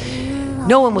souls.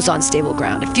 No one was on stable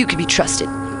ground, and few could be trusted.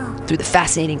 Through the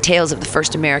fascinating tales of the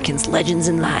first Americans, Legends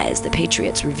and Lies, The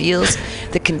Patriots reveals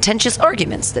the contentious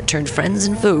arguments that turned friends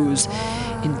and foes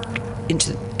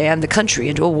and the country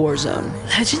into a war zone.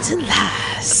 Legends and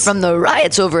Lies. From the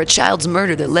riots over a child's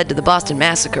murder that led to the Boston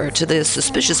Massacre to the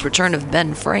suspicious return of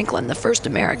Ben Franklin, the first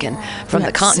American, from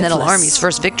the Continental Army's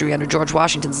first victory under George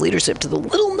Washington's leadership to the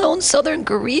little-known Southern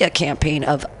guerrilla campaign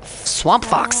of Swamp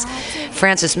Fox,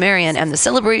 Francis Marion, and the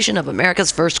celebration of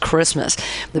America's first Christmas.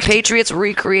 The Patriots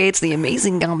recreates the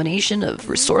amazing combination of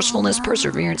resourcefulness,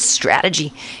 perseverance,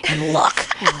 strategy, and luck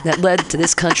that led to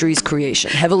this country's creation.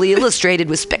 Heavily illustrated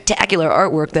with spectacular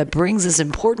artwork that brings this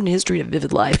important history to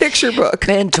vivid life. Picture book.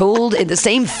 And told in the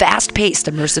same fast-paced,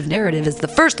 immersive narrative as the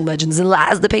first Legends and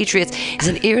Lies, The Patriots is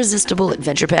an irresistible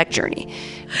adventure-packed journey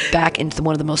back into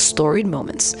one of the most storied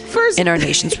moments in our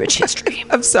nation's rich history.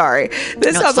 I'm sorry.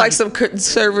 This sounds like some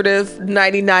conservative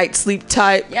nighty-night sleep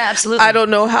type. Yeah, absolutely. I don't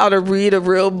know how to read a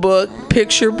real book.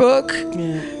 Picture book.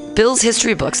 Yeah. Bill's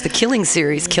history books, the Killing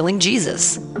series, Killing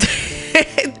Jesus.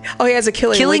 Oh, he has a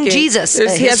Killing Lincoln. Jesus.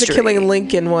 He has a Killing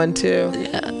Lincoln one too.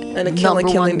 Yeah. And a Number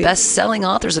one best-selling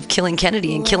authors of Killing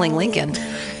Kennedy and Killing Lincoln.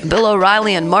 Bill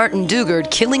O'Reilly and Martin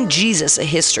Dugard, Killing Jesus, a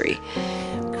history.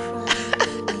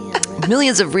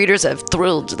 Millions of readers have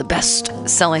thrilled to the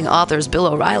best-selling authors Bill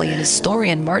O'Reilly and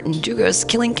historian Martin Dugard's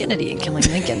Killing Kennedy and Killing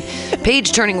Lincoln,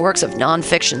 page-turning works of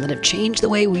nonfiction that have changed the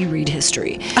way we read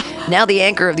history. Now the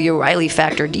anchor of the O'Reilly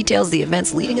Factor details the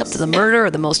events leading up to the murder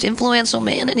of the most influential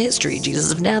man in history,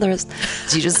 Jesus of Nazareth.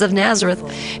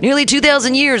 Nearly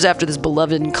 2,000 years after this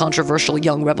beloved and controversial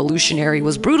young revolutionary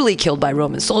was brutally killed by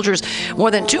Roman soldiers,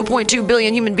 more than 2.2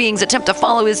 billion human beings attempt to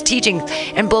follow his teaching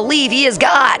and believe he is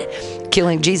God.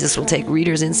 Killing Jesus will take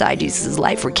readers inside Jesus'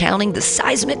 life, recounting the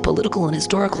seismic political and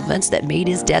historical events that made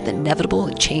his death inevitable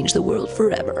and changed the world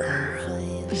forever.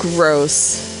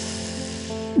 Gross.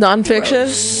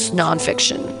 Nonfiction?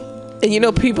 Nonfiction. And you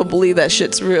know people believe that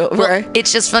shit's real, right?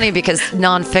 It's just funny because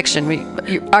nonfiction,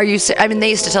 they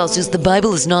used to tell us just the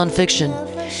Bible is nonfiction.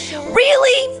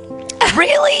 Really?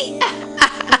 Really?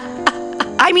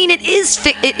 I mean, it is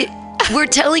we're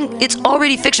telling, it's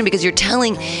already fiction because you're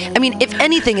telling, I mean, if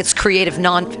anything, it's creative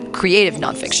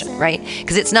nonfiction, right?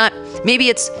 Because it's not, maybe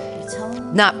it's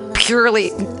not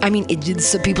purely, I mean,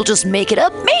 some people just make it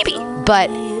up, maybe, but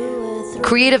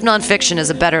creative nonfiction is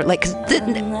a better, like,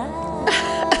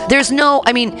 there's no,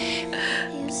 I mean,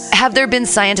 have there been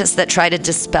scientists that try to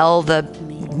dispel the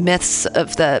myths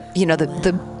of the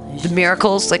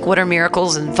miracles, like what are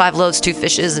miracles and 5 loaves, 2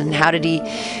 fishes, and how did he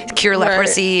cure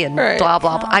leprosy and blah,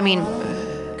 blah, blah. I mean,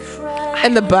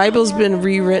 and the Bible's been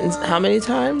rewritten how many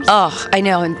times? Oh, I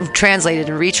know, and translated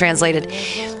and retranslated.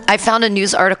 I found a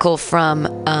news article from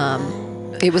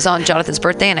It was on Jonathan's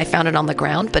birthday, and I found it on the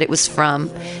ground, but it was from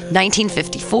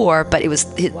 1954, but it was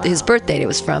his birth date. It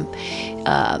was from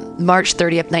March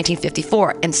 30th,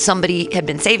 1954, and somebody had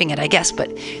been saving it, I guess, but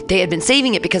they had been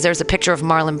saving it because there was a picture of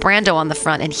Marlon Brando on the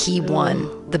front, and he won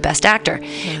the Best Actor.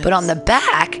 Nice. But on the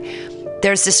back,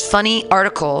 there's this funny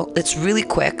article that's really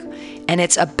quick, and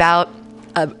it's about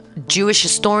a Jewish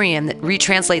historian that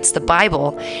retranslates the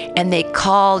Bible, and they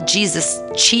call Jesus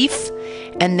chief,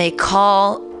 and they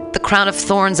call the crown of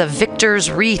thorns a victor's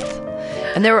wreath,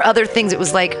 and there were other things. It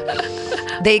was like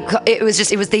they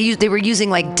were using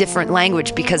like different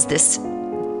language because this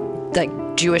like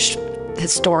Jewish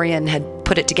historian had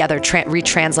put it together,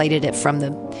 retranslated it from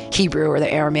the Hebrew or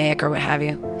the Aramaic or what have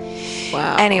you.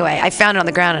 Wow. Anyway, I found it on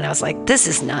the ground and I was like, this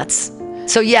is nuts.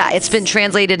 So yeah, it's been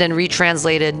translated and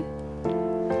retranslated.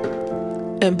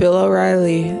 And Bill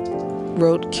O'Reilly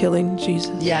wrote "Killing Jesus."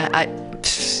 Yeah,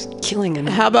 killing him.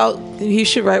 How about he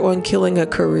should write one, "Killing a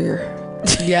Career"?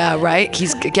 Yeah, right.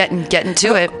 He's getting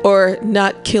to it. Or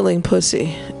 "Not Killing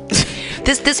Pussy."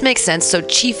 This makes sense. So the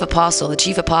chief apostle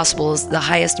is the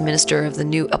highest minister of the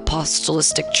new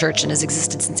apostolic church and has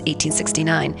existed since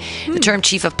 1869. The term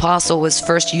chief apostle was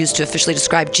first used to officially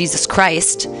describe Jesus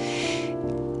Christ,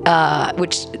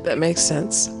 which that makes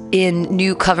sense. In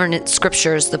New Covenant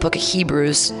scriptures, the book of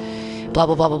Hebrews, blah,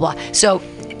 blah, blah, blah, blah. So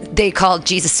they called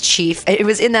Jesus chief. It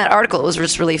was in that article. It was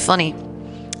just really funny.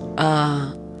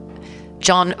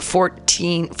 John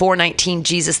 4:19,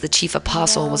 Jesus, the chief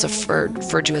apostle, was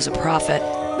referred to as a prophet.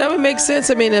 That would make sense.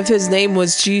 I mean, if his name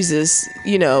was Jesus,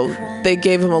 they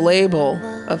gave him a label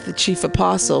of the chief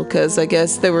apostle because I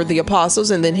guess they were the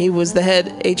apostles and then he was the head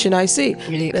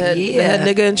HNIC, the head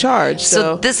nigga in charge.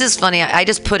 So this is funny. I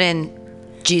just put in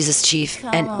Jesus chief,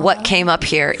 and what came up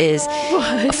here is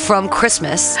from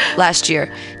Christmas last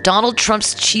year. Donald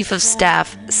Trump's chief of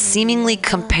staff seemingly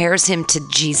compares him to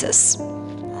Jesus.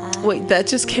 Wait, that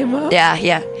just came up?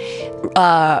 Yeah.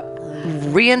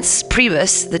 Reince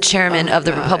Priebus, the chairman of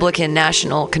the Republican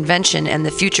National Convention and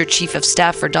the future chief of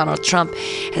staff for Donald Trump,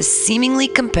 has seemingly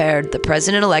compared the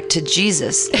president-elect to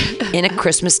Jesus in a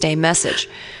Christmas Day message.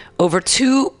 Over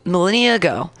 2 millennia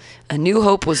ago, a new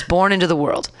hope was born into the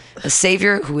world, a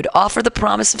savior who would offer the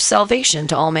promise of salvation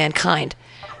to all mankind.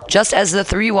 Just as the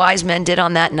 3 wise men did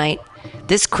on that night,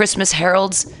 this Christmas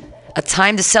heralds a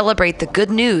time to celebrate the good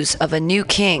news of a new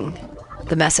king,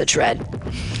 the message read.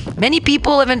 Many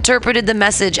people have interpreted the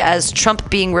message as Trump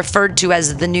being referred to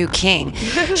as the new king.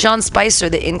 Sean Spicer,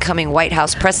 the incoming White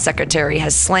House press secretary,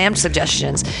 has slammed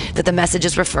suggestions that the message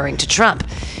is referring to Trump.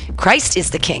 Christ is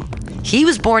the king. He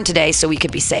was born today so we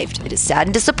could be saved. It is sad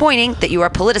and disappointing that you are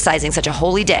politicizing such a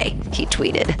holy day, he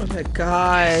tweeted. Oh my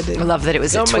God. I love that it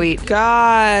was a tweet. Oh my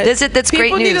God. That's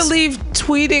great news. People need to leave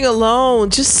tweeting alone.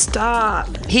 Just stop.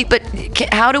 But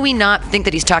how do we not think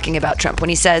that he's talking about Trump when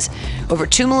he says over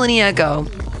 2 millennia ago,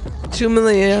 2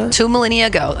 millennia. 2 millennia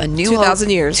ago, 2,000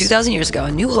 years. 2,000 years ago,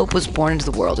 a new hope was born into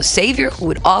the world, a savior who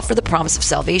would offer the promise of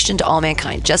salvation to all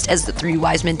mankind, just as the 3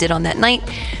 wise men did on that night.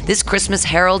 This Christmas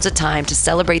heralds a time to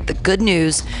celebrate the good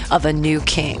news of a new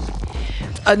king.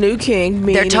 A new king.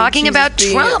 They're talking about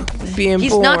Trump.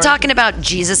 He's born. Not talking about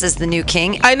Jesus as the new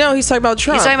king. I know he's talking about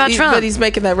Trump. He's talking about Trump, but he's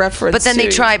making that reference. But then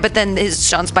But then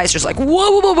Sean Spicer's like,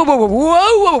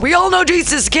 whoa! We all know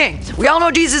Jesus is king. We all know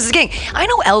Jesus is king. I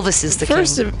know Elvis is the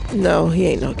king. No, he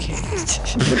ain't no king.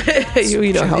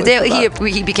 you know how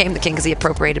he became the king because he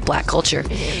appropriated black culture.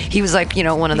 He was like,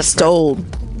 one of the stole.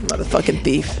 Motherfucking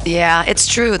thief. Yeah, it's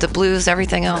true. The blues,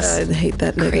 everything else. I hate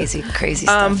that nigga. Crazy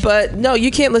stuff. But no, you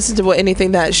can't listen to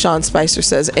anything that Sean Spicer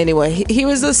says anyway. He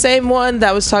was the same one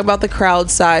that was talking about the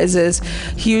crowd sizes.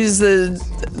 He was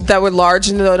that were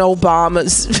larger than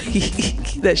Obama's.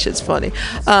 That shit's funny.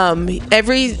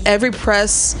 Every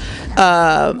press,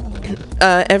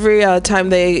 every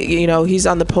time he's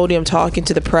on the podium talking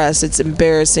to the press, it's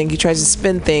embarrassing. He tries to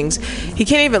spin things. He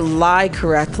can't even lie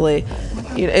correctly.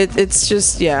 It's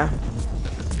just, yeah.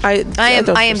 I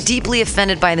am deeply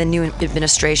offended by the new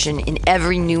administration in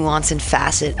every nuance and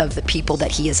facet of the people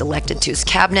that he has elected to his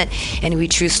cabinet and who he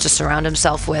chooses to surround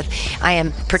himself with. I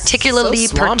am particularly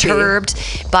perturbed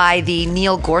by the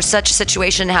Neil Gorsuch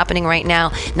situation happening right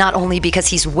now, not only because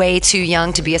he's way too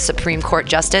young to be a Supreme Court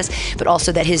justice, but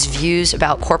also that his views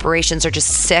about corporations are just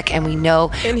sick, and we know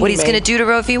what he's going to do to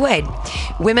Roe v. Wade.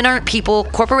 Women aren't people.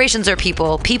 Corporations are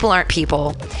people. People aren't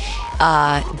people.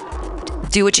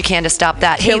 Do what you can to stop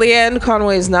that. Kellyanne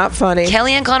Conway is not funny.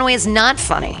 Kellyanne Conway is not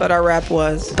funny. But our rap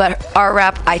was. But our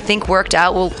rap, I think, worked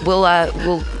out.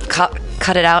 We'll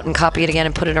cut it out and copy it again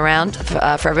and put it around for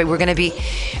everybody. We're going to be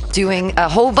doing a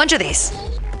whole bunch of these.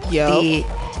 The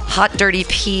Hot Dirty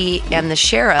P and the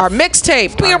Sheriff. Our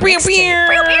mixtape.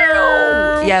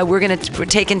 down. Yeah, we're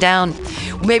taking down.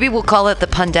 Maybe we'll call it the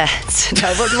pundits.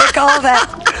 No, we'll call that.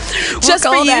 Just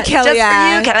for you, Kellyanne. Just for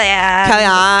you,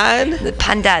 Kellyanne. The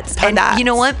pundits. And you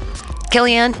know what,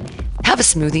 Kellyanne? Have a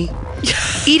smoothie.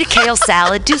 Eat a kale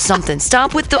salad. Do something.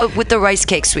 Stop with the rice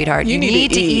cake, sweetheart. You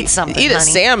need to eat something. Eat a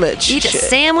honey. sandwich. Eat a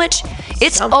sandwich.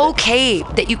 It's okay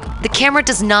that the camera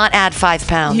does not add 5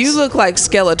 pounds. You look like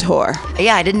Skeletor.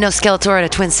 Yeah, I didn't know Skeletor had a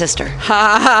twin sister.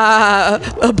 Ha!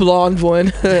 A blonde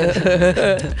one.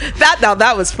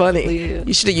 that was funny.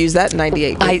 You should have used that in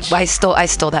 '98. I stole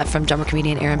that from drummer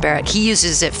comedian Aaron Barrett. He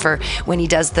uses it for when he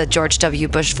does the George W.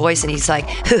 Bush voice, and he's like,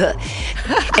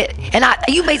 and I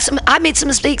made some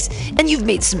mistakes, and you've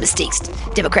made some mistakes,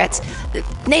 Democrats,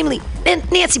 namely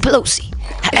Nancy Pelosi.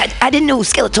 I didn't know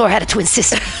Skeletor had a twin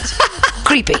sister.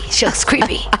 Creepy. She looks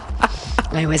creepy.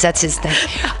 Anyways, that's his thing.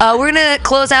 We're going to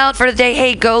close out for today.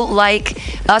 Hey, go like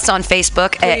us on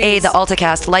Facebook, the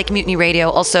Alta-Cast, like Mutiny Radio,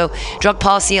 also Drug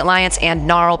Policy Alliance and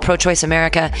NARL, Pro-Choice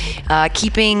America,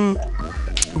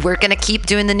 we're going to keep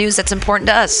doing the news that's important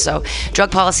to us. So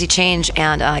drug policy change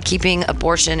and keeping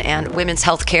abortion and women's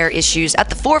health care issues at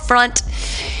the forefront.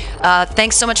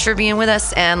 Thanks so much for being with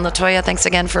us. And LaToya, thanks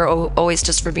again for always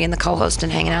just for being the co-host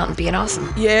and hanging out and being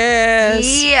awesome.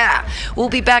 Yes. Yeah. We'll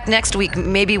be back next week.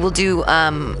 Maybe we'll do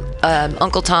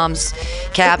Uncle Tom's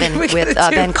Cabin with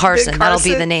Ben Carson. That'll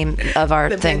be the name of our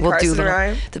thing. We'll do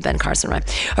the Ben Carson rhyme.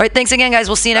 All right. Thanks again, guys.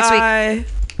 We'll see you next week.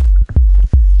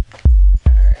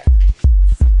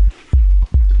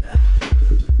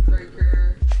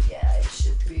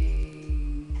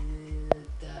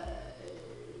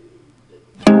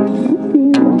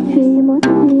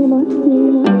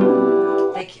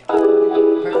 Thank you.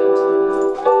 Perfect.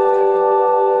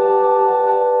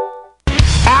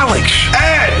 Alex!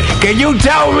 Ed! Can you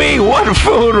tell me what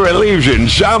food relieves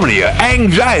insomnia,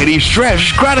 anxiety,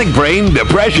 stress, chronic brain,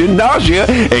 depression, nausea,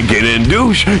 and can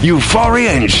induce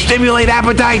euphoria and stimulate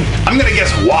appetite? I'm gonna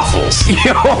guess waffles.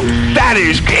 Yo, that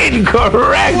is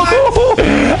incorrect. What?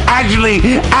 Actually,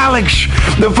 Alex,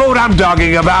 the food I'm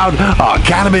talking about are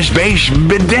cannabis-based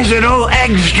medicinal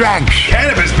extracts.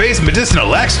 Cannabis-based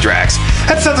medicinal extracts?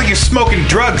 That sounds like you're smoking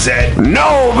drugs, Ed.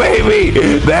 No, baby.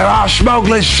 There are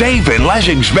smokeless, safe, and less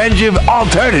expensive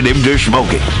alternative to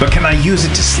smoking. But can I use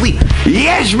it to sleep?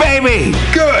 Yes, baby.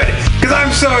 Good, because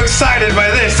I'm so excited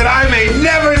by this that I may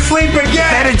never sleep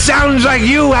again. And it sounds like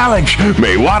you, Alex,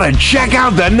 may want to check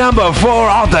out the number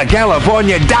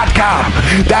 4AltaCalifornia.com.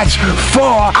 That's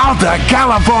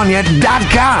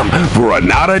 4AltaCalifornia.com for a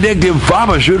non-addictive,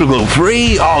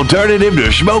 pharmaceutical-free alternative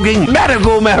to smoking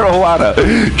medical marijuana.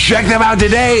 Check them out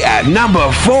today at number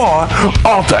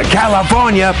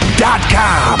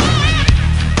 4AltaCalifornia.com.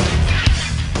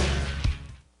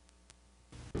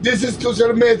 This is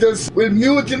Tushar Matters with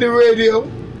Mutiny Radio.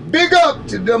 Big up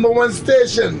to the #1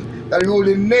 station, the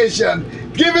ruling nation.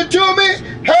 Give it to me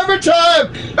every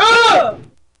time.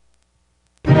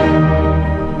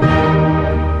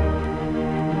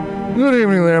 Good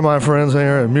evening there, my friends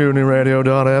here at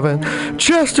MutinyRadio.fm.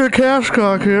 Chester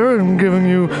Cashcock here, and giving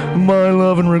you my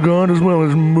love and regard as well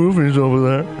as movies over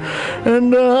there.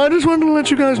 And I just wanted to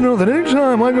let you guys know that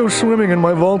anytime I go swimming in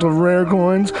my vault of rare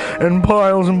coins and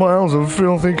piles of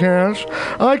filthy cash,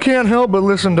 I can't help but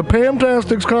listen to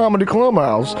Pamtastic's Comedy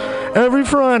Clubhouse every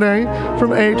Friday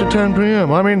from 8 to 10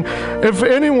 p.m. I mean, if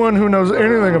anyone who knows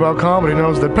anything about comedy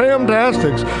knows that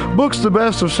Pamtastic's books the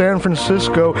best of San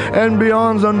Francisco and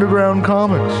beyond's underground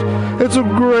comics. It's a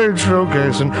great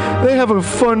showcase, and they have a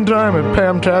fun time at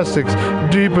Pamtastic's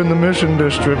deep in the Mission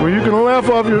District, where you can laugh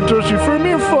off your tushy for a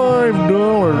mere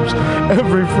 $5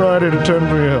 every Friday to 10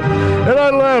 p.m. And I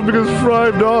laugh because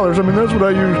 $5, I mean, that's what I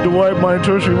use to wipe my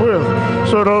tushy with.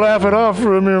 So to laugh it off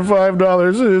for a mere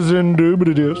 $5 is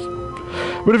indubitious.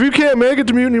 But if you can't make it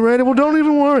to Mutiny Radio, well, don't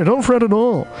even worry. Don't fret at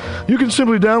all. You can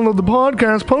simply download the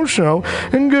podcast post-show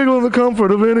and giggle in the comfort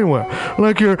of anywhere,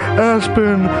 like your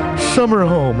Aspen summer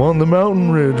home on the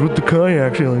mountain ridge with the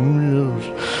kayak feeling.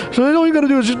 So all you got to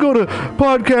do is just go to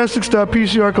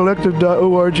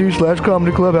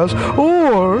podcastics.pcrcollective.org/comedy clubhouse,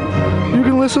 or you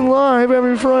can listen live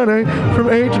every Friday from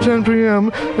 8 to 10 p.m.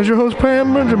 as your host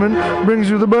Pam Benjamin brings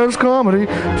you the best comedy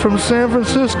from San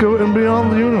Francisco and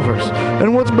beyond the universe.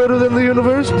 And what's better than the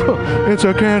universe? It's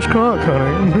a cash cock,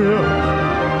 honey. Yeah.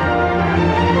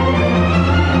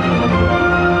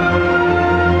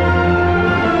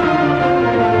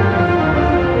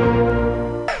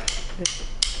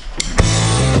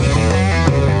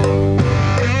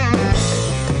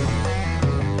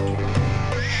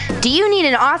 Do you need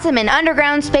an awesome and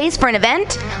underground space for an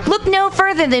event? Look no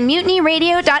further than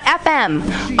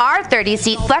MutinyRadio.fm. Our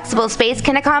 30-seat flexible space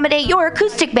can accommodate your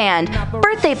acoustic band,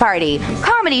 birthday party,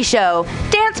 comedy show,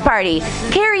 dance party,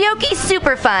 karaoke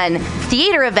super fun,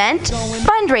 theater event,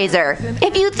 fundraiser.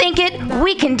 If you think it,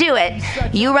 we can do it.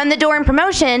 You run the door and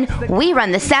promotion, we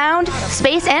run the sound,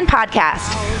 space, and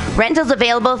podcast. Rentals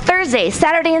available Thursday,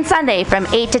 Saturday, and Sunday from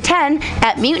 8 to 10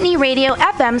 at Mutiny Radio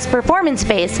FM's performance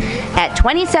space at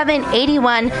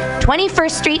 2781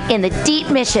 21st Street in the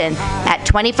Deep Mission at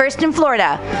 21st in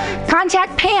Florida.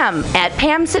 Contact Pam at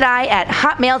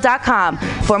pamsadai@hotmail.com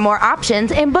for more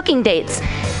options and booking dates.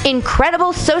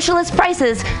 Incredible socialist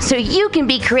prices so you can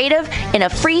be creative in a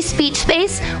free speech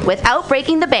space without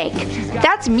breaking the bank.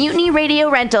 That's Mutiny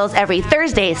Radio Rentals every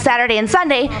Thursday, Saturday, and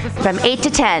Sunday from 8 to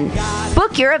 10.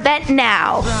 Book your event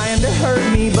now. Trying to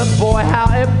hurt me, but boy, how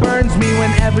it burns me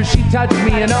whenever she touches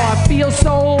me. And oh, I feel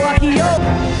so lucky.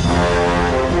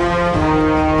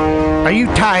 Are you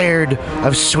tired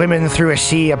of swimming through a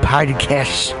sea of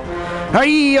podcasts? Are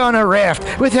ye on a raft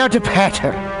without a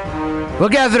paddle? Well,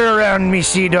 gather around me,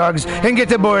 sea dogs, and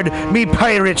get aboard me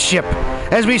pirate ship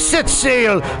as we set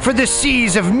sail for the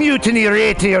seas of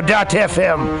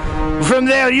MutinyRadio.fm. From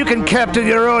there, you can captain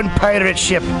your own pirate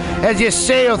ship as you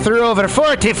sail through over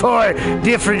 44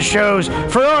 different shows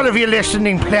for all of your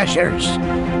listening pleasures.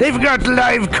 They've got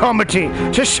live comedy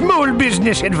to small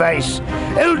business advice,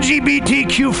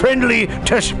 LGBTQ friendly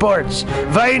to sports,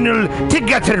 vinyl to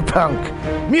gutter punk.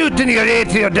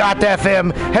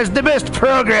 MutinyRadio.fm has the best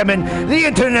programming the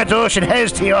internet ocean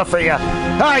has to offer you.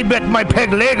 I bet my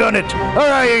peg leg on it, or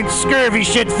I ain't scurvy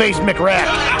shit-faced McRack.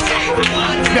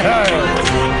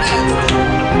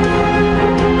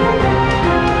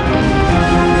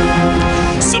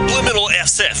 Subliminal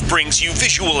SF brings you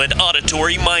visual and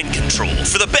auditory mind control.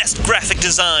 For the best graphic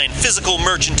design, physical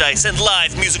merchandise, and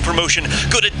live music promotion,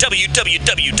 go to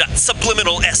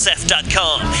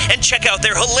www.subliminalsf.com and check out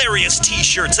their hilarious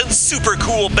t-shirts and super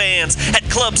cool bands at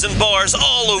clubs and bars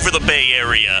all over the Bay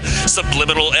Area.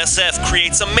 Subliminal SF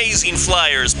creates amazing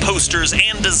flyers, posters,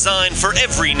 and design for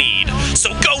every need. So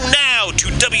go now to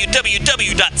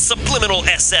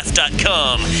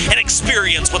www.subliminalsf.com and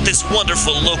experience what this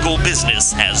wonderful local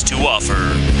business has to offer.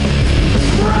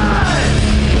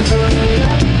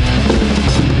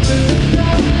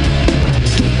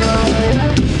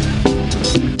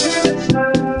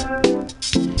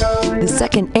 The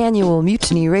second annual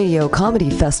Mutiny Radio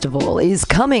Comedy Festival is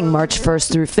coming March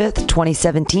 1st through 5th,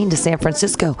 2017 to San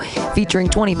Francisco, featuring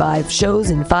 25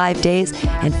 shows in 5 days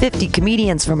and 50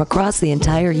 comedians from across the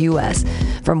entire U.S.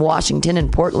 From Washington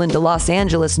and Portland to Los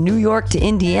Angeles, New York to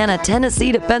Indiana,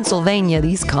 Tennessee to Pennsylvania,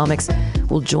 these comics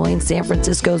will join San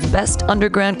Francisco's best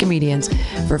underground comedians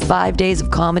for 5 days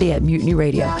of comedy at Mutiny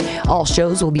Radio. All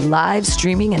shows will be live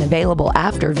streaming and available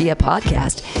after via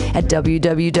podcast at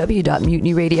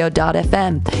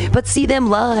www.mutinyradio.fm. But see them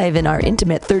live in our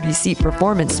intimate 30-seat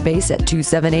performance space at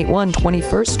 2781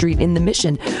 21st Street in the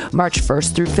Mission, March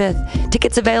 1st through 5th.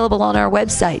 Tickets available on our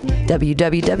website,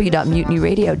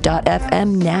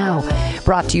 www.mutinyradio.fm now.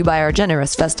 Brought to you by our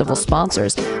generous festival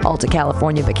sponsors, Alta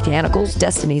California Botanicals,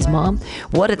 Destiny's Mom,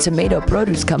 What a Tomato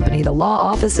Produce Company, the law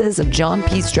offices of John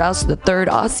P. Strauss III,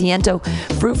 Asiento,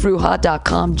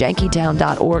 FruFruHot.com,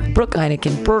 JankyTown.org, Brooke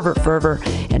Heineken, Pervert Fervor,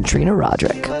 and Trina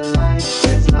Roderick.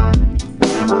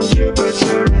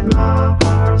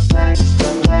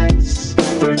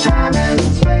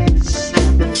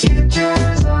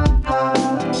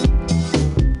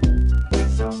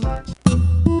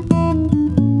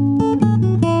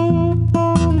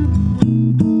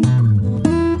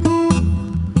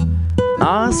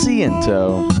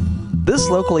 Asiento. This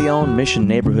locally owned Mission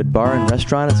neighborhood bar and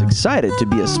restaurant is excited to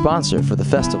be a sponsor for the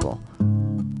festival.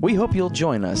 We hope you'll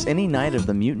join us any night of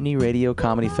the Mutiny Radio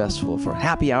Comedy Festival for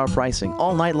happy hour pricing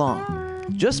all night long.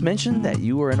 Just mention that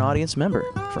you are an audience member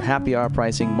for happy hour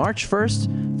pricing March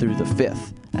 1st through the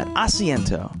 5th at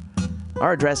Asiento.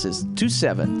 Our address is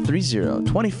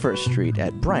 2730 21st Street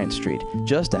at Bryant Street,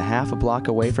 just a half a block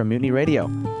away from Mutiny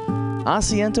Radio.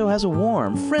 Asiento has a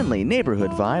warm, friendly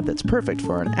neighborhood vibe that's perfect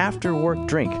for an after-work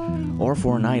drink or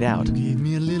for a night out.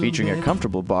 Featuring a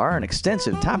comfortable bar and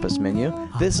extensive tapas menu,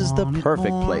 this is the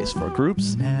perfect place for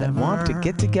groups that want to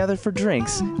get together for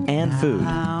drinks and food.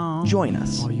 Join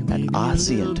us at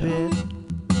Asiento.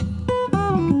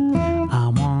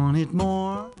 I want it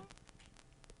more.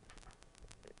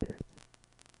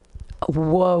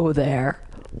 Whoa there.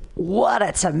 What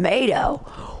a tomato.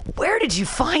 Where did you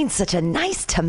find such a nice tomato?